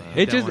wow, you really. hit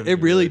It that just one.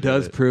 it really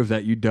does prove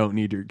that you don't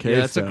need your case.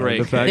 that's a though. great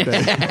The fact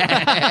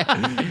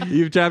that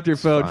you've tapped your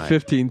phone fine.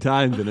 15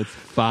 times and it's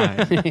fine.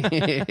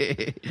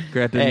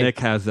 Granted, Hey. Nick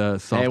has a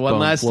soft Hey, one bone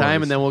last floors.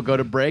 time, and then we'll go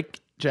to break.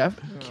 Jeff,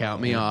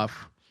 count me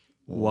off.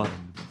 one.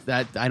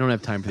 That I don't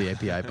have time for the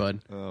API, bud.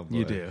 Oh, boy.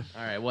 You do.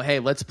 All right. Well, hey,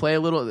 let's play a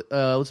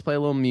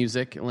little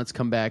music, and let's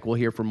come back. We'll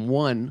hear from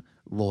one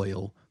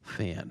loyal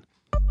fan.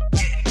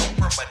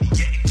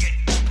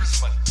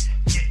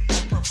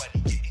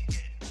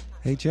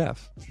 Hey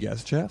Jeff.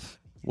 Yes, Jeff.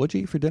 What'd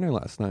you eat for dinner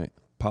last night?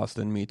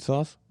 Pasta and meat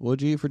sauce.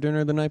 What'd you eat for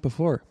dinner the night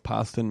before?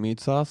 Pasta and meat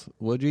sauce.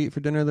 What'd you eat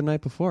for dinner the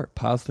night before?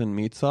 Pasta and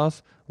meat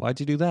sauce. Why'd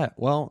you do that?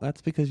 Well,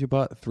 that's because you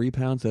bought 3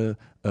 pounds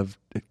of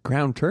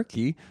ground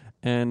turkey,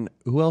 and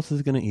who else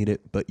is going to eat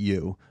it but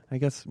you? I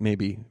guess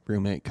maybe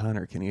roommate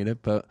Connor can eat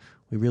it, but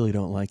we really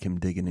don't like him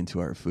digging into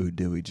our food,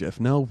 do we, Jeff?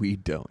 No, we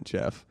don't,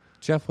 Jeff.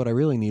 Jeff, what I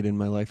really need in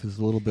my life is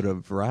a little bit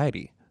of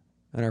variety.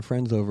 And our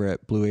friends over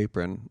at Blue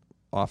Apron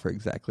offer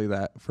exactly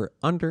that for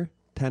under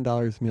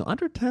 $10 a meal.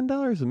 Under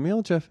 $10 a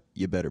meal, Jeff?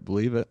 You better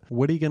believe it.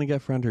 What are you going to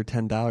get for under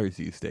 $10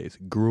 these days?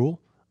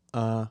 Gruel?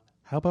 How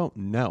about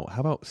no?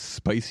 How about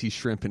spicy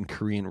shrimp and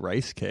Korean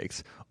rice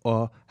cakes?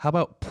 How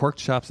about pork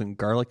chops and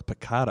garlic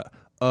piccata?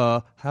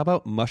 How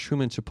about mushroom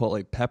and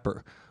chipotle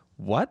pepper?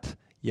 What?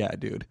 Yeah,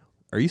 dude.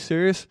 Are you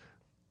serious?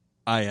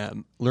 I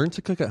am. Learn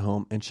to cook at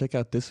home and check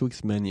out this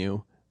week's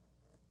menu.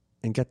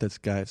 And get this,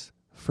 guys.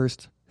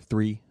 First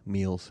 3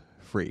 meals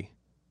free.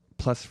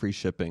 Plus free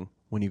shipping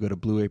when you go to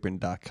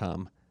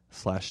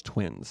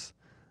blueapron.com/twins.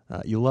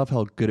 You love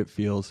how good it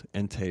feels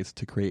and tastes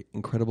to create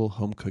incredible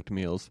home-cooked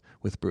meals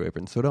with Blue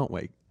Apron, so don't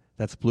wait.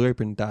 That's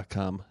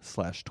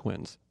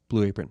blueapron.com/twins.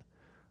 Blue Apron,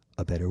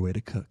 a better way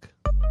to cook.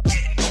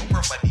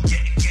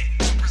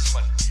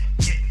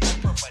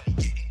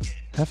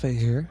 Hefe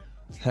here.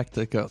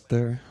 Hectic out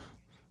there.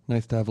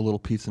 Nice to have a little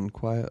peace and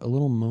quiet, a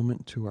little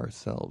moment to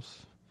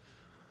ourselves.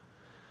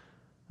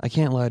 I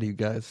can't lie to you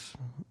guys.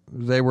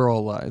 They were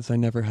all lies. I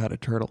never had a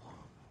turtle.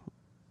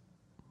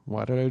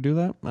 Why did I do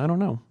that? I don't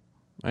know.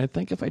 I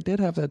think if I did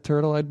have that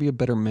turtle, I'd be a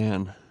better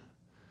man.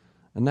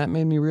 And that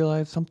made me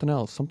realize something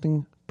else,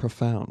 something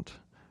profound.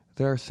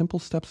 There are simple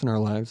steps in our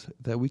lives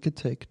that we could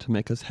take to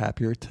make us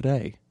happier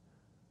today.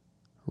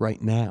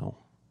 Right now.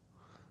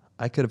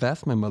 I could have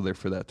asked my mother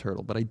for that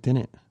turtle, but I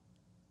didn't.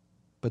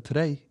 But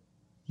today,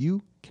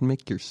 you can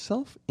make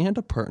yourself and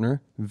a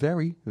partner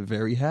very,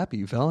 very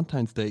happy.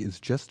 Valentine's Day is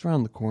just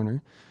around the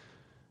corner.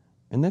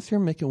 And this year,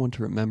 make it one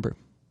to remember.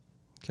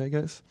 Okay,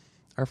 guys?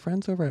 Our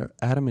friends over at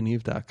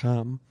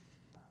adamandeve.com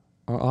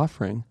are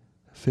offering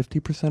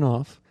 50%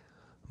 off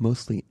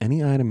mostly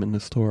any item in the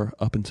store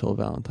up until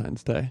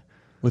Valentine's Day.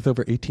 With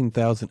over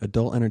 18,000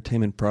 adult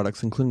entertainment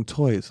products, including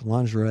toys,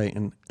 lingerie,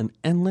 and an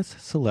endless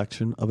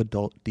selection of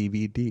adult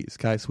DVDs.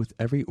 Guys, with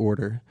every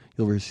order,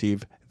 you'll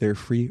receive their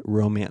free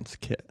romance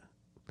kit.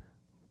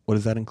 What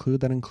does that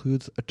include? That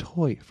includes a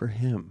toy for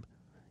him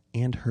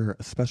and her,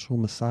 a special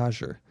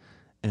massager.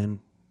 And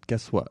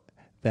guess what?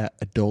 That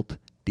adult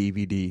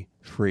DVD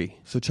free.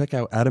 So check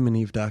out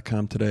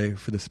adamandeve.com today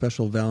for the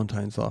special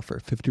Valentine's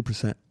offer.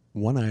 50%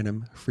 one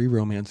item, free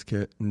romance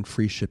kit, and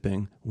free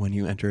shipping when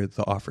you enter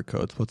the offer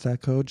codes. What's that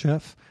code,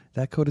 Jeff?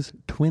 That code is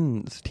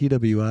TWINS,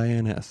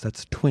 TWINS.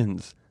 That's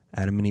TWINS,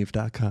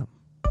 adamandeve.com.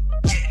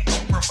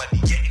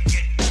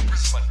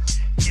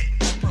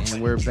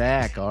 And we're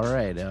back. All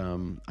right.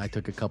 I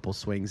took a couple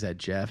swings at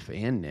Jeff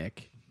and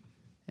Nick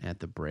at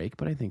the break,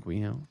 but I think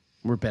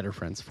we're better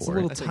friends for It's a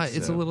little it. tight.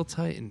 It's a little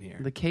tight in here.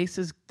 The case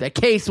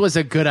was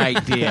a good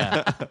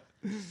idea.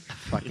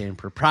 Fucking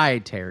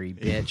proprietary,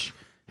 bitch.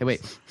 Hey,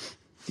 wait.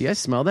 Do you guys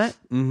smell that?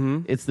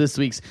 Mm-hmm. It's this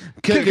week's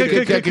catch of the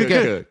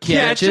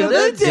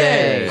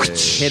day.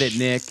 Hit it,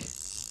 Nick.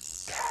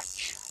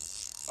 Catch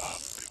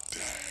of the day.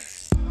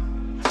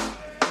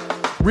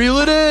 Reel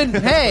it in.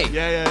 Hey.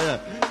 Yeah.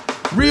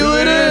 Reel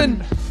it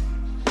in.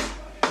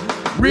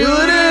 Reel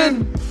it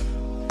in.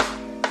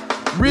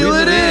 Reel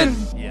it in.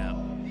 Yeah.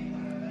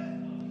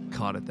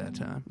 Caught it that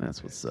time.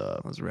 That's what's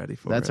up. I was ready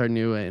for That's it. our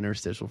new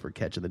interstitial for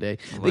Catch of the Day.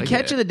 like The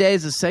Catch it. of the Day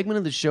is a segment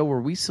of the show where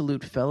we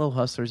salute fellow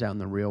hustlers out in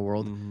the real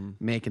world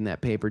making that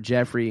paper.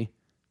 Jeffrey,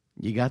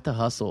 you got the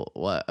hustle.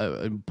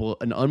 An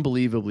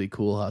unbelievably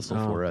cool hustle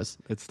for us.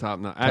 It's top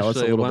notch. Tell us a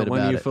Actually, little bit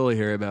when about you it. fully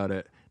hear about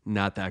it,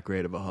 not that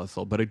great of a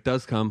hustle, but it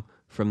does come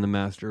from the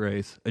master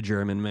race, a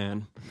German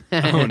man.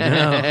 Oh,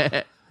 no.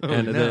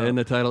 And in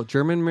the title,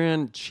 German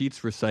man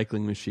cheats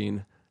recycling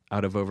machine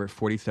out of over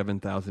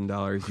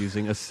 $47,000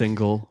 using a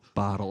single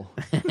bottle.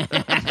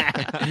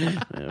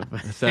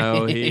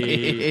 So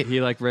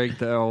he like rigged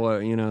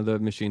the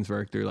machines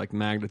work through like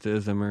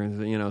magnetism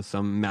or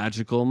some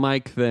magical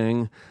mic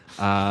thing.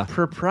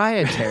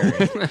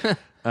 Proprietary.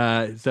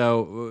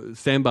 So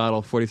same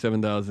bottle,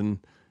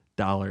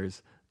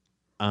 $47,000.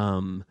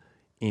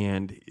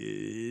 And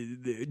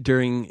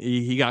during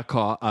he got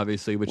caught,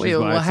 obviously, which is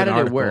why it's how an did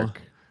article. it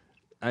work?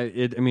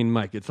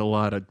 Mike, it's a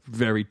lot of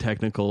very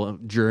technical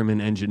German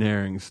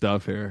engineering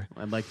stuff here.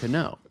 I'd like to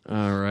know.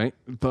 All right,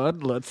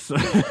 bud, let's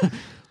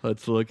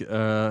let's look.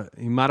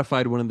 He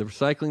modified one of the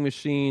recycling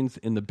machines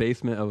in the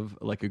basement of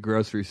like a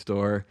grocery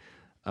store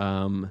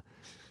to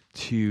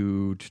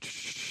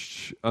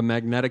a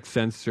magnetic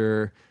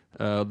sensor.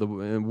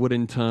 The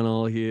wooden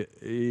tunnel.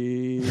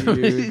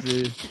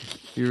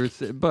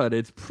 But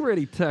it's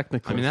pretty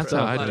technical. I mean, that's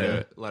how I do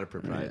it. A lot of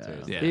proprietary.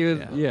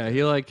 Yeah.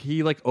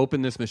 He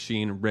opened this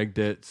machine, rigged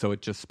it so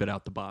it just spit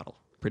out the bottle,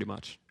 pretty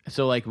much.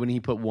 So, like, when he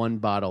put one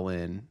bottle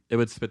in, It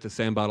would spit the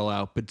same bottle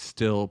out, but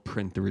still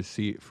print the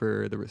receipt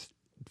for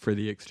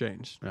the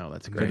exchange. oh,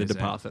 that's For great. the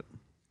deposit.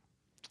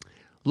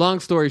 Long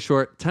story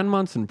short, 10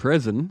 months in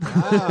prison.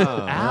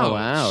 Oh,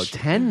 wow.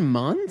 10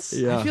 months?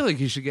 Yeah. I feel like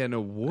he should get an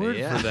award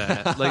for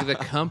that. Like the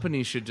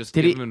company should just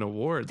Did give he- him an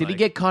award. Did he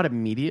get caught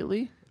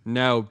immediately?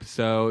 No,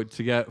 so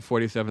to get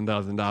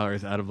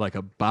 $47,000 out of like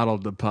a bottle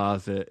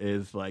deposit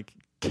is like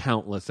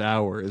countless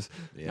hours.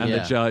 And the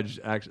Yeah. judge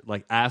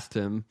actually asked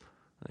him,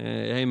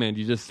 "Hey man,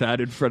 you just sat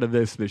in front of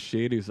this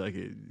machine?" He was like,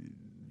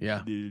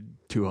 Yeah.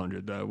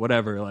 200,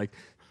 whatever, like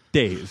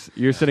days.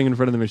 You're sitting in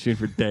front of the machine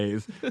for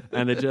days,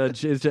 and the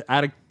judge is just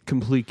out of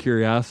complete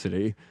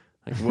curiosity.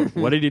 Like,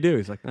 what did you do?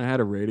 He's like, I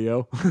had a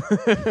radio.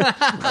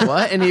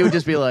 What? And he would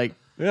just be like,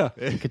 Yeah.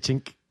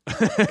 ka-chink,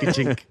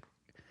 ka-chink.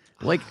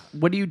 Like,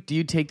 what do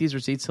you take these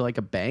receipts to like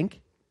a bank?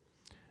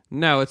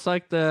 No, it's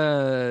like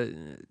I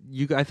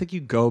think you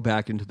go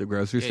back into the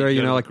grocery store,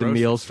 you go to like the the grocery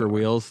Meals store. for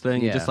Wheels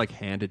thing. You Yeah. just like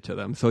hand it to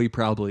them. So he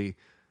probably,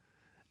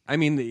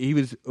 he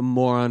was a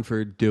moron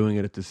for doing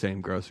it at the same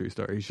grocery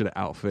store. He should have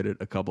outfitted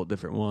a couple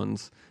different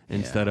ones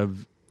instead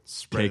of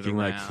Spread it taking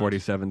like around.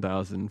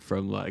 47,000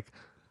 from like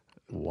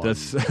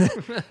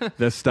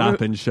the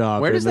Stop and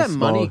Shop. Where does and that the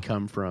money small-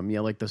 come from?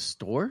 Yeah, like the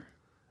store?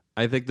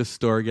 I think the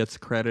store gets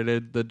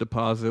credited the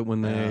deposit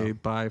when they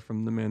buy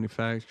from the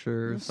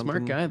manufacturer. or Smart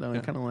something. guy, though. I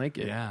Yeah. kind of like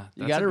it. Yeah,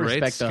 You that's got to a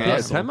great respect the scam. Yeah,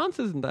 hustle. 10 months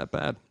isn't that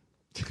bad.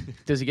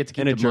 Does he get to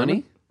keep In a the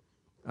money?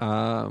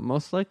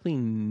 Most likely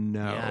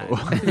no.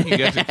 Yeah, you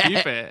get to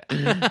keep it.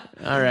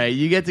 All right,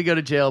 you get to go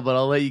to jail, but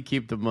I'll let you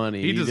keep the money.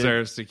 He You did-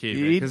 deserves to keep it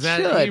He because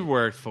should. he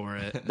worked for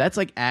it. That's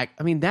like I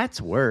mean, that's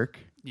work.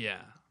 Yeah,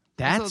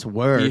 That's Also,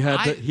 work. He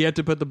had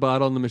to put the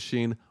bottle in the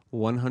machine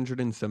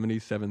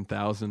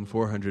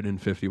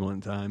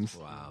 177,451 times.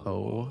 Wow.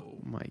 Oh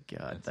my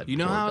god! That You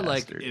know poor how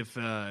bastard. like if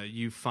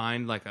you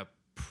find like a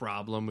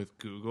problem with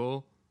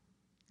Google,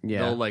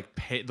 yeah, they'll like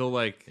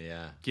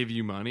Yeah. give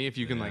you money if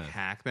you can like Yeah.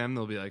 hack them.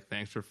 They'll be like,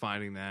 thanks for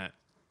finding that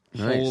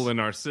Nice. hole in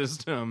our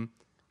system.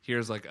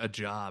 Here's like a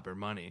job or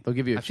money. They'll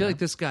give you a I feel job. like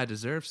this guy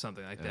deserves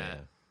something like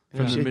that. the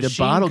From the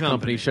machine bottle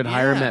company should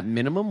hire him Yeah. at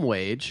minimum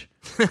wage.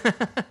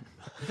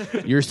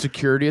 You're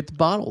security at the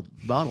bottle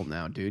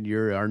now, dude.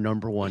 You're our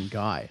number one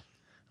guy.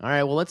 All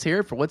right, well, let's hear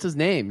it for what's his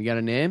name. You got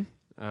a name?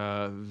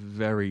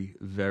 Very,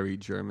 very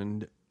German.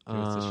 Give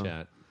us a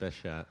shot. Best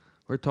shot.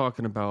 We're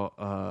talking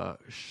about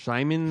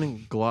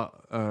Simon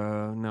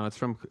no, it's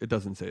from. It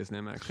doesn't say his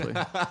name actually,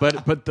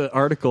 but the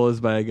article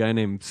is by a guy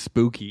named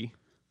Spooky,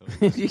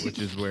 which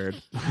is weird.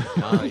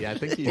 Oh, yeah, I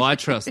think he's. Well, I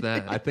trust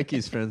that. I think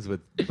he's friends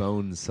with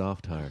Bone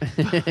Soft Heart.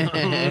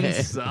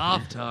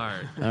 Soft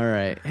heart. All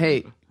right.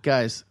 Hey,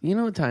 guys, you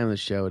know what time of the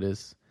show it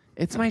is?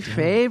 It's my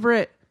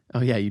favorite. Oh,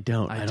 yeah, you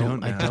don't. I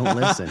don't I know. don't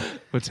listen.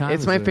 What time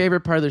It's is my it?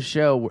 favorite part of the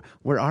show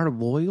where our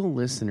loyal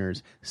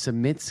listeners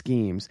submit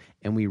schemes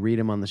and we read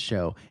them on the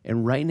show.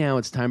 And right now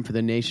it's time for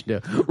the nation to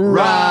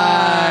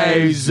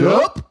rise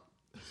up.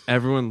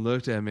 Everyone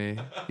looked at me.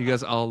 You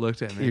guys all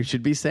looked at me. You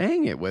should be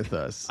saying it with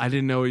us. I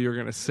didn't know what you were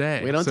gonna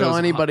say. We don't So it tell was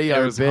anybody it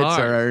our was bits hard.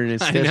 are our I know.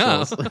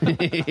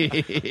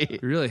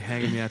 interstitials. You're really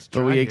hanging me out to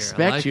dry But we here. I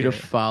expect like you to it.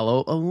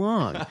 follow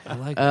along. I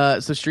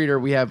like So, Streeter,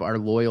 we have our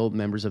loyal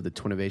members of the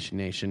Twinnovation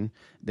Nation.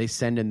 They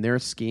send in their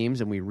schemes,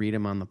 and we read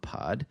them on the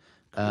pod.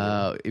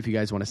 If you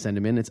guys want to send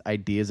them in, it's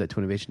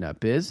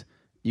ideas@twinnovation.biz.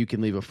 You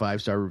can leave a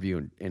 5-star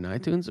review in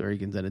iTunes, or you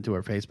can send it to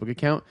our Facebook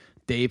account.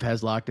 Dave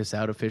has locked us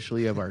out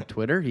officially of our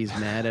Twitter. He's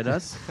mad at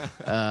us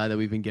that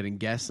we've been getting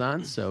guests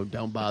on, so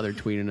don't bother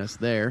tweeting us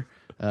there.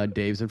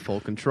 Dave's in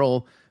full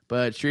control.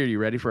 But, Streeter, you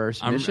ready for our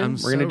submission? I'm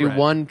We're going to so do ready.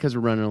 one because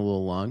we're running a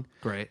little long.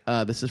 Great.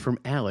 This is from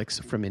Alex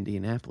from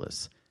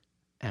Indianapolis.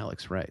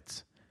 Alex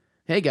writes,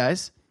 "Hey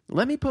guys,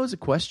 let me pose a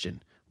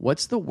question.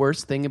 What's the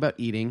worst thing about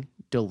eating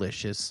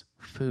delicious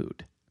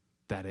food?"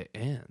 That it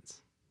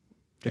ends.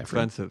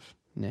 Expensive.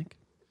 Nick?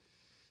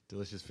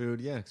 Delicious food.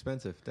 Yeah,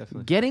 expensive.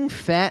 Definitely. Getting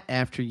fat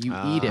after you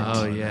eat it.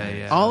 Oh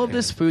yeah. All of okay.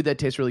 this food that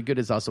tastes really good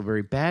is also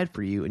very bad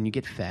for you, and you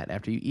get fat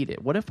after you eat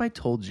it. What if I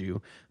told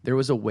you there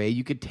was a way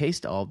you could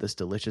taste all of this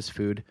delicious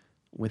food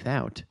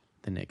without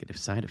the negative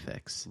side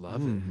effects?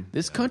 Love it.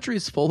 This country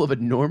is full of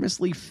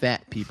enormously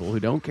fat people who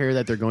don't care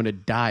that they're going to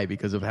die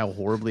because of how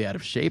horribly out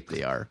of shape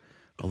they are.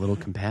 A little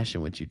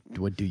compassion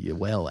would do you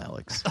well,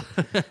 Alex.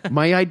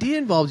 My idea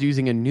involves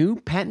using a new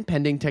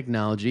patent-pending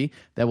technology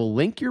that will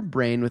link your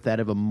brain with that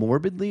of a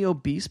morbidly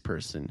obese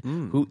person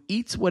who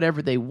eats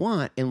whatever they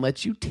want and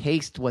lets you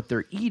taste what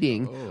they're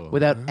eating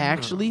without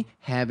actually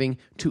having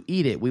to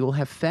eat it. We will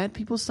have fat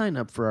people sign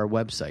up for our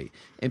website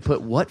and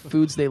put what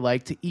foods they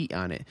like to eat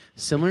on it,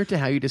 similar to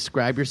how you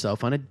describe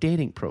yourself on a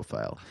dating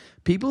profile.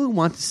 People who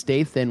want to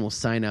stay thin will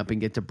sign up and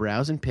get to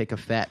browse and pick a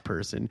fat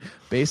person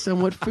based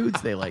on what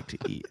foods they like to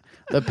eat.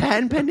 The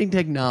patent-pending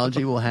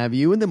technology will have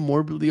you and the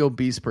morbidly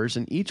obese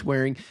person each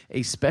wearing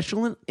a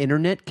special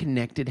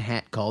internet-connected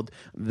hat called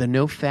the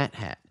No Fat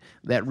Hat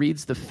that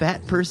reads the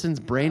fat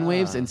person's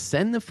brainwaves and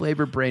send the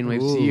flavor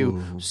brainwaves to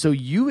you so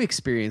you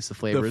experience the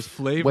flavors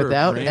flavor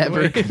without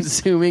ever brainwaves.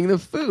 consuming the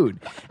food.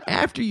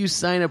 After you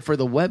sign up for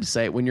the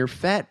website, when your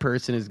fat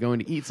person is going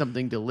to eat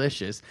something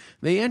delicious,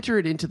 they enter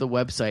it into the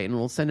website and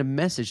will send a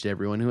message to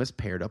everyone who has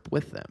paired up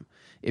with them.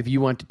 If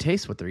you want to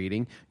taste what they're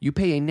eating, you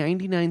pay a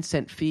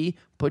 99-cent fee,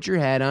 put your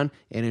hat on,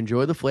 and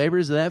enjoy the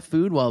flavors of that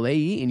food while they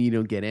eat, and you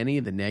don't get any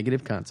of the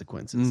negative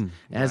consequences.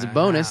 As a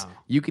bonus,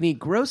 you can eat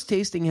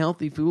gross-tasting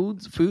healthy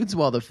foods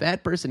while the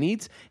fat person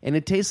eats, and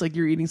it tastes like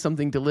you're eating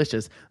something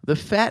delicious. The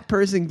fat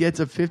person gets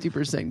a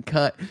 50%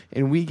 cut,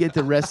 and we get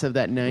the rest of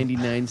that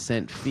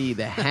 99-cent fee.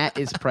 The hat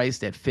is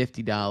priced at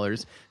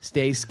 $50.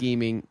 Stay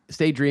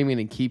dreaming,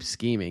 and keep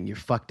scheming. You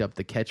fucked up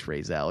the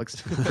catchphrase, Alex,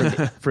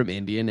 from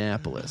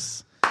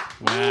Indianapolis.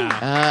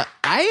 Wow.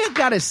 I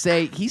gotta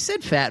say, he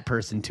said "fat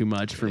person" too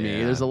much for me.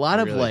 Yeah, There's a lot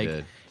of really like,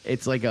 did.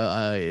 it's like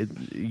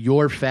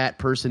your fat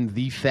person,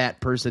 the fat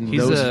person,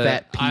 those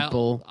fat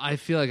people. I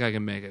feel like I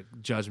can make a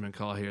judgment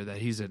call here that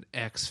he's an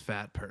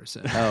ex-fat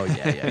person. Oh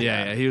yeah.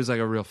 yeah. He was like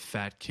a real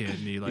fat kid, and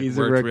he He's a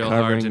worked real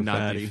hard to recovering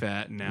not be fatty.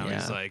 fat, and now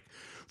he's Yeah. like,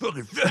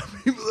 fucking fat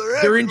people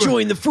are They're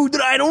enjoying the food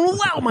that I don't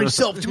allow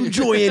myself to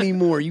enjoy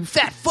anymore. You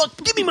fat fuck,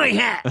 give me my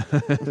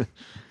hat.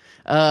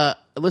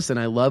 Listen,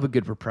 I love a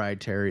good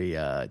proprietary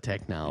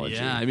technology.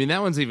 Yeah, I mean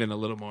that one's even a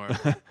little more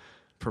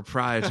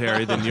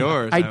proprietary than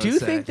yours. I would do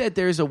say. think that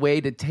there's a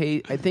way to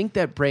taste. I think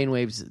that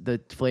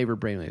the flavor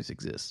brainwaves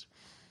exist.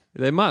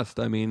 They must.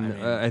 I mean,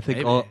 I think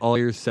maybe. all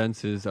your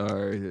senses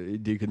are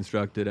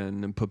deconstructed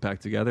and put back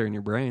together in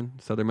your brain.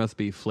 So there must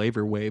be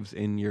flavor waves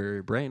in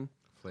your brain,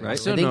 I right?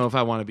 still don't know if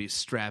I want to be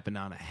strapping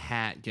on a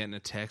hat, getting a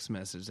text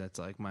message that's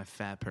like, my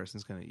fat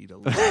person's going to eat a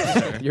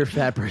lobster. Your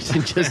fat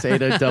person just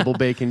ate a double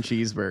bacon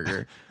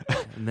cheeseburger.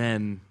 And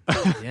then,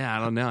 I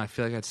don't know. I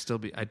feel like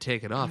I'd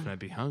take it off and I'd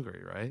be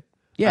hungry, right?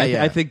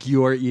 Yeah, I think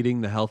you're eating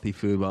the healthy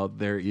food while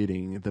they're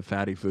eating the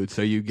fatty food.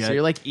 So you get So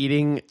you're like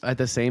eating at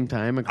the same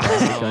time across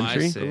the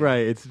country. I see.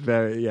 right. It's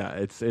very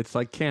It's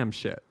like cam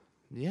shit.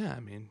 Yeah,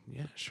 I mean,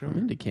 yeah, sure. I'm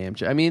into cam.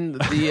 I mean,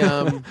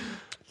 the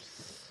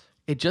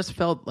it just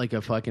felt like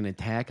a fucking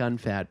attack on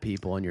fat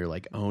people, and you're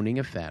like owning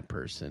a fat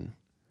person.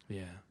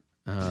 Yeah.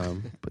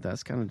 But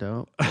that's kind of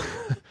dope.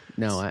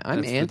 No, I'm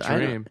That's the anti.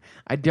 dream.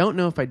 I don't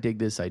know if I dig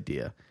this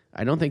idea.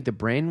 I don't think the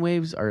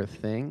brainwaves are a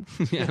thing.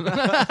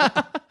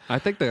 I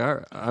think they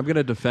are. I'm going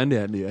to defend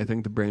Andy. I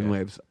think the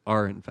brainwaves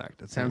are, in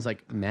fact. It Sounds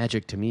like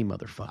magic to me,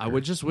 motherfucker. I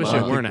would just wish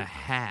it weren't a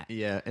hat.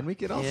 Yeah, and we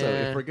could also,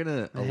 Yeah, if we're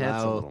gonna the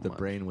hat's a allow little the much.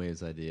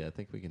 brainwaves idea, I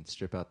think we can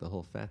strip out the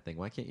whole fat thing.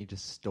 Why can't you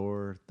just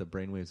store the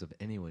brainwaves of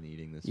anyone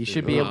eating this? You food?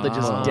 should be able to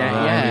just Oh,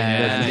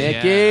 yeah, yeah,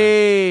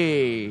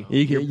 Nikki.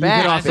 You're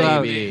back, also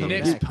have- baby.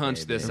 Nick's Back,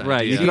 punched baby. this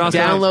Right, idea. you You could also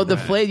download the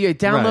flavor. You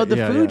download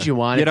the food you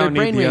want. You If their don't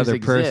need the brainwaves other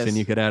person. exist.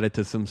 You could add it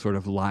to some sort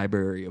of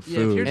library of Yeah,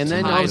 if food. you're And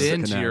then tied also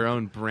into connect. your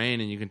own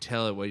brain and you can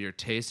tell it what you're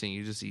tasting,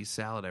 you just eat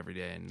salad every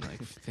day and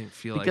like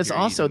feel like Because you're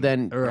also eating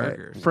then,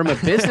 burgers. from a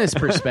business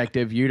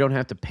perspective, you don't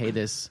have to pay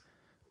this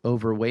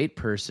overweight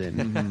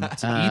person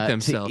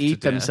to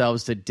eat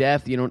themselves to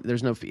death. You don't.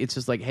 There's no. It's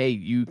just like, hey,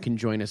 you can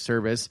join a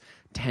service,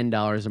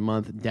 $10 a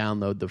month.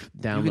 Download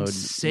you can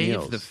save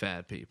meals. the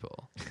fat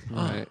people.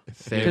 Right.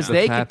 Because The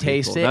they fat could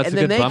taste people. it, That's and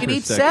a then good they bumper could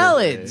eat sticker.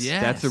 salads.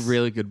 Yes. That's a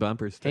really good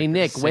bumper sticker. Hey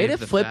Nick, way Save to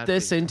the flip fat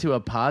this people. into a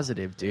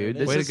positive, dude.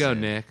 This Way is, to go,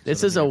 Nick.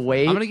 This is a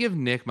way. I'm gonna give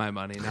Nick my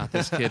money, not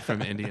this kid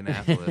from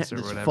Indianapolis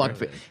or whatever.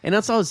 Fuck, and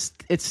that's all.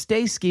 It's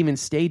stay scheming,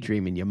 stay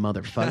dreaming, you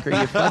motherfucker.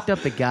 You fucked up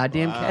the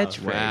goddamn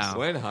catchphrase. Wow.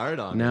 Went hard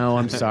on No,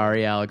 I'm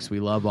sorry, Alex. We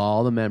love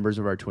all the members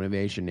of our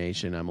Twinnovation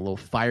Nation. I'm a little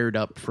fired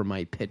up from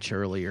my pitch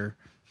earlier.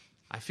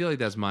 I feel like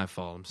that's my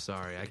fault. I'm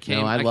sorry. I came.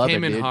 No, I love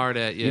came it, in dude. hard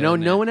at you. You know,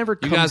 and no one ever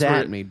you comes guys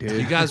at were- me, dude.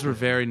 You guys were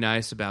very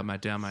nice about my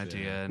dumb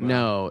idea. And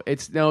No,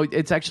 it's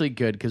actually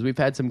good because we've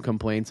had some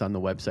complaints on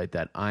the website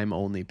that I'm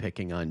only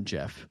picking on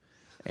Jeff,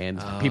 and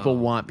people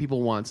want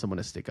someone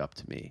to stick up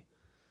to me.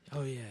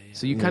 Oh yeah.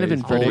 So you kind of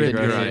he's pretty emboldened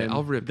aggressive. him.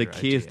 I'll rip The your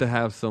key is idea. to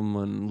have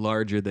someone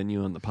larger than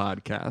you on the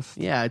podcast.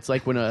 Yeah, it's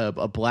like when a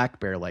black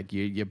bear, like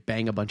you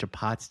bang a bunch of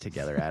pots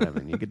together at him,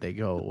 and they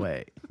go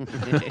away.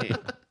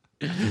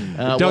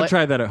 Don't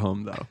try that at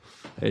home, though.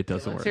 It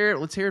doesn't work.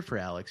 Let's hear it for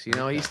Alex. You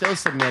know, he still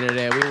submitted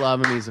it. We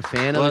love him. He's a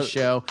fan of the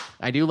show.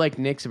 I do like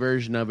Nick's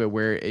version of it,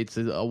 where it's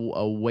a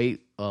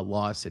weight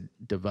loss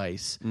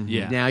device.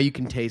 Yeah. Now you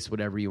can taste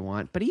whatever you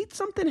want, but eat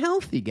something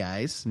healthy,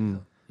 guys.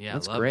 Yeah,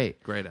 That's love great.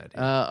 It. Great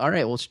idea. All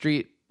right. Well,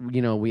 Street.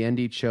 You know, we end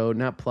each show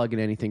not plugging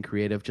anything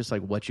creative, just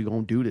like what you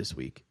gonna do this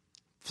week.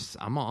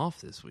 I'm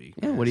off this week.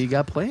 Yeah. What do you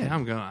got planned?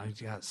 Yeah, I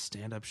got a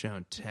stand-up show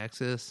in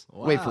Texas.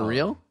 Wait, for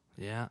real?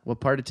 Yeah,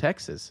 What part of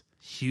Texas?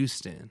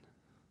 Houston.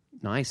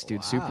 Nice,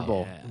 dude. Super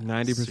Bowl. Yeah,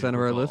 90% of Super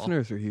our Bowl.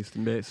 listeners are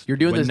Houston-based. You're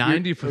doing this.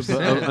 90%.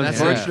 That's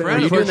Unfortunately, Are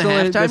you doing the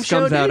unfortunately, halftime this show,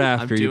 comes out dude?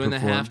 after I'm you doing the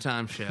perform.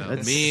 halftime show.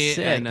 That's Me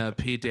sick. and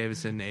Pete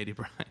Davidson and 80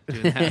 Bryant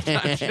doing the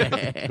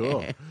halftime show.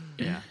 Cool.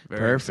 Yeah, very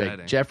Perfect.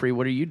 exciting. Jeffrey,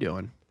 what are you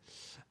doing?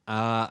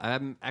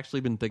 I've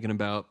actually been thinking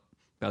about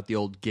the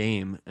old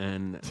game,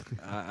 and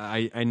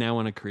I now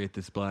want to create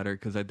this bladder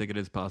because I think it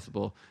is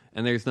possible.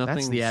 And there's nothing.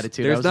 That's the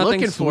attitude I There's was nothing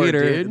looking for,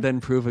 sweeter dude. than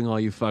proving all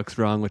you fucks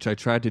wrong, which I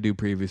tried to do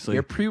previously.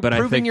 You're but I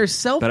proving think,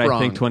 yourself but wrong. I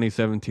think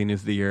 2017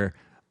 is the year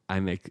I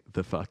make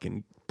the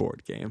fucking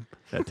board game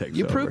that takes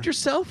You over. proved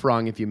yourself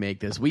wrong if you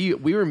make this. We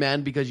were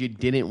mad because you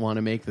didn't want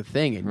to make the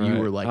thing, and you Right.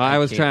 were like, I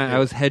was can't trying. do I it.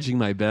 was hedging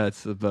my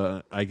bets,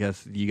 but I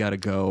guess you got to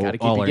go. Gotta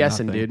keep all you or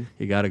guessing, nothing. dude.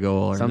 You got to go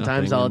all or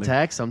Sometimes nothing. I'll And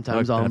attack,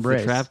 sometimes I'll that's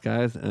embrace. the trap,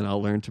 guys, and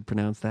I'll learn to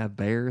pronounce that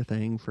bear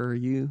thing for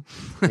you.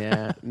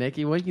 Yeah,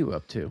 Nikki, what are you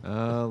up to?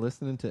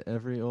 Listening to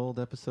every old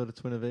episode of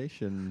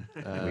Twinnovation.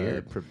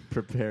 Weird.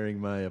 Preparing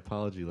my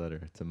apology letter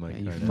to Mike.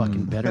 You Carnell.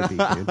 fucking better be,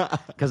 dude.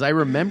 Because I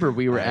remember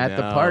we were I at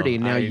the know, party.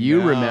 Now I you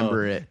know.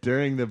 remember it.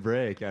 During the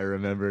break, I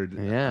remembered.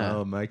 Yeah.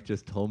 Oh, Mike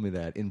just told me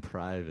that in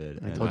private.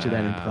 I told you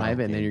that in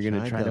private, and then you're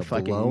going to try to blow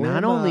fucking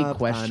not him only up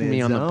question on me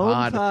his on the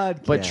own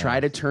pod, but podcast. try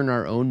to turn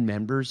our own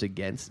members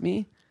against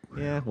me.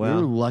 Yeah,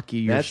 well, You're lucky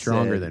you're that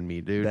stronger said- than me,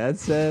 dude. That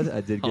said,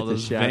 I did All get the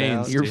those shout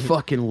veins, out. You're dude.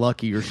 fucking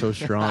lucky you're so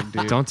strong,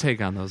 dude. Don't take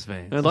on those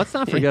veins. And let's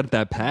not forget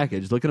that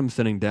package. Look at him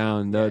sitting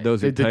down. Those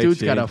The are tight dude's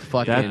got a jeans.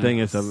 fucking That thing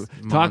is a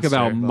talk monster.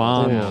 about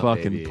mon Oh,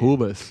 fucking baby.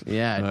 pubis.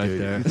 Yeah, right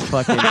dude. there. It's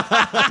fucking.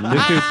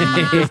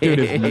 This dude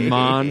is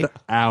mond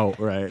out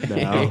right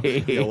now.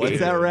 Yo,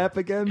 what's that rap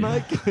again,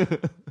 Mike?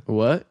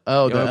 What?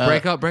 Oh, Yo, the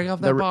break off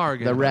that bar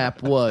again. The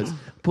rap was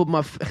put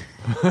my.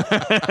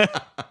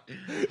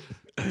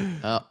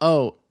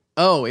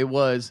 It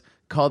was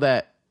call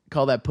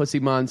call that pussy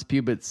Mons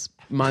pubis.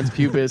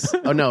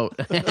 Oh no.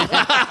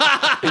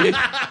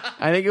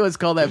 I think it was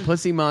called that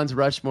pussy Mons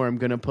Rushmore. I'm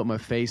gonna put my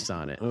face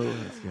on it. Oh,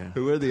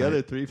 Who are the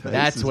other three faces?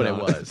 That's what it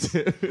was.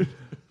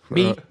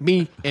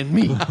 me, and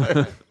me.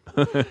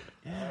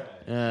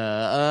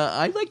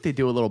 I'd like to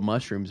do a little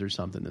mushrooms or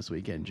something this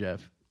weekend,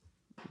 Jeff.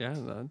 yeah,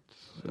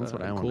 That's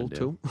what I cool want to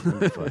do.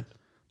 too.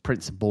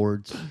 Print some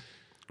boards.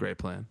 Great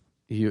plan.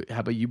 How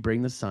about you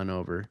bring the son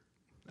over?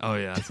 Oh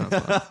yeah, that sounds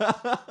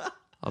fun.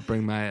 I'll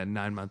bring my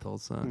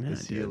 9-month-old son.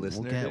 Is he a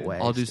listener? We'll get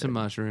waxed, I'll do some dude.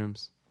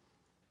 mushrooms.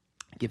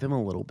 Give him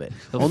a little bit.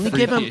 He'll Only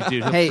freak give him, you,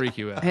 dude, he'll hey, freak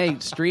you out. Hey,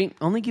 Street.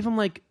 Only give him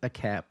like a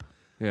cap.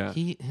 Yeah,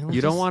 He'll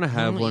you don't want to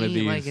have he'll one of eat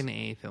these. like an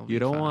eighth. You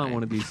don't want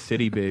one of these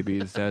city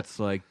babies that's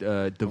like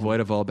devoid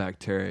of all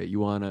bacteria. You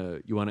want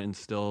to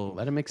instill.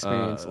 Let him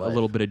experience a life.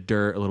 little bit of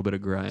dirt, a little bit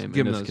of grime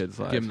Give in him this those- kid's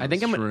life. give him I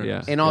think I'm gonna.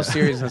 Yeah. In all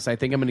seriousness, I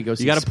think I'm gonna go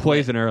see. You got to Split.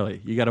 poison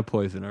early. You got to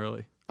poison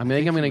early. I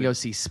think I'm gonna go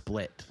see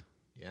Split.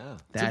 Yeah.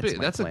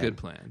 That's a my good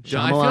plan.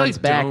 Shyamalan's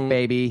back,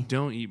 baby.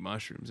 Don't eat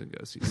mushrooms and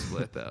go see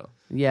Split though.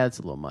 Yeah, it's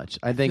a little much.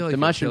 I think feel like the you'll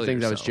mushroom kill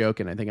things. I was yourself.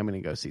 joking. I think I'm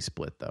gonna go see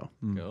Split though.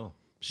 Go.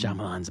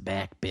 Shyamalan's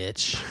back,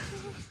 bitch.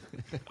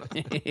 That's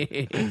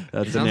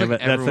the sounds name.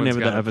 like That's the name of everyone's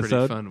the got a pretty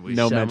episode. fun week.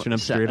 No Shyam- mention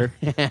of Shy- Streeter.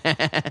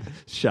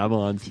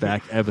 Shyamalan's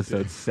back,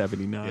 episode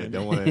 79. Yeah,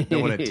 don't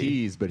want to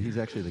tease, but he's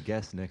actually the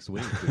guest next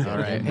week. All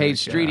right. Hey,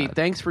 Streety,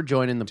 thanks for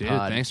joining the Dude,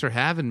 pod. thanks for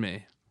having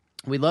me.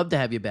 We'd love to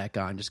have you back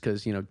on, just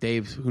because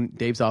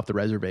Dave's off the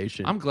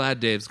reservation. I'm glad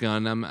Dave's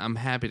gone. I'm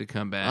happy to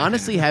come back.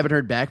 Honestly, haven't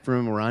heard back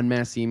from him. We're on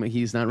mass email.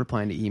 He's not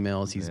replying to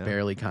emails. He's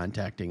barely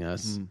contacting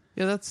us.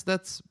 yeah,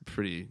 that's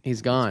pretty.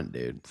 He's gone,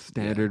 dude.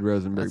 Standard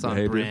Rosenberg That's on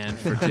behavior. brand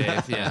for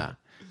Dave. Yeah.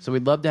 So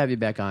we'd love to have you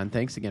back on.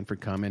 Thanks again for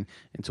coming.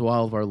 And to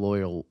all of our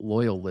loyal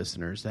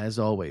listeners, as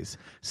always,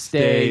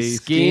 stay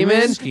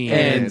scheming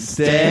and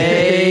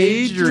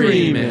stay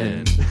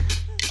dreaming.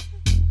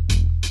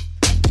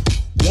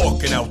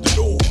 Walking out the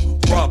door,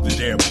 robbed the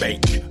damn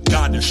bank,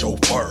 got the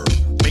chauffeur,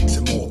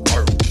 mixing more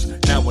pearls.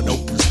 Now an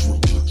open screw,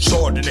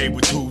 Chardonnay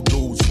with 2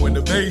 dudes for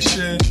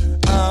innovation.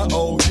 I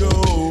owe you.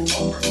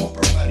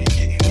 Oprah money,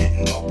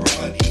 getting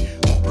Oprah money,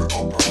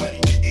 Oprah money,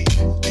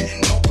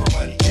 getting Oprah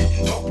money,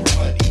 getting Oprah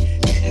money,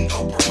 getting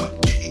Oprah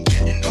money,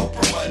 getting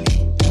Oprah money,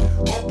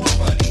 Oprah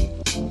money.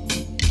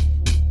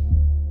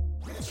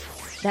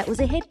 That was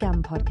a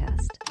HeadGum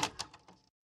podcast.